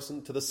to the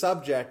person, to the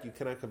subject. You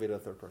cannot convey to a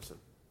third person.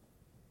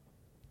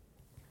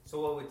 So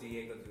what would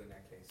Diego do in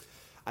that case?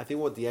 I think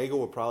what Diego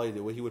would probably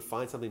do, he would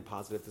find something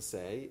positive to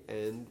say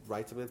and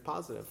write something that's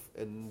positive.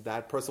 And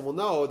that person will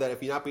know that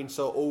if you're not being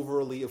so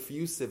overly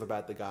effusive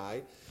about the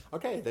guy,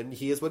 okay, then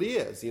he is what he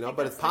is, you know,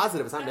 but it's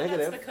positive, it's not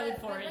negative. That's the code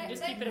for it. You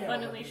just keep it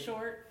abundantly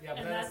short, Yeah, but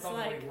and that's that's not the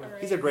way like, it works.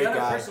 alright. He's a great the other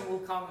guy. person will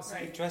come and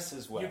say, He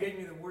dresses well. "You gave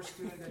me the worst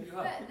student that you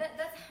have."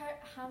 That's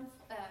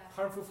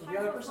Harmful for the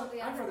other person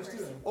and for the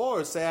student.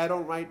 Or say, I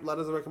don't write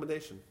letters of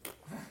recommendation.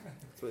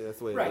 That's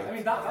the way Right. to do I it.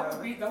 mean,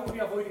 that would be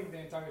avoiding the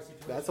entire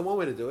situation. That's the one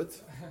way to do it.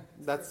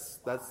 That's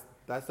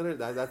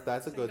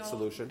a good Go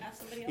solution. ask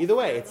somebody else Either for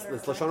way, a it's letter.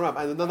 lashon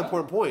hara. And another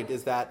important point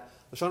is that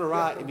lashon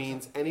hara, it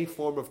means any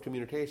form of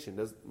communication.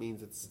 It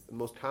means it's the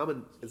most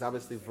common is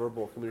obviously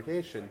verbal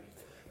communication.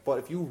 But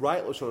if you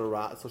write lashon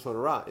hara, it's lashon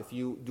hara. If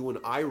you do an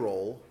eye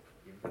roll,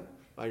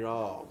 like,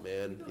 oh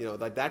man, you know,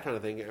 like that kind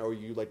of thing, or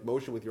you like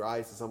motion with your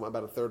eyes to someone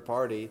about a third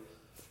party,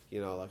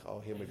 you know, like, oh,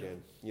 him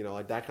again, you know,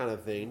 like that kind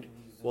of thing.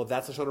 Well,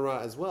 that's lashon hara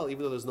as well,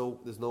 even though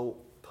there's no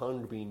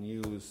tongue being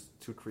used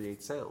to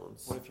create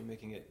sounds. What if you're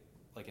making it,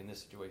 like in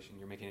this situation,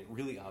 you're making it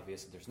really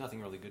obvious that there's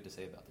nothing really good to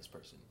say about this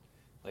person?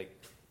 Like,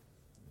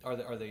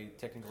 are they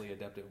technically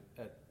adept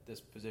at this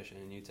position?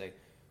 And you'd say,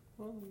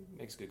 well, he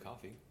makes good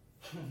coffee.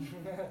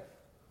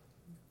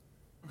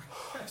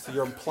 So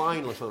you're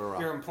implying Lashon Hara.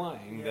 You're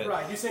implying that.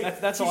 Right. You say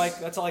That's all I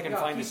can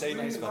find to say he's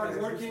nice really about it.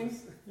 hardworking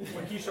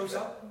when he shows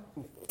up.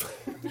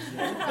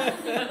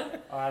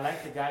 I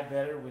like the guy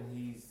better when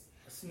he's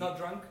Not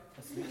drunk.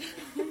 asleep.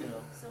 You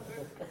know.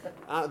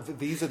 Sober.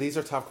 These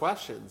are tough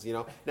questions, you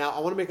know. Now, I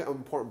want to make an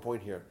important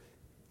point here.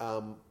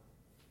 A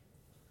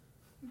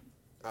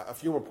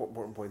few more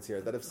important points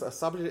here. That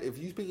if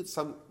you speak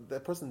to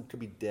that person could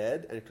be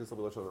dead and it could still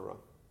be Lashon Hara.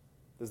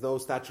 There's no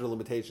statute of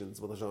limitations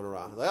with Lashon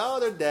Hara. Like,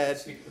 oh, they're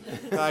dead.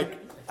 Like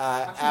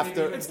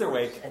after it's their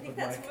wake. I think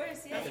that's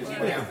worse. Yeah, you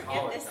Yeah.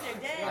 forgiveness, they're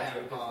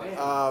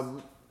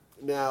dead.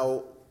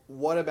 Now,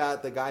 what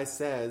about the guy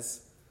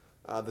says,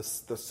 the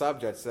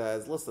subject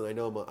says, listen, I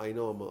know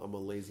I'm a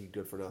lazy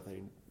good for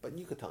nothing, but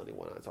you could tell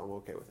anyone, so I'm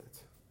okay with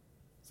it.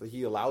 So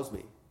he allows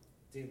me.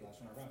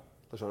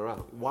 Lashon Hara.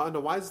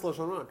 Why is this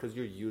Lashon Hara? Because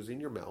you're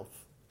using your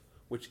mouth,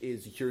 which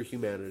is your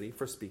humanity,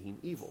 for speaking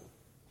evil.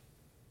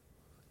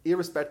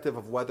 Irrespective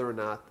of whether or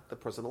not the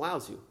person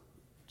allows you.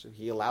 So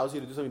he allows you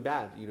to do something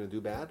bad. You're going to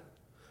do bad?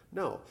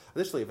 No.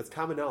 Initially, if it's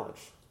common knowledge,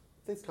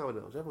 I think it's common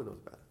knowledge. Everyone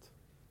knows about it.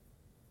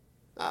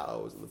 Oh,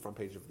 it was on the front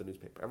page of the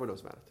newspaper. Everyone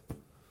knows about it.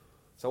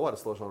 So what?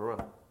 It's Lashon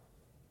Hara.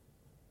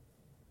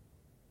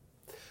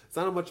 It's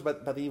not much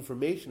about the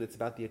information. It's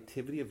about the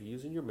activity of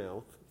using your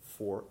mouth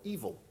for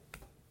evil.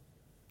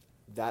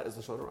 That is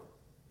Lashon Hara.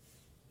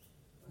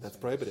 That's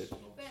prohibited.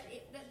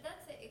 But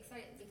that's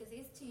exciting because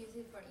it's to use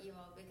it for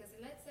evil. Because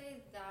let's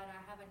say that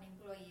I have an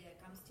employee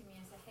that comes to me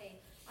and says, "Hey,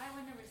 I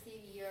want to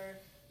receive your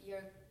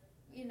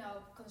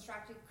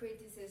constructive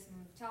criticism.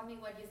 Tell me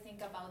what you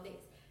think about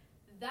this."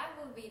 That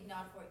will be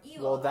not for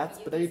evil. Well,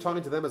 but then you're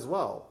talking to them as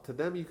well. To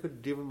them, you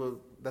could give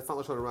them that's not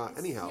Lashon Hara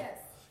anyhow. Yes.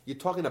 You're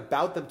talking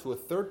about them to a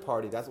third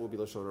party. That's what would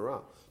be Lashon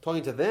Hara.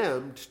 Talking to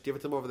them, just give it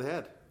to them over the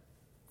head.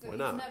 So Why it's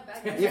not?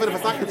 bad. Even if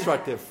it's not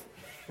constructive,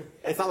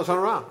 it's not Lashon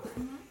Hara.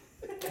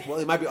 Well,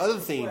 it might be other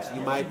things.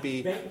 You might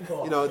be,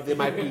 there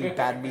might be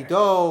bad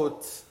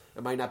midot.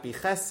 It might not be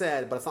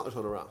chesed, but it's not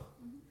Lashon Hara.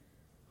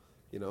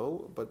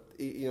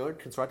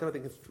 Constructive. I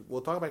think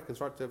we'll talk about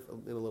constructive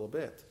in a little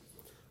bit.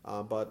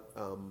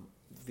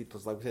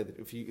 Because, like we said,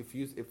 if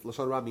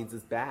Lashon Hara means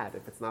it's bad,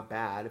 if it's not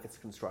bad, if it's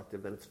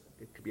constructive, then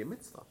it could be a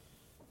mitzvah.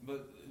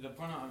 But the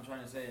point I'm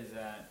trying to say is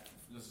that,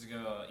 let's just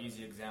give an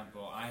easy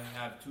example. I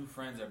have two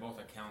friends that are both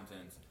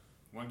accountants.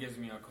 One gives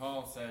me a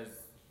call, says,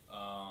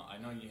 I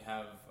know you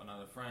have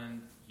another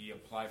friend. He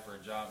applied for a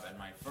job at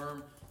my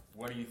firm.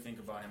 What do you think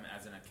about him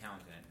as an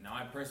accountant? Now,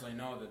 I personally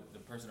know that the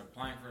person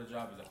applying for the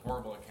job is a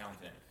horrible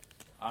accountant.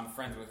 I'm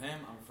friends with him.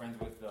 I'm friends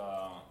with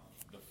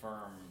the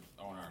firm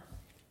owner.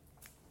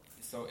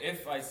 So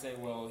if I say,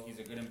 well, he's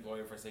a good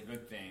employee, if I say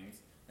good things,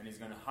 then he's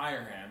going to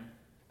hire him,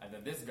 and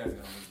then this guy's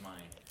going to lose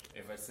money.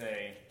 If I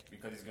say,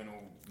 because he's going to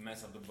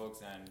mess up the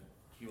books and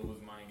he will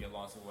lose money, get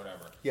lost, or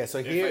whateher. Yeah, so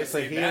if here... I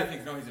say bad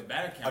things, no, he's a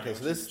bad accountant. Okay,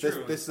 so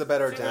this is a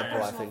better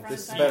example, I think.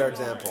 This is a better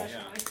example.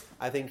 Yeah.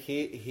 I think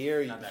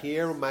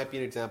here might be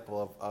an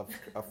example of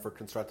for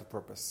constructive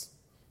purpose.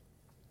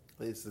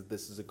 This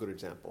is a good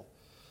example.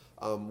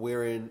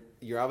 Wherein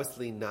you're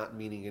obviously not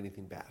meaning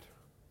anything bad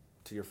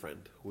to your friend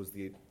who is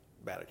the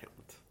bad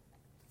accountant.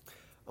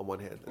 On one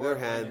hand, on the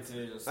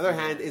other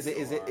hand,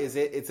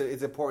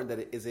 it's important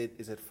that is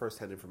it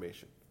first-hand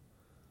information.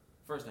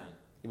 First-hand.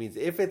 It means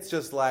if it's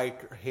just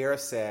like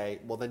hearsay,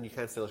 well, then you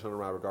can't say Lashon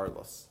Hara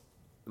regardless,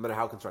 no matter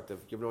how constructive.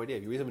 You have no idea.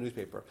 If you read them in a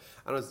newspaper,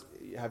 I don't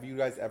know. Have you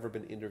guys ever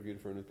been interviewed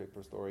for a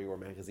newspaper story or a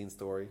magazine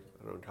story?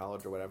 I don't know, in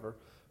college or whatever,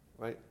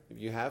 right? If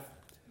you have.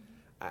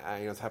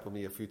 It's happened to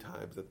me a few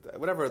times.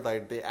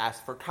 Like they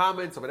ask for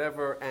comments or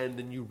whatever, and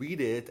then you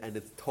read it, and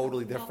it's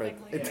totally different,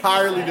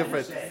 entirely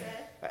different.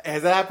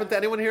 Has that happened to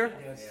anyone here?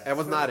 Yes.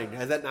 Everyone's nodding.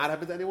 Has that not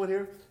happened to anyone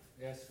here?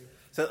 Yes.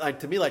 So,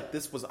 to me,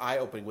 this was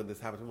eye-opening when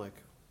this happened. I'm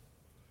like,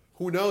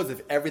 who knows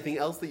if everything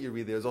else that you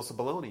read there is also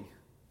baloney?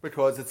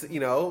 Because it's,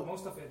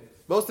 Most of it is.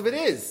 Most of it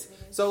is.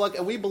 So,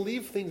 and we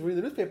believe things read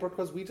in the newspaper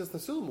because we just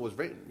assume it was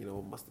written. It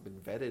must have been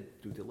vetted,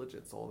 due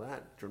diligence, all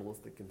that,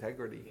 journalistic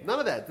integrity. Yeah. None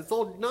of that. It's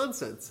all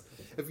nonsense.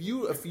 If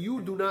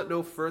you do not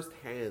know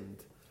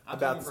firsthand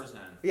about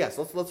firsthand. Yes,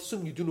 let's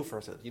assume you do know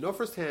firsthand. You know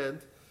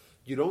firsthand.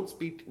 You don't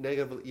speak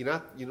negatively. You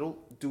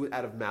don't do it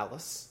out of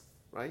malice,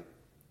 right?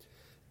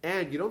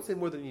 And you don't say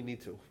more than you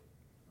need to.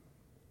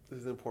 This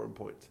is an important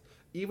point.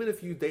 Even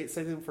if you say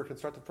something for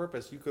constructive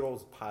purpose, you could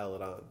always pile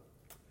it on.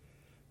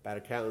 Bad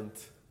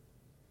accountant,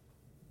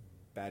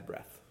 bad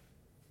breath.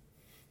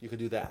 You could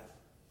do that.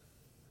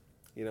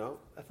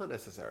 That's not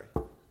necessary.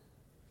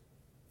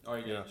 Or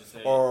you could just say,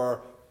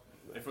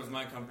 if it was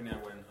my company,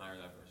 I wouldn't hire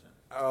that person.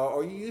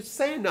 Or you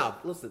say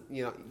enough. Listen,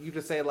 you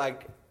just say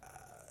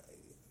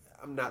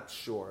I'm not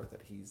sure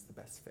that he's the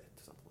best fit,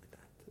 or something like that.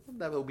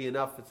 That will be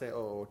enough to say,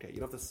 oh, okay. You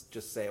don't have to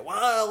just say,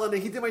 well, and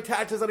he did my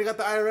taxes, and he got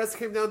the IRS,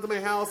 came down to my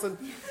house, and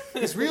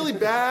it's really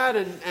bad,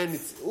 and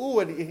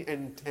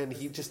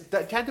he just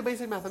can't do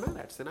basic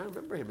mathematics. And I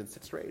remember him in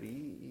 6th grade.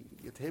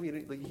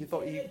 He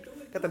thought he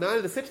got the 9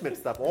 of the 6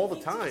 stuff all the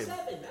time.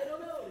 I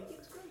don't know. He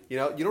gets great. You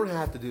know, you don't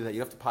have to do that.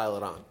 You have to pile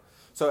it on.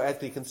 So it has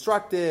to be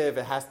constructive.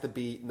 It has to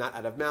be not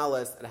out of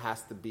malice. It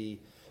has to be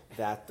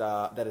that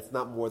it's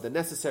not more than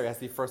necessary. It has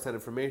to be first-hand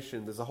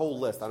information. There's a whole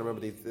list. I don't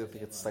remember these. I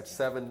think it's like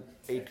 7,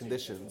 8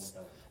 conditions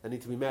that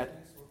need to be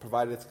met,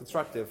 provided it's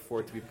constructive for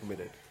it to be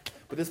permitted.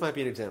 But this might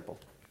be an example.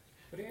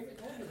 But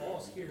all the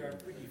laws here are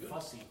pretty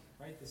fussy,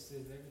 right? This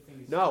is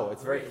everything. Is No,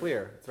 it's very gray.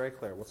 clear. It's very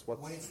clear. What's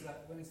When it's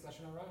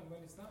lashon hara and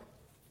when it's not.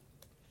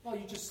 Well,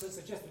 you just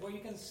suggested. Well, you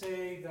can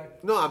say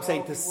that. No, I'm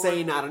saying to the say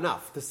word- not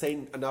enough. To say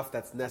enough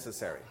that's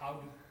necessary. How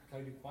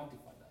do you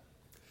quantify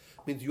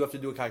that? Means you have to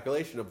do a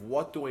calculation of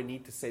what do I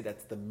need to say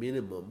that's the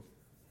minimum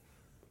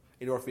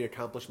in order for me to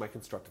accomplish my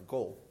constructive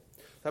goal.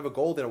 So I have a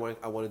goal that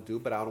I want to do,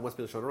 but I don't want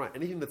to be Lashon Hara.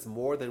 Anything that's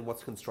more than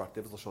what's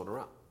constructive is Lashon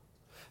Hara.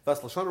 Thus,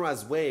 Lashon Hara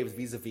is waived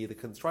vis-a-vis the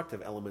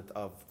constructive element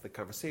of the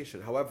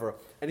conversation. However,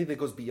 anything that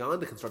goes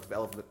beyond the constructive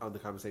element of the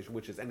conversation,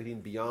 which is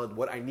anything beyond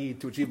what I need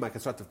to achieve my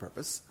constructive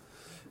purpose,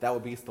 that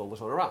would be still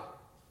Lashon Hara.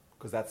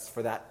 Because that's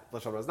for that,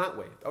 Lashon Hara is not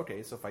waived.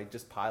 Okay, so if I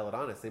just pile it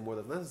on and say more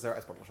than necessary, I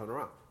support Lashon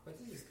Hara. But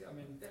this is,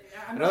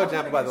 Another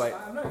example, by the way.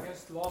 I'm not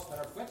against laws that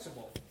are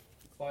flexible,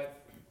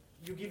 but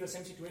you give the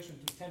same situation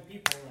to 10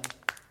 people, and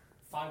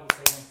 5 will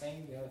say one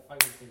thing, the other 5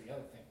 will say the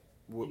other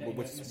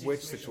thing. Which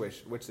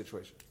situation? Which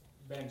situation?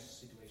 Bench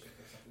situation,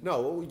 for example.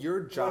 No,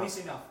 your job. What is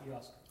enough, you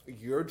ask?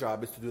 Your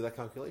job is to do that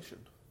calculation.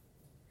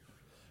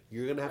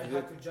 You're going to have I to do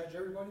have to judge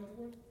everybody in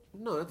the world?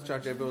 No, not to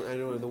judge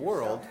anyone in the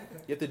world.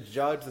 You have to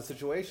judge the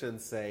situation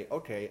and say,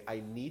 okay,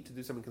 I need to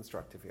do something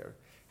constructive here.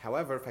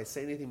 However, if I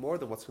say anything more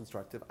than what's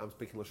constructive, I'm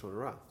speaking Lashon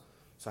Hara.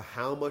 So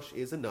how much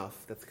is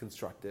enough that's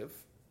constructive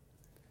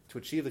to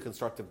achieve the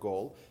constructive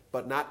goal,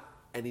 but not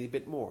any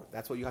bit more?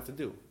 That's what you have to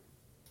do.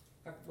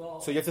 Well,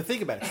 So you have to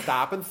think about it.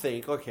 Stop and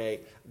think, okay,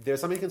 there's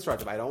something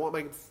constructive. I don't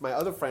want my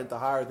other friend to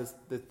hire this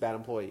bad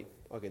employee.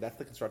 Okay, that's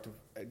the constructive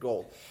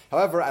goal.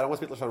 However, I don't want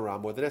to speak Lashon Hara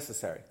more than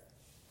necessary.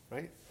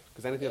 Right?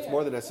 Because anything that's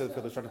more than necessary for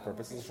the constructive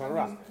purpose is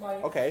Lashon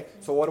Hara. Okay,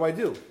 so what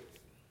do?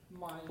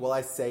 Well,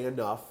 I say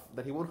enough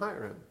that he won't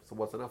hire him. So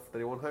what's enough that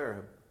he won't hire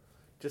him?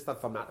 Just that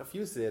if I'm not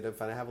effusive,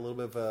 if I have a little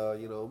bit of a,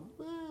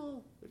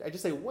 well, I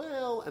just say,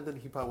 well, and then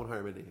he probably won't hire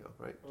him anyhow,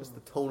 right? Just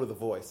the tone of the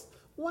voice.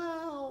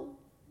 Well,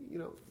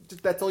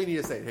 just that's all you need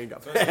to say. Hang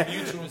up. So it's a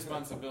mutual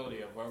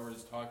responsibility of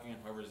whoever's talking and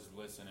whoever's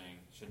listening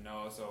should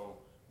know. So,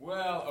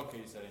 well, okay,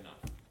 you said enough.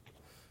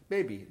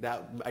 Maybe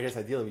that. I guess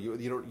ideally,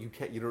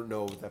 you don't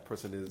know if that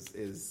person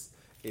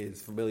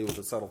is familiar with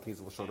the subtleties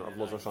of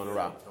Lashon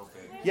Hara.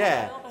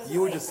 Yeah,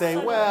 you would just say,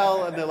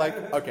 well, and they're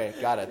like, okay,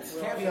 got it.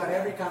 Caveat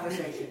every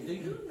conversation. Do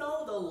you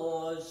know the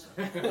laws?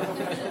 If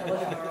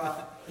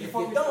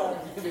you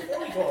don't, before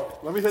we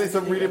talk. Let me tell you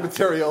some reading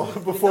material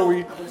before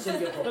we. I'm going to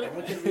send you a book. I'm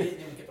going to read it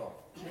and we can talk.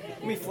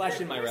 Let me flash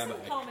in my There's rabbit.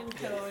 some common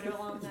code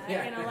along that.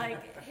 Yeah.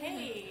 Like,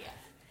 hey,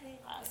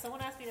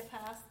 someone asked me to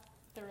pass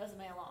the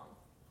resume along.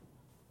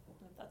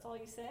 If that's all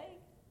you say,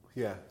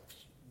 Yeah,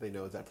 they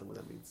know exactly what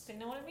that means. they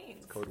know what it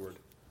means. Code word.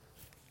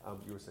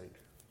 You were saying.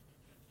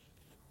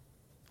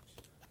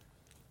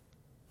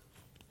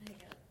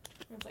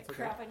 It's like,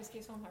 crap, I just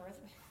gave someone my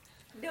resume.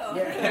 No. I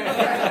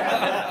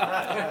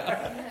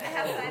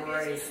have 5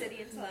 years in the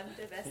city until I'm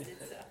divested,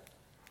 so.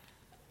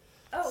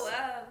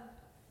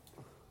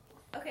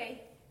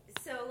 Okay.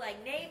 So,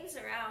 like, names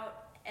are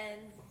out and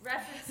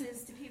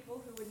references to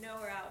people who would know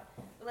are out.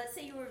 But let's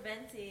say you were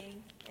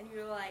venting and you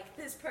were like,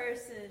 this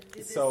person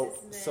did this, So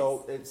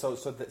this,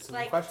 and this. the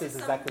Like, question to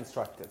is that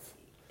constructive?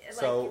 Like,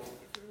 So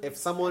if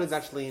someone is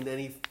actually in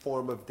any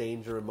form of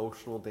danger,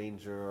 emotional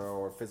danger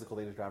or physical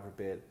danger, God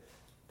forbid,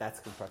 that's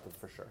constructive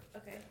for sure.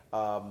 Okay.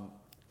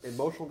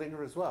 Emotional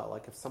danger as well.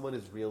 Like if someone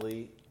is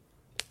really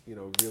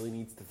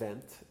needs to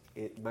vent,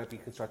 it might be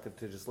constructive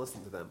to just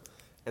listen to them.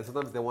 And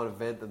sometimes they want to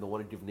vent and they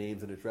want to give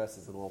names and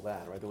addresses and all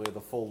that, right? The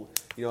full,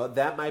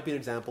 that might be an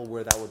example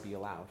where that would be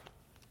allowed.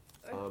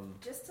 Or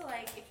just to,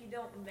 like, if you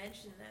don't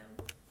mention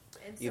them.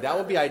 And so Yeah, that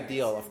would be the other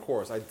ideal, person- of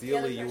course. the other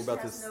Ideally, you person about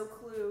has this. no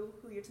clue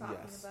who you're talking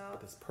Yes, about.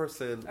 but this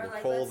person, Or, like,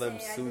 Nicole, let's them,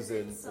 say I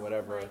Susan, visit some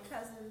whatever. of my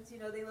cousins,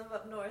 they live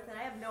up north, and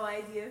I have no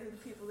idea who the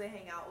people they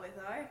hang out with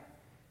are.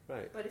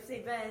 Right. But if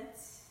they vent,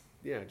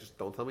 Yeah, just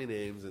don't tell me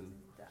names and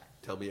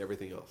tell me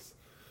everything else.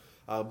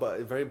 But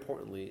very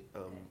importantly,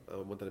 I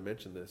wanted to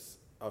mention this.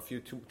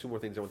 Two more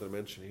things I wanted to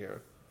mention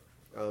here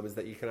is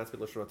that you cannot speak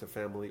Lashon Hara to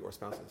family or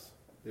spouses.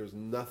 There's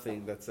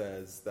nothing that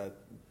says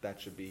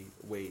that should be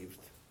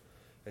waived.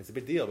 And it's a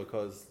big deal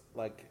because,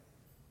 like,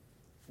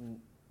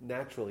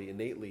 naturally,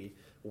 innately,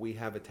 we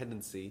have a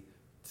tendency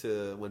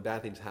to, when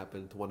bad things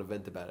happen, to want to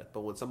vent about it.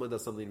 But when someone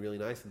does something really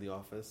nice in the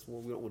office,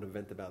 well, we don't want to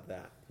vent about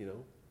that,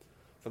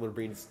 Someone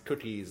brings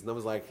cookies, and I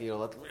was like,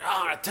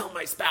 tell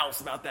my spouse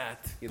about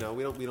that. We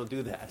don't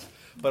do that.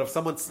 But if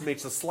someone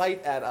makes a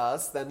slight at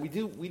us, then we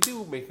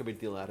do make a big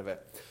deal out of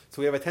it. So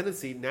we have a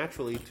tendency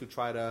naturally to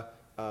try to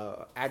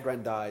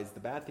aggrandize the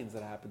bad things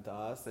that happen to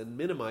us and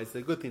minimize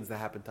the good things that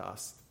happen to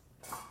us.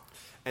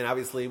 And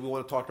obviously, we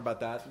want to talk about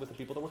that with the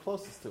people that we're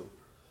closest to.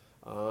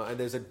 And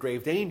there's a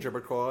grave danger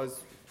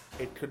because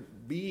it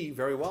could be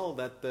very well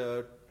that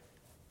the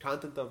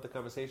content of the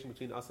conversation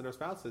between us and our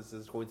spouses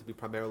is going to be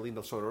primarily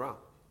Lashon Hara.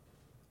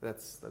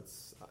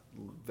 That's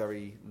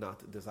very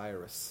not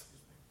desirous.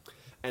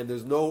 And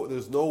there's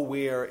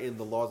nowhere in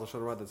the laws of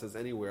Lashon Hara that says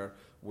anywhere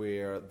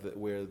where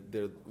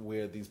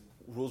these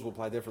rules will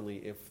apply differently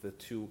if the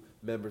two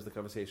members of the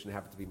conversation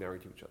happen to be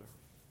married to each other.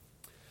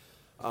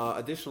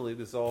 Additionally,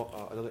 there's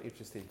another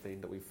interesting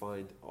thing that we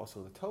find also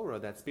in the Torah,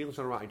 that speaking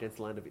Lashon Hara against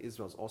the land of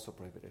Israel is also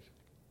prohibited.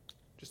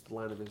 Just the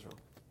land of Israel.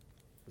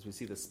 As we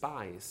see the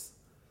spies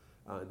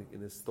in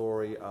the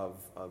story of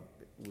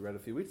we read a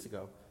few weeks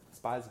ago,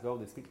 spies go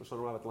and they speak Lashon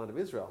Hara about the land of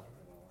Israel.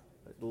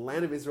 The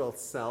land of Israel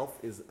itself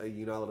is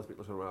you're not allowed to speak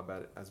Lashon Hara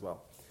about it as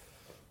well.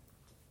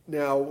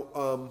 Now,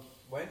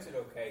 when's it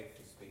okay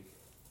to speak?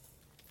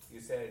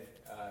 You said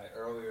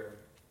earlier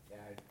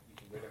that you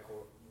can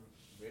ridicule.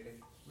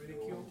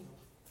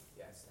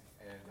 Yes,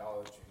 and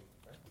idolatry.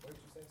 Right? What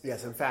did you say?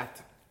 yes, in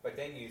fact, But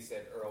then you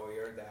said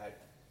earlier that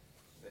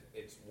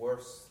it's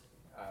worse.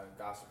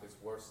 Gossip is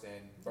worse than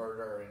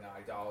murder and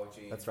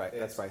idolatry. that's right. This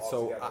That's right.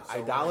 altogether.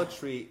 So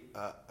idolatry,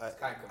 it's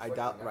kind of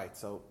conflicting, right?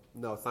 So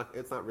no, it's not.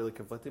 It's not really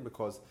conflicting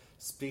because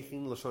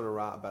speaking Lashon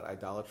Hara about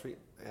idolatry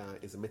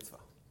is a mitzvah.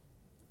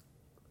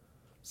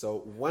 So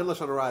when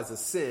Lashon Hara is a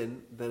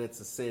sin, then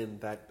it's a sin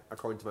that,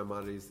 according to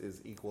Maimonides,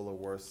 is equal or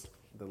worse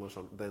than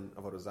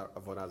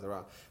Avodah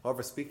Zarah.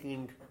 However,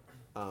 speaking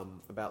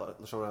about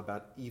Lashon Hara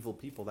about evil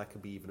people, that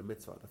could be even a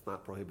mitzvah. That's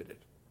not prohibited.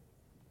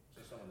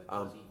 So someone that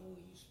does evil,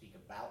 you speak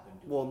about them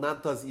doing Well,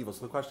 not does evil.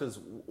 So the question is,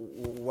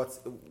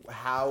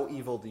 how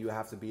evil do you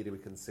have to be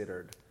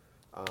considered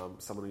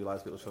someone who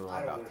lies to Lashon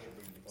Hara about?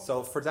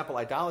 So, for example,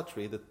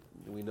 idolatry, that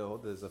we know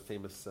there's a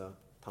famous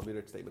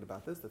Talmudic statement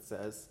about this that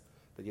says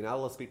that you're not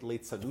allowed to speak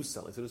late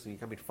sanusa. Late sanusa, you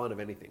can't make fun of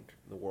anything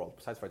in the world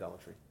besides for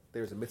idolatry.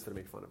 There's a mitzvah to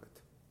make fun of it.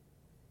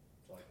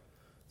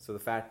 So the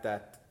fact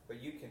that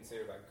But you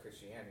consider like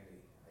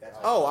Christianity.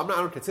 I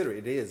don't consider it.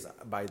 It is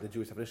by the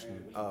Jewish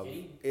definition of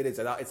it is.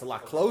 It's a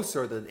lot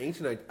closer than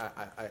ancient.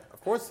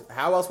 Of course,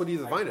 how else would you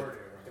define it?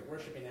 They're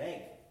worshiping an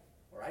egg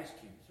or ice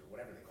cubes or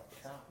whatever they call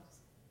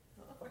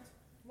it.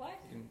 What?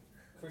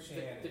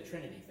 Christianity. The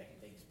Trinity thing.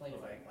 They explain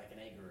it like an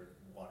egg or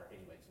water.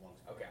 Anyway, it's a long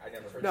story. Okay, I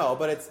never heard. No,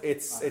 but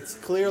it's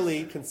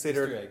clearly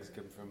considered. Easter eggs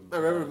come from. I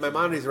remember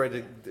Maimonides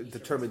already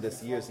determined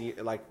this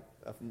like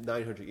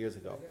 900 years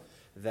ago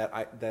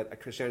that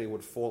Christianity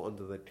would fall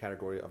under the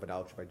category of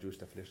idolatry by Jewish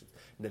definitions.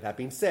 And that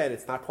being said,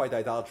 it's not quite the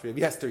idolatry of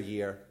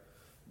yesteryear,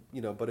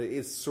 but it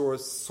is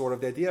sort of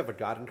the idea of a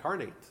God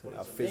incarnate,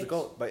 a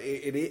physical. But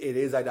it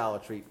is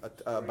idolatry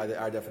by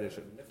our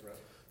definition.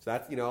 So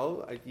that's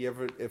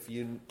if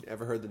you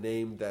ever heard the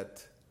name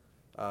that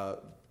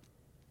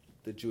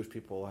the Jewish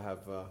people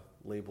have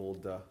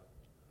labeled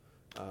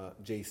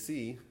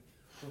JC.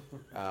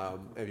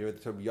 Have you heard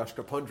the term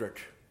Yoshka Pundrik?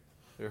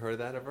 You ever heard of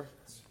that ever?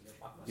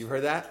 You've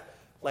heard that?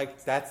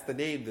 Like, that's the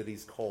name that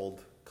he's called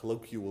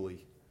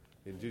colloquially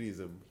in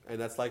Judaism.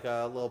 And that's like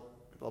a little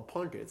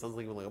punk. It sounds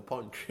like a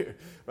punk,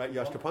 right?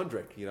 Yoshka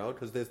Pundrik,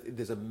 because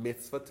there's a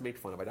mitzvah to make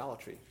fun of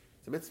idolatry.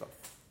 It's a mitzvah.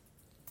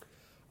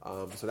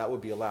 So that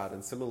would be allowed.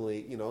 And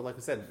similarly, like I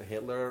said,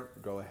 Hitler,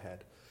 go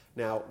ahead.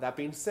 Now, that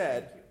being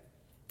said,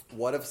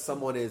 what if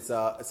someone's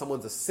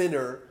a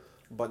sinner,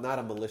 but not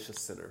a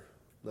malicious sinner,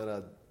 not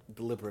a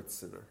deliberate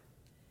sinner?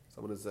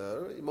 Someone is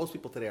most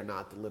people today are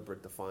not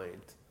deliberate,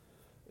 defiant,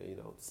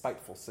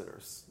 spiteful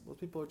sinners. Most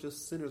people are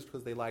just sinners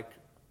because they like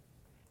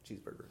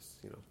cheeseburgers,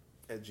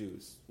 as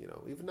Jews,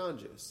 even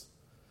non-Jews.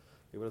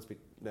 We don't speak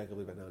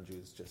negatively about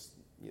non-Jews, just,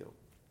 we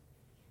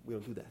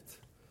don't do that.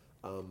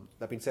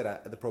 That being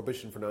said, the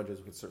prohibition for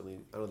non-Jews would certainly,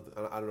 I don't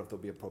know if there'll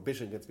be a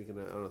prohibition against speaking,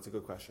 I don't know, it's a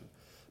good question.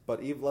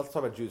 But let's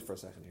talk about Jews for a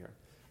second here.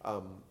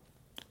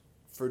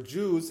 For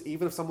Jews,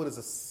 even if someone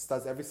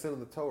does every sin in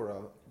the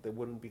Torah, they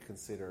wouldn't be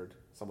considered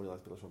someone who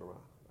likes Lashon Hara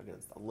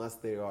against, unless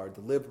they are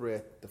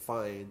deliberate,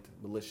 defiant,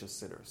 malicious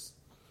sinners.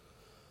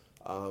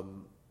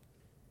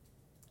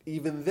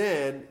 Even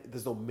then,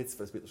 there's no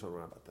mitzvah to speak Lashon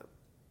Hara about them.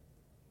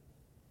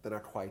 They're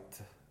not quite.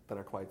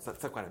 It's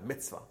not quite a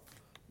mitzvah.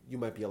 You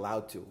might be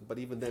allowed to, but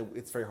even then,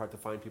 it's very hard to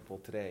find people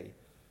today.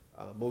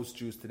 Most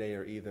Jews today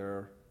are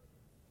either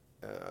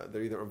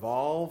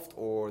involved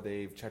or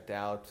they've checked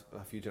out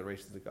a few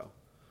generations ago.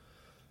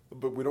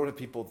 But we don't have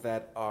people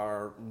that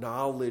are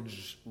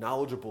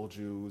knowledgeable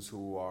Jews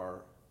who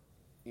are,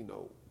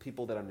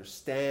 people that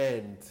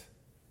understand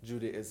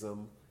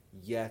Judaism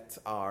yet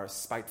are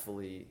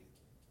spitefully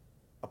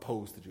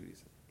opposed to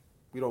Judaism.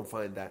 We don't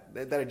find that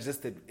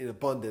existed in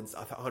abundance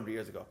 100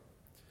 years ago.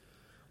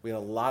 We had a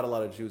lot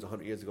of Jews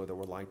 100 years ago that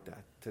were like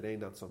that. Today,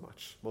 not so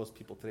much. Most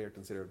people today are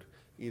considered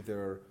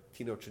either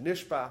Tino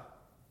Chenishba,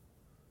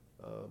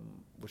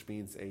 which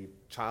means a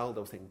child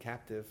that was taken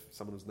captive,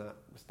 someone who's not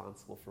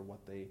responsible for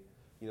what they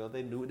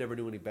never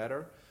knew any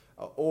better,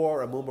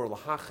 or a mumar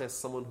lahaches,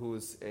 someone who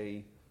is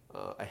a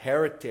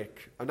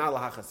heretic, not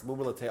lahaches,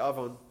 mumar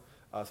l'te'avon,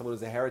 someone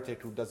who's a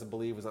heretic who doesn't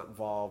believe, is not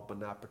involved, but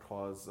not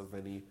because of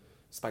any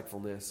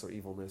spitefulness or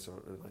evilness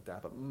or anything like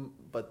that.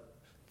 But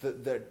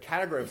the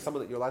category of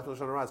someone that you're allowed to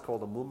Lashon Hara is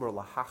called a mumar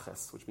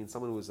lahaches, which means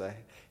someone who is a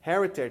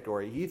heretic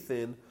or a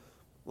heathen,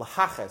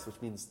 lahaches,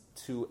 which means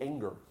to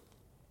anger,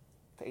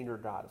 to anger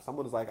God. If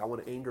someone is like, I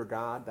want to anger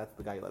God, that's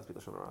the guy you let speak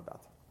Lashon Hara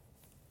about.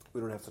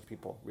 We don't have such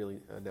people, really,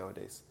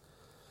 nowadays.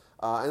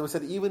 And we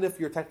said, even if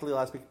you're technically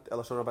allowed to speak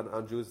Lashon Hara about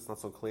on Jews, it's not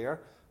so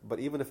clear. But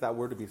even if that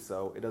were to be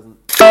so, it doesn't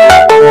it's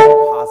a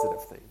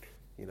positive thing.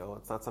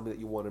 It's not something that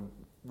you want to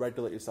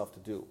regulate yourself to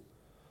do.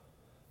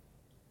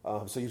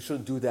 So you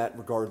shouldn't do that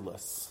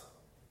regardless.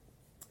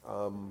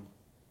 A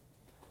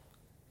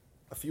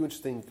few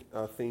interesting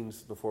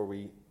things before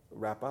we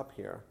wrap up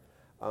here.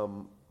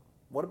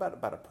 What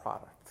about a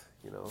product?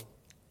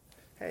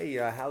 Hey,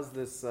 how's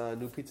this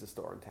new pizza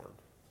store in town?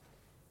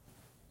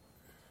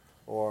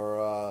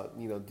 Or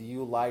do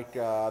you like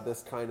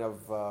this kind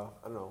of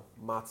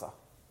matzah?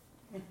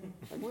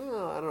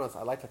 Well, I don't know.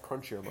 I like the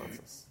crunchier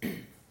matzahs.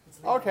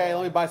 Okay,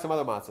 let me buy some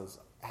other matzahs.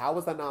 How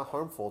is that not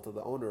harmful to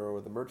the owner or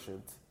the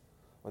merchant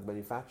or the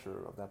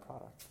manufacturer of that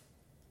product?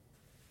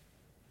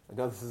 I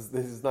know this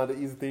is not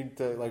an easy thing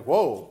to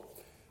whoa,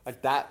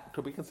 that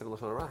could be considered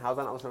Lashon Hara. How's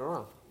that not Lashon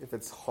Hara? If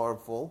it's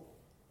harmful.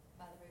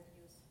 Bad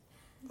reviews.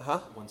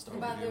 Huh? 1-star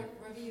Bad review.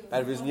 reviews. Bad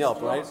reviews in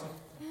Yelp, right?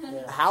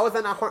 Yeah. How is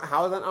that not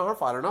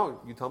harmful? I don't know.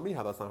 You tell me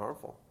how that's not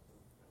harmful.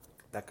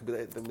 That could be.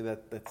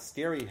 That's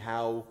scary.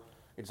 How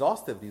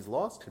exhaustive these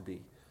laws could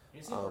be.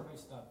 Is it or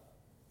is not?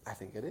 I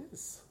think it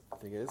is. I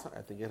think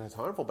it is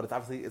harmful, but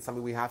it's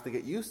something we have to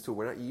get used to.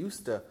 We're not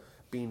used to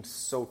being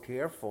so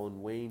careful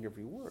and weighing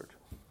every word.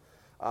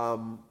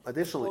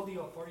 Additionally, All the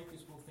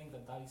authorities will think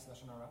that is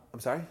Lashon Hara. I'm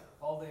sorry.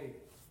 All the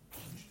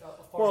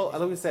authorities. Well,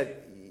 like we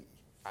said,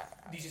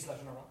 this is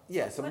Lashon Hara.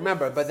 yeah. So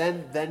remember, but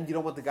then you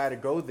don't want the guy to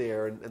go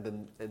there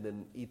and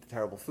then eat the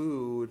terrible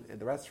food in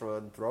the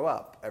restaurant, throw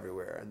up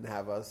everywhere, and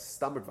have a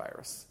stomach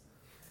virus,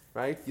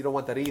 right? You don't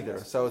want that either.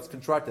 So it's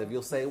constructive.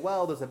 You'll say,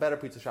 well, there's a better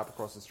pizza shop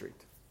across the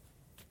street.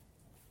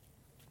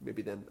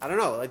 Maybe then, I don't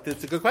know.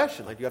 It's a good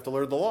question. You have to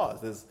learn the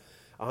laws. There's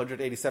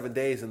 187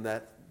 days in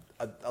that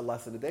a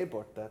lesson a day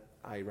book that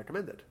I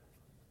recommended.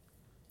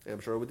 And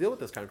I'm sure we'll deal with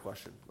this kind of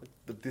question.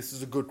 This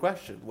is a good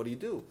question. What do?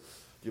 Do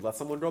you let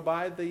someone go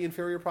buy the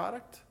inferior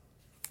product?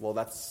 Well,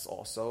 that's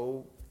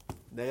also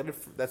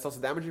negative. That's also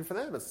damaging for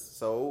them.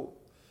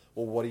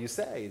 What do you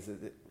say? Is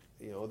it,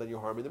 then you're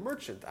harming the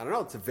merchant? I don't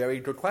know. It's a very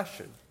good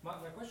question. My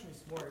question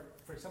is more,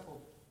 for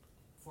example,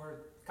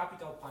 for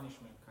capital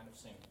punishment kind of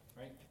thing,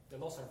 right? The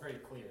laws are very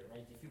clear,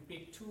 right? If you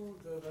pick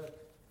the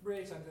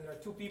bricks and there are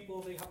two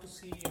people, they have to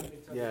see and they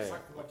tell you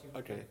exactly what you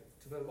do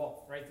to the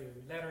law, right? The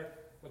letter,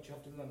 what you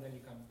have to do, and then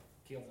you can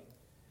kill them.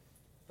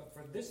 But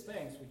for these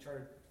things, which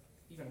are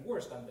even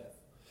worse than death.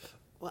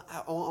 Well,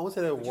 I won't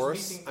say they're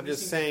worse. I'm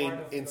just saying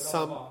in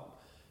some,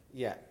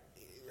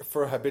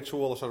 for a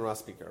habitual Lashon Hara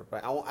speaker.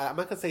 But I'm not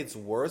going to say it's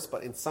worse,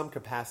 but in some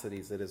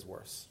capacities it is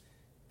worse.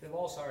 The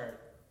laws are.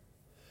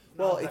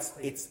 Well,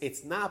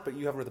 it's not, but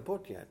you haven't read the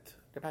book yet.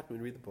 Get back to me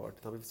and read the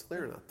book. Tell me if it's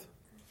clear or not.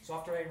 So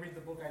after I read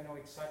the book, I know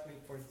exactly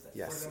for the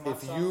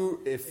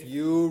matzah. If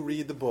you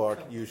read the book,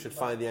 you should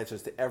find the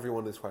answers to every one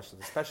of these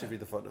questions, especially if you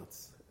read the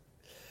footnotes.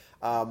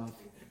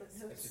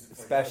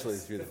 Especially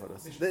if you read the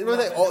footnotes.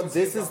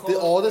 This is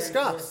all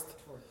discussed.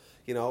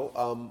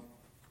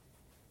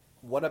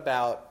 What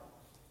about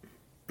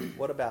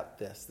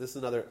this? This is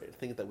another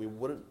thing that we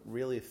wouldn't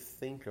really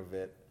think of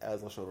it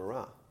as Lashon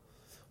Hara.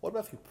 What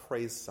about if you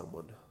praise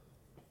someone?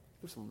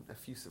 Give some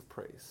effusive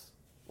praise.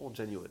 All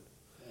genuine.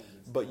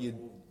 But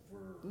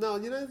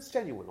it's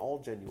genuine, all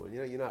genuine.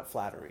 You're not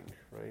flattering,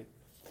 right?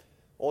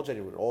 All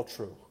genuine, all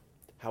true.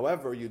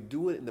 However, you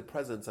do it in the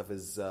presence of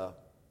his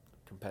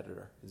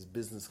competitor, his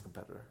business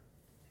competitor,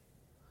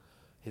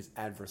 his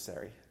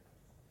adversary.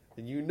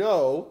 And you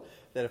know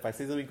that if I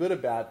say something good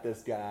about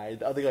this guy,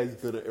 the other guy's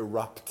going to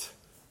erupt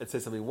and say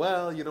something,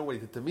 well, you know what he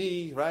did to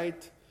me,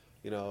 right?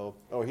 He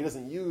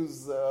doesn't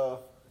use,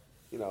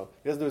 he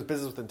doesn't do his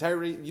business with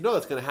integrity. You know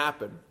that's going to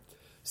happen.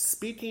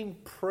 Speaking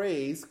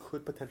praise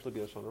could potentially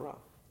be Lashon Hara.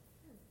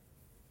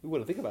 We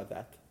wouldn't think about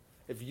that.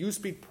 If you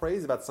speak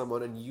praise about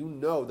someone and you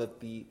know that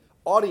the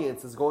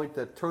audience is going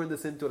to turn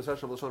this into a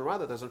session of Lashon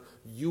Hara,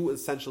 you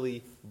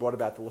essentially brought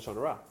about the Lashon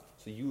Hara.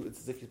 So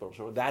it's as if you brought Lashon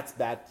Hara. That's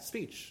bad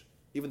speech.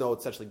 Even though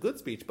it's actually good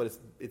speech, but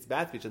it's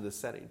bad speech in this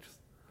setting.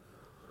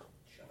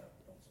 Shut up,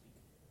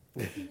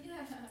 don't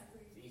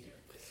speak.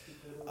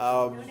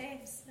 No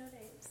names.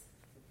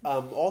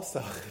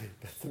 Also,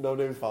 that's the no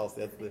names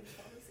policy.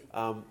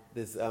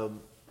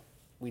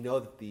 We know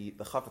that the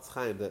Chafetz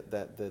Chaim,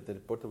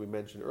 the book that we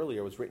mentioned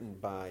earlier, was written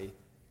by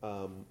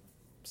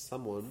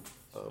someone,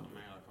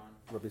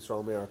 Rabbi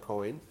Yisrael Meir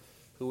Cohen,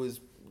 who was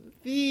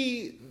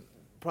the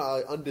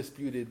probably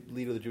undisputed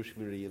leader of the Jewish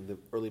community in the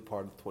early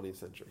part of the 20th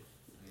century.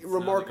 It's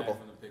Remarkable. Not the guy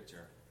from the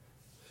picture.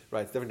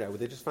 Right, it's a different guy.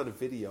 They just found a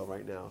video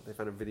right now. They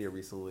found a video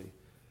recently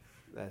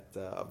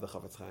of the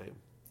Chafetz Chaim.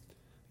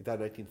 He died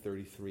in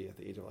 1933 at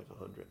the age of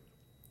 100.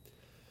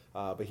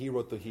 But he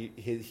wrote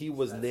he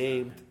was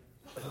named.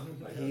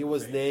 He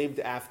was named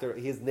after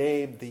his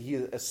name. He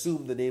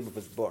assumed the name of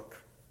his book.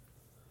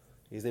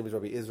 His name is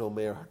Rabbi Israel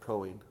Meir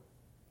HaKohen.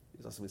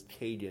 His last name is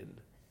Kagan.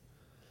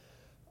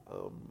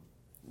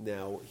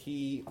 Now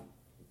he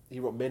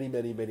wrote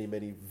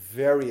many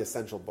very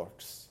essential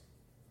books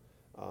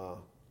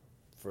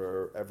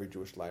for every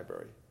Jewish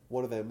library.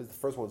 One of them is the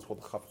first one is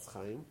called the Chafetz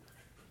Chaim.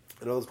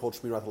 Another is called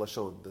Shmirat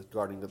HaLashon, the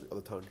guarding of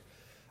the tongue.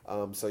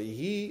 So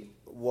he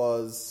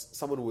was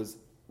someone who was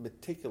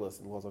meticulous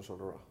in laws of Lashon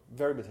Hara,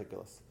 very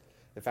meticulous.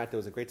 In fact, there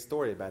was a great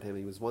story about him.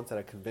 He was once at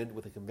a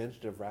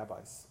convention of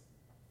rabbis,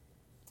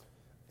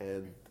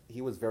 and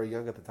he was very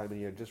young at the time, and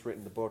he had just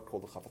written the book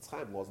called the Chafetz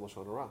Chaim, Laws of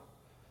Lashon Hara.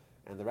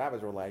 And the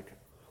rabbis were like,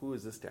 "Who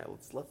is this guy?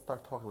 Let's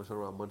start talking Lashon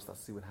Hara amongst us.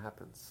 See what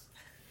happens.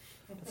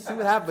 See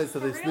what happens to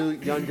this new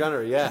young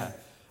gunner." Yeah.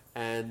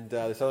 And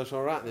they saw Lashon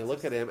Hara, and they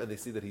look at him, and they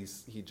see that he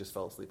just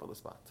fell asleep on the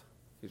spot.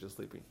 He's just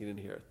sleeping. He didn't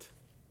hear it.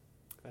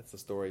 That's the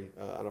story.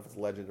 I don't know if it's a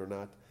legend or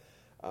not.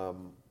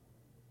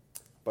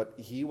 But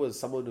he was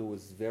someone who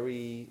was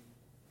very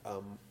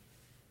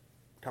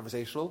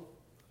conversational.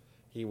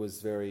 He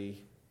was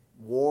very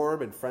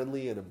warm and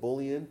friendly and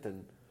ebullient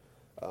and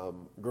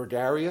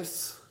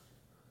gregarious.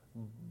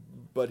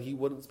 But he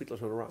wouldn't speak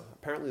Lashon Hara.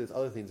 Apparently there's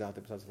other things out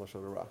there besides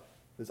Lashon Hara.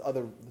 There's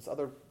other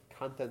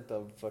content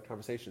of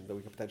conversation that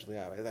we could potentially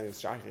have. I think it's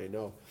shocking, I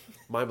know.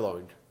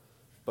 Mind-blowing.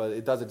 But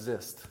it does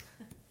exist.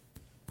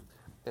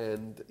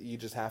 And you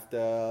just have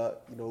to,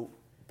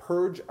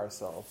 purge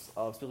ourselves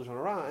of speaking Lashon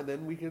Hara, and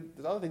then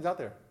there's other things out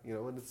there,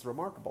 and it's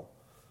remarkable.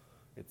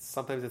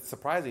 Sometimes it's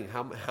surprising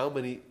how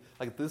many,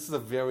 this is a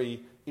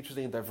very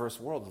interesting and diverse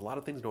world. There's a lot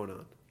of things going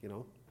on,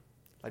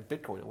 like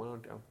Bitcoin. I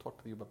want to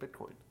talk to you about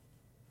Bitcoin.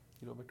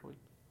 You know Bitcoin?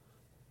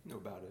 Know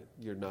about it.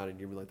 You're nodding.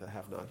 You're like the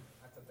half nod.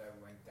 I thought that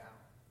went down.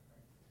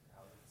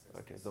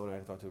 Right? Okay, no one I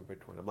can talk to about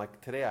Bitcoin. I'm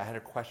like, today I had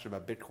a question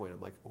about Bitcoin. I'm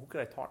like, who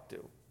could I talk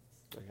to?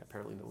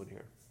 Apparently no one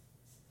here.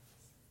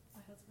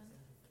 My husband.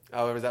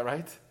 Oh, is that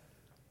right?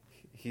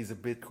 He's a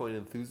Bitcoin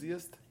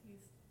enthusiast?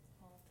 He's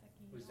all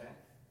techie. Who's that?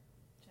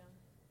 Jim.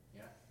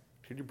 Yeah.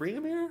 Could you bring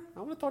him here? I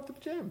want to talk to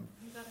Jim.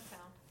 He's out of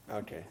town.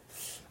 Okay.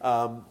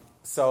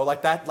 So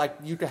like that,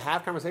 you could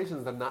have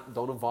conversations that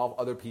don't involve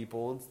other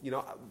people. And,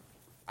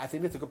 I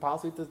think it's a good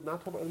policy to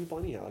not talk about other people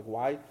anyhow.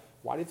 Why do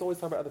you always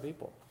talk about other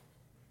people?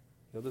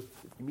 If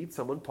you meet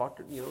someone, you talk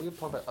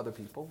about other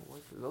people.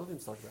 There's other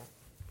things to talk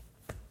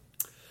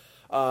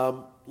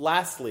about.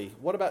 Lastly,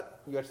 what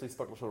about you actually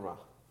spoke Lashon Hara?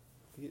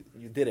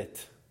 You did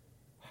it.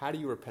 How do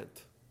you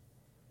repent?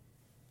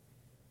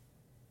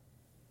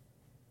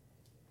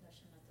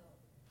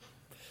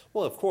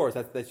 Well, of course,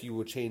 that you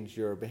would change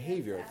your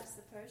behavior. You have to ask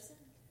the person.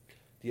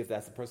 Do you have to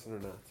ask the person or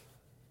not?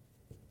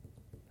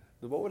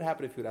 Then what would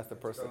happen if you would ask the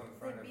person?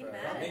 They'd be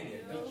mad at you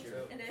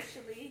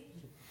initially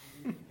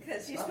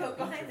because you spoke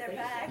behind their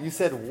back. You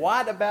said,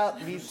 "What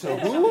about me to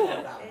who?"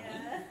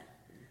 Yeah.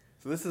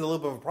 So this is a little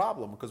bit of a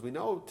problem because we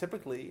know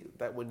typically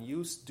that when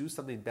you do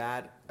something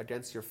bad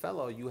against your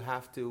fellow, you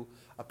have to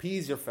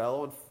appease your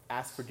fellow and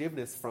ask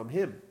forgiveness from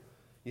him.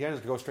 You can't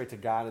just go straight to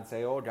God and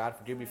say, "Oh, God,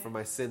 forgive me for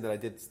my sin that I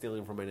did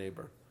stealing from my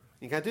neighbor."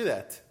 You can't do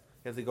that.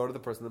 You have to go to the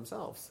person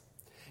themselves.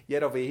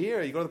 Yet over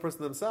here, you go to the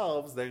person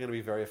themselves, they're going to be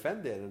very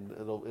offended, and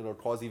it'll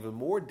cause even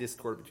more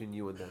discord between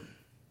you and them.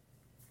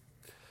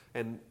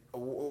 And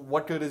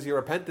what good is your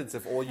repentance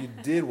if all you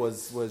did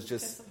was you're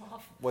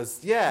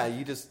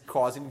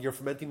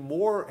fomenting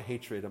more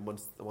hatred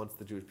amongst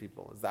the Jewish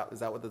people? Is that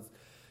what the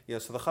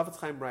so the Chafetz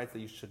Chaim writes that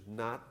you should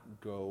not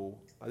go.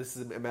 This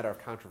is a matter of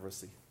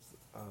controversy,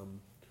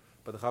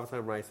 but the Chafetz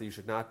Chaim writes that you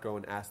should not go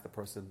and ask the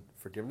person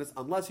forgiveness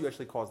unless you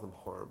actually cause them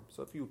harm.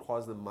 So if you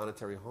cause them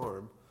monetary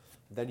harm,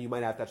 then you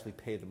might have to actually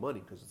pay the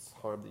money because it's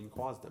harm that you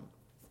caused them.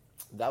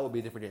 That would be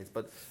a different case.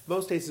 But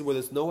most cases where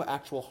there's no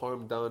actual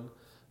harm done,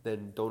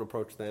 then don't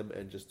approach them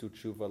and just do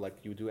tshuva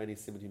like you do any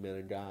sin between man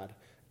and God.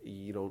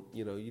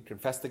 You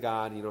confess to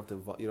God. You don't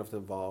have to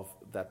involve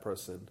that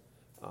person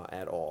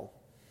at all.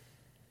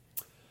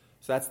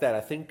 So that's that.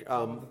 I think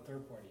the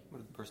third party.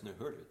 What the person who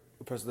heard it?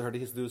 The person who heard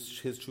it has to do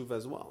his tshuva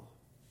as well.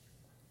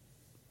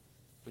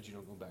 But you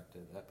don't go back to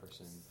that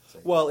person. And say,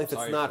 well, if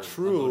it's not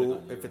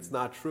true,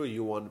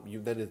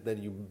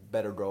 then you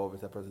better go over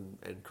to that person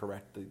and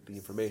correct the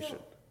information.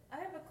 So, I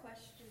have a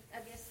question.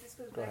 I guess this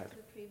goes Go back ahead. to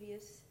the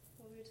previous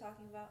what we were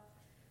talking about.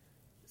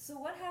 So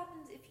what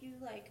happens if you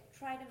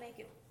try to make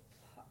it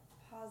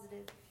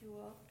positive, if you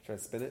will? Try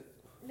to spin it?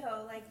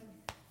 No,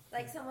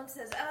 like someone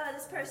says,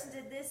 this person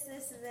did this,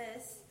 this, and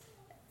this,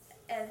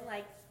 and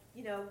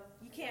you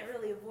can't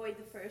really avoid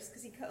the first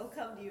because he'll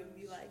come to you and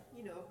be like,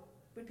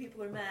 when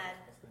people are mad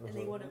and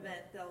they want to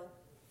vent, they'll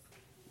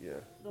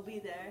be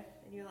there,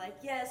 and you're like,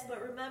 yes, but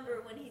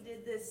remember when he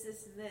did this,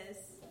 this, and this.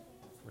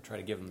 Or try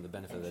to give them the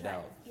benefit of the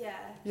doubt. Yeah.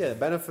 Yeah, the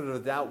benefit of the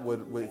doubt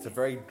it's a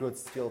very good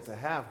skill to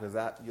have because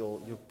that you'll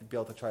be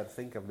able to try to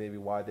think of maybe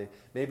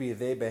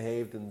they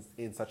behaved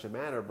in such a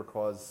manner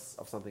because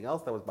of something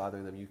else that was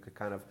bothering them. You could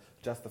kind of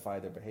justify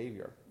their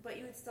behavior. But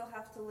you would still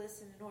have to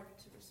listen in order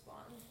to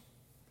respond.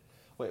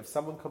 Wait, if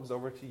someone comes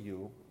over to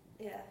you,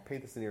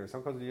 paint the scenario.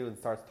 Someone comes to you and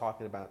starts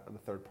talking about a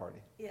third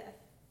party. Yeah.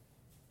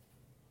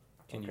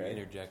 Can you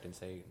interject and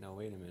say, "No,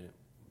 wait a minute.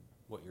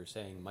 What you're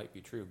saying might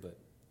be true, but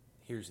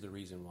here's the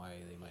reason why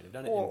they might have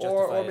done it," and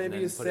justify or it, maybe and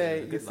you then put it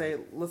in a good say,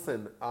 light.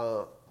 "Listen,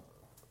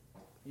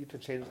 you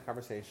could change the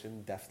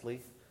conversation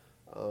deftly,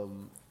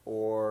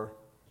 or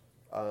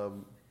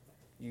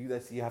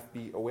you have to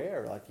be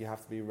aware. Like you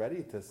have to be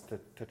ready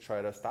to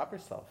try to stop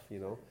yourself.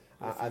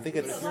 I think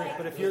it's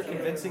But if you're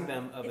convincing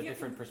them of a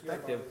different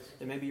perspective,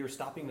 then maybe you're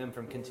stopping them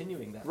from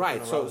continuing that.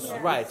 right. So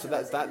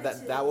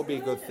that will be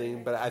a good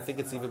thing. But I think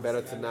it's even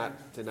better to not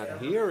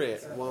hear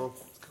it. Well,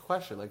 it's a good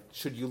question. Like,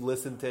 should you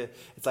listen to?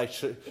 It's like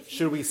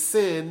should we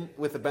sin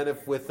with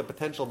the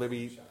potential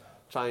maybe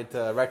trying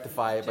to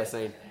rectify it by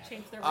saying,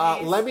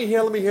 let me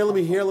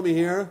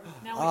hear.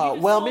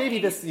 Well, maybe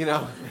this.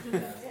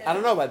 I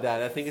don't know about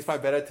that. I think it's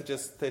probably better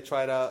to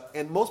try to.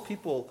 And most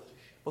people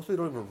don't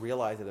even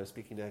realize that they're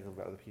speaking negatively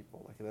about other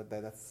people. Like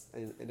that's,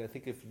 and I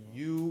think if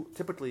you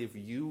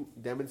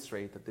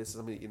demonstrate that this is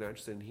something that you're not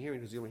interested in hearing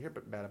because you don't hear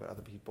bad about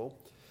other people,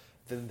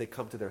 then they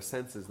come to their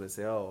senses and they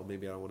say, "Oh,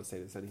 maybe I don't want to say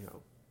this anyhow."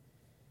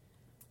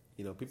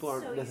 People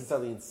aren't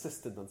necessarily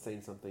insistent on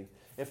saying something.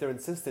 If they're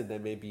insistent, they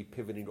may be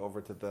pivoting over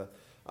to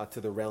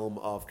the realm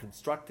of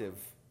constructive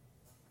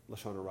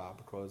lashon hara.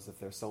 Because if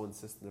they're so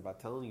insistent about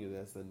telling you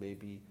this, then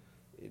maybe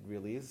it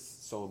really is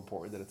so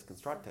important that it's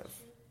constructive.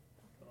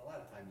 But a lot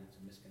of times it's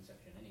a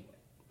misconception anyway.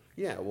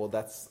 Yeah, well,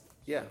 that's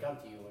They come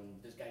to you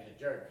and this guy's a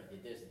jerk. He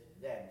did this, he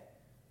did that.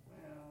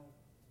 Well,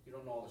 you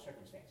don't know all the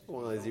circumstances.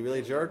 Well, is he really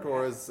a jerk,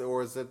 or is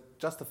it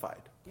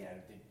justified? Yeah,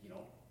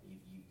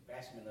 you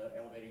passed him in the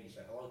elevator. You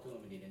said hello to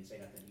him, and he didn't say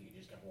nothing. You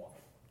just kept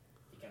walking.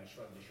 He kind of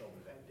shrugged his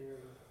shoulders at you.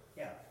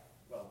 Yeah,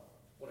 well,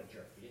 what a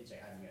jerk. He didn't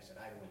say hi to me. I said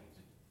hi to him.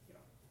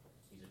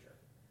 He's a jerk.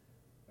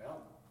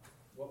 Well,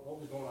 what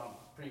was going on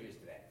previous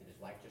to that? Did his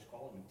wife just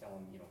call him and tell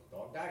him,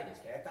 dog died,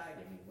 his cat died?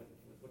 I mean,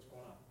 what's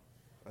going on?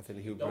 I think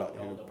he would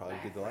probably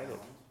be delighted.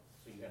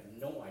 So you have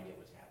no idea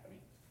what's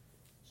happening.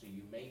 So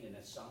you made an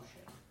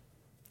assumption.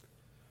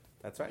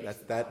 That's right.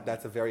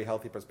 That's a very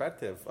healthy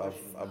perspective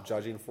of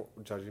judging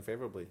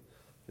favorably.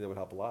 I think that would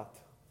help a lot.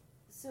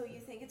 So you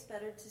think it's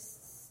better to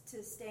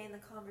stay in the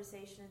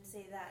conversation and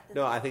say that?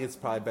 No, I think it's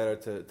probably better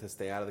to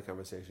stay out of the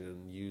conversation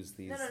and use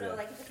these. No.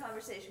 Like if the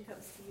conversation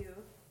comes to you,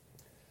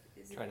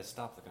 try to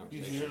stop the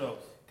conversation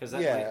because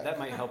that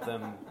might help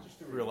them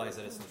realize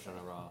that it's lashon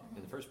hara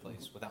in the first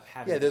place without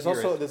having. Yeah,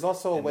 there's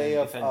also a way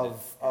of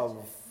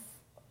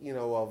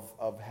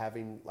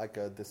having like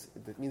this.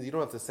 It means you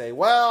don't have to say,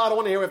 "Well, I don't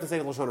want to hear what you have to say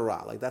in lashon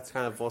hara." Like that's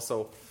kind of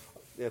also,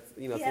 it's a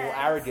little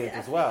arrogant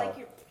as well. Like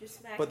you're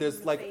but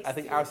there's I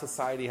think our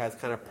society has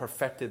kind of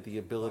perfected the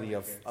ability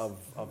of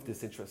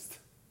disinterest,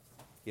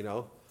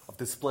 of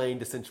displaying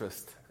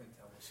disinterest.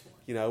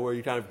 Where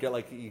you kind of get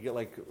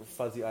like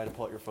fuzzy eye to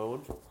pull out your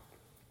phone.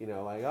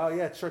 Like, oh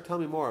yeah, sure, tell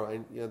me more.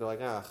 And they're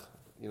like,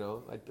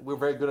 we're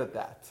very good at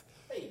that.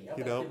 Hey, how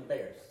about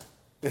Bears?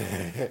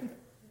 Something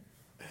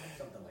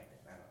like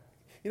that.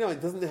 I don't know.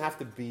 It doesn't have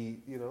to be.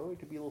 It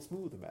could be a little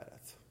smooth about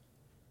it.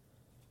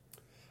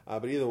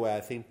 But either way,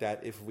 I think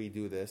that if we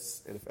do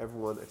this, and if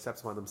everyone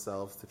accepts upon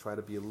themselves to try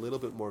to be a little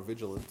bit more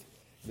vigilant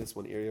in this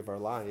one area of our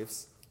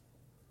lives,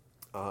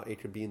 it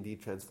could be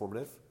indeed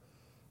transformative.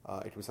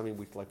 It was something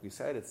like we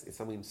said, it's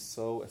something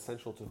so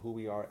essential to who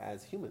we are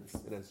as humans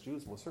and as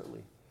Jews, most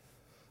certainly.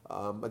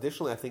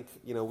 Additionally, I think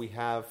we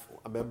have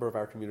a member of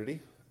our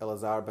community,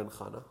 Elazar ben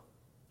Chana,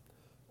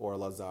 or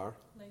Lazar.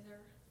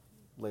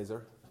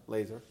 Laser.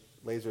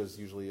 Laser is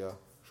usually a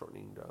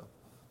shortening,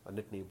 a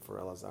nickname for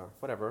Elazar.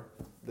 Whatever,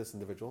 this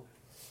individual,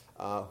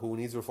 who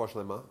needs refuah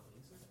shlema,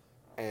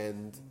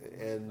 and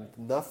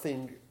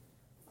nothing.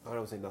 I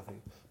don't say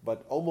nothing,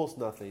 but almost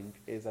nothing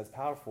is as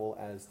powerful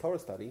as Torah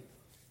study.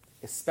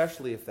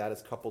 Especially if that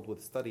is coupled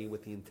with study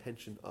with the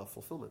intention of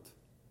fulfillment.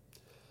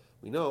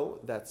 We know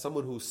that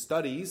someone who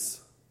studies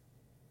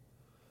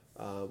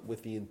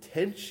with the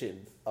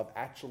intention of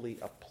actually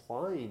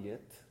applying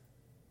it,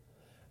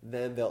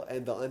 then they'll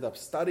end up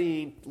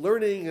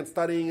learning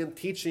and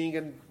teaching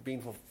and being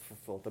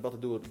fulfilled. They're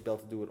about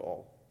to do it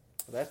all.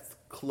 That's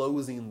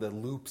closing the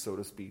loop, so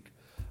to speak,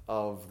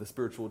 of the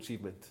spiritual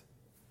achievement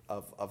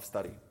of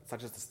study. It's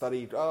not just a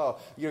study.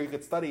 You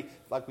could study,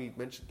 like we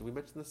mentioned. Did we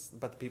mention this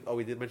about the people? Oh,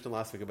 we did mention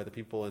last week about the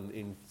people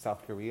in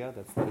South Korea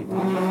that study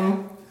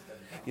Talmud.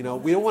 We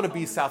don't want to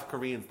be South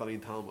Korean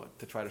studying Talmud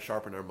to try to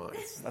sharpen our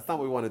minds. That's not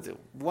what we want to do.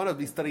 We want to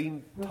be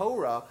studying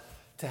Torah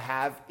to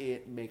have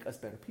it make us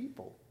better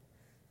people.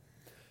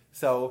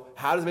 So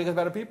how does it make us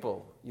better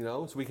people?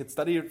 So we could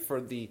study it for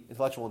the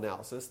intellectual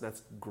analysis, and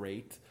that's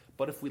great.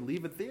 But if we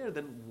leave it there,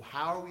 then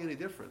how are we any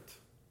different?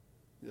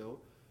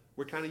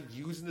 We're kind of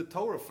using the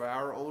Torah for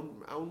our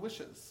own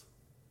wishes.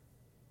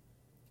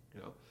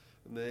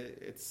 And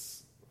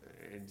it's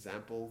an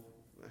example.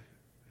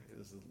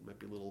 This might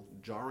be a little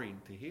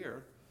jarring to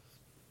hear,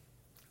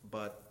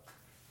 but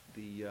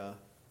the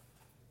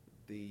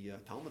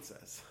Talmud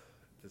says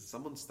that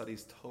someone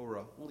studies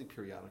Torah only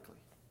periodically.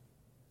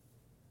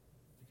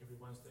 Like every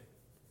Wednesday.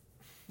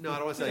 No, I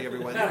don't want to say every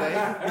Wednesday.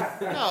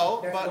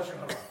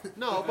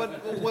 No,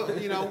 but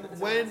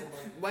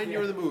when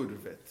you're in the mood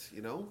of it,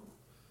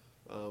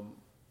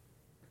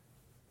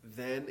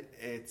 then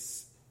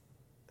it's,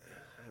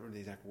 I don't know the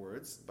exact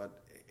words,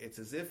 but it's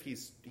as if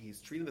he's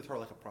treating the Torah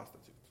like a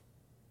prostitute.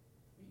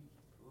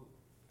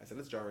 I said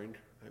it's jarring.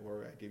 I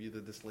gave you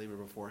the disclaimer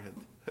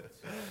beforehand.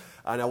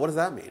 Now, what does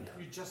that mean?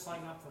 You just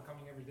sign up for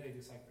coming every day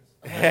to Cyprus.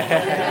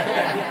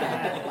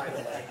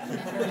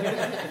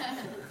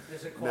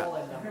 There's a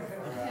call-in number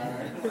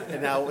for...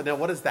 Now,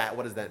 what does that?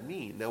 What does that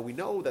mean? Now, we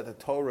know that the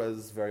Torah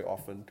is very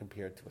often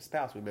compared to a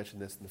spouse. We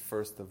mentioned this in the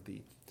first of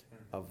the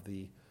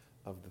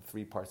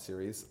 3-part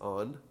series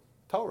on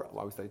Torah.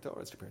 Why we study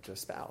Torah is compared to a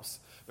spouse,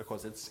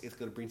 because it's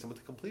going to bring someone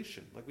to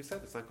completion. Like we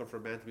said, it's not good for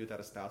a man to be without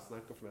a spouse. It's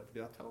not good for a man to be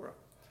without Torah.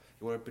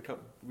 You want to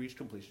reach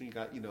completion, you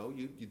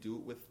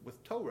do it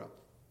with Torah.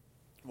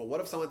 Well, what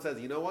if someone says,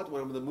 you know what,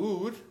 when I'm in the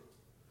mood,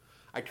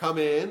 I come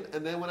in,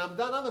 and then when I'm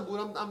done on the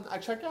mood, I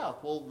check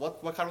out. Well,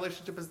 what kind of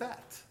relationship is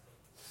that?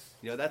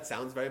 That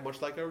sounds very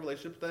much like a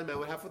relationship that a man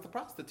would have with a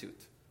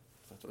prostitute.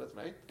 That's what it is,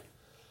 right?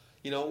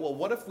 Well,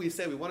 what if we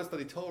say we want to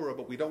study Torah,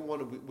 but we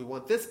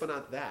want this, but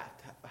not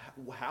that?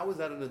 How is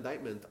that an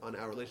indictment on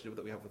our relationship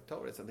that we have with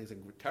Torah? It's a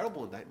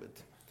terrible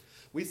indictment.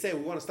 We say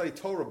we want to study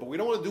Torah, but we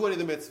don't want to do any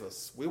of the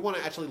mitzvahs. We want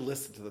to actually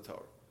listen to the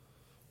Torah.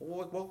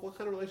 Well, what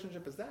kind of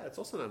relationship is that? It's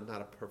also not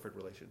a perfect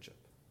relationship.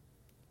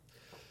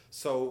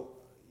 So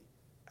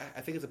I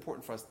think it's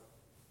important for us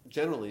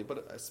generally,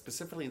 but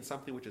specifically in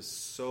something which is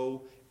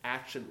so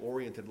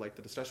action-oriented like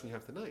the discussion we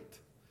have tonight,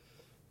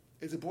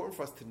 it's important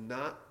for us to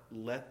not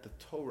let the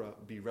Torah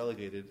be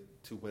relegated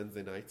to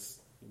Wednesday nights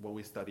when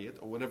we study it,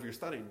 or whenever you're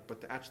studying, but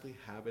to actually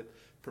have it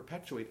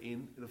perpetuate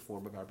in the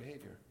form of our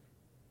behavior.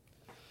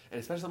 And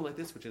especially something like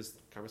this, which is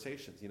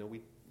conversations.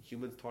 We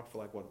humans talk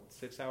for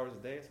 6 hours a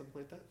day or something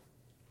like that?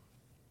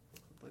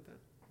 Something like that.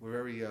 We're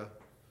very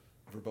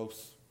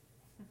verbose.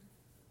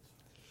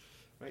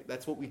 Right?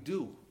 That's what we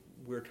do.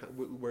 We're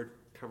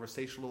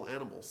conversational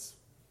animals.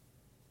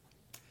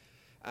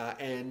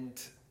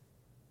 And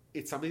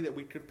it's something that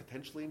we could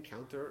potentially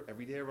encounter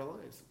every day of our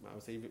lives. I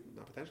would say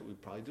not potentially, we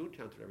probably do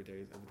encounter it every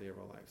day of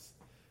our lives.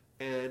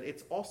 And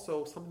it's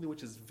also something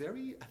which is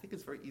very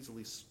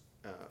easily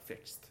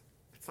fixed.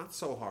 It's not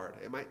so hard.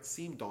 It might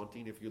seem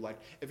daunting if you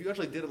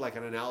actually did it like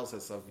an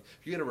analysis of,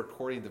 if you had a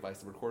recording device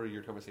that recorded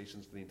your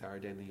conversations for the entire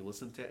day, and then you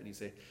listen to it and you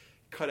say,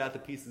 cut out the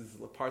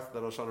parts that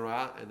are Lashon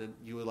Hara, and then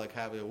you would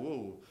have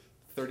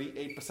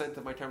 38%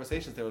 of my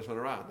conversations there was Lashon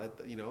Hara.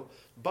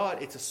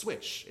 But it's a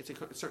switch. It's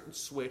a certain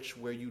switch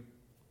where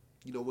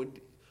when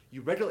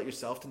you regulate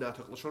yourself to not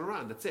talk Lashon Hara,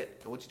 and that's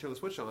it. And once you turn the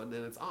switch on,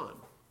 then it's on.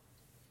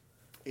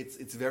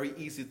 It's very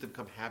easy to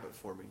become habit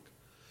forming.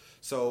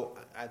 So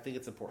I think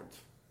it's important.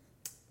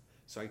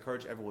 So I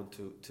encourage everyone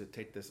to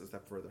take this a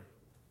step further.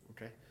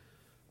 Okay?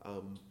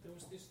 There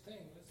was this thing,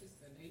 what's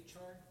this, an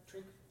HR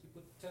trick? You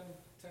put 10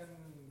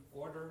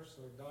 quarters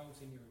or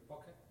dimes in your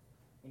pocket.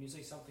 When you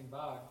say something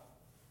bad,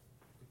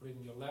 you put it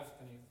in your left,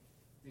 and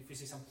if you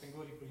see something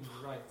good, you put it in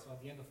your right. So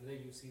at the end of the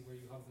day, you see where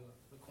you have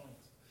the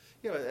coins.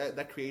 Yeah,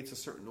 that creates a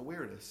certain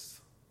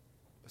awareness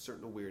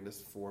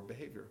for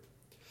behavior.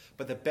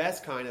 But the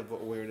best kind of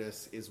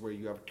awareness is where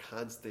you have a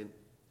constant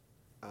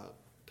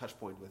touch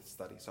point with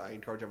study. So I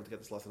encourage everyone to get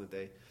this lesson a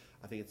day.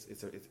 I think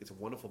it's a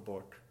wonderful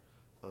book.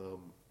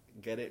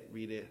 Get it,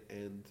 read it,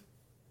 and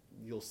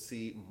you'll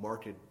see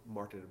marked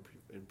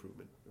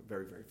improvement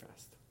very, very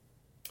fast.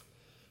 So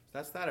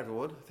that's that,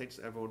 everyone. Thanks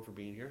everyone for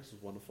being here. This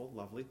was wonderful,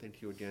 lovely.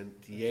 Thank you again,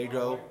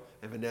 Diego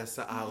and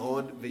Vanessa,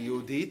 Aaron,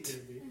 Veyudit,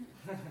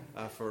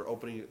 for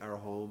opening your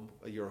home,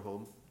 not our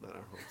home.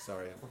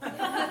 Sorry,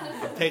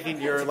 I'm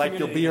taking your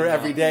you'll be here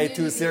every day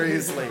too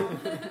seriously.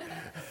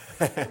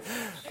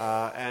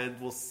 And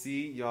we'll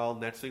see y'all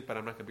next week, but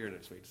I'm not going to be here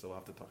next week, so we'll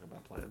have to talk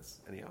about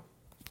plans. Anyhow.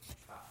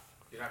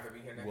 You're not going to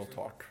be here next week?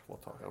 We'll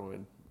talk. I want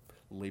to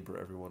labor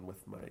everyone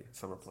with my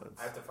summer plans.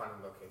 I have to find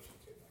a location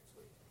too next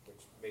week,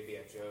 which maybe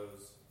at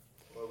Joe's.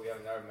 Well, we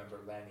have another member,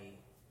 Lenny,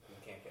 who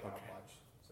can't get out much.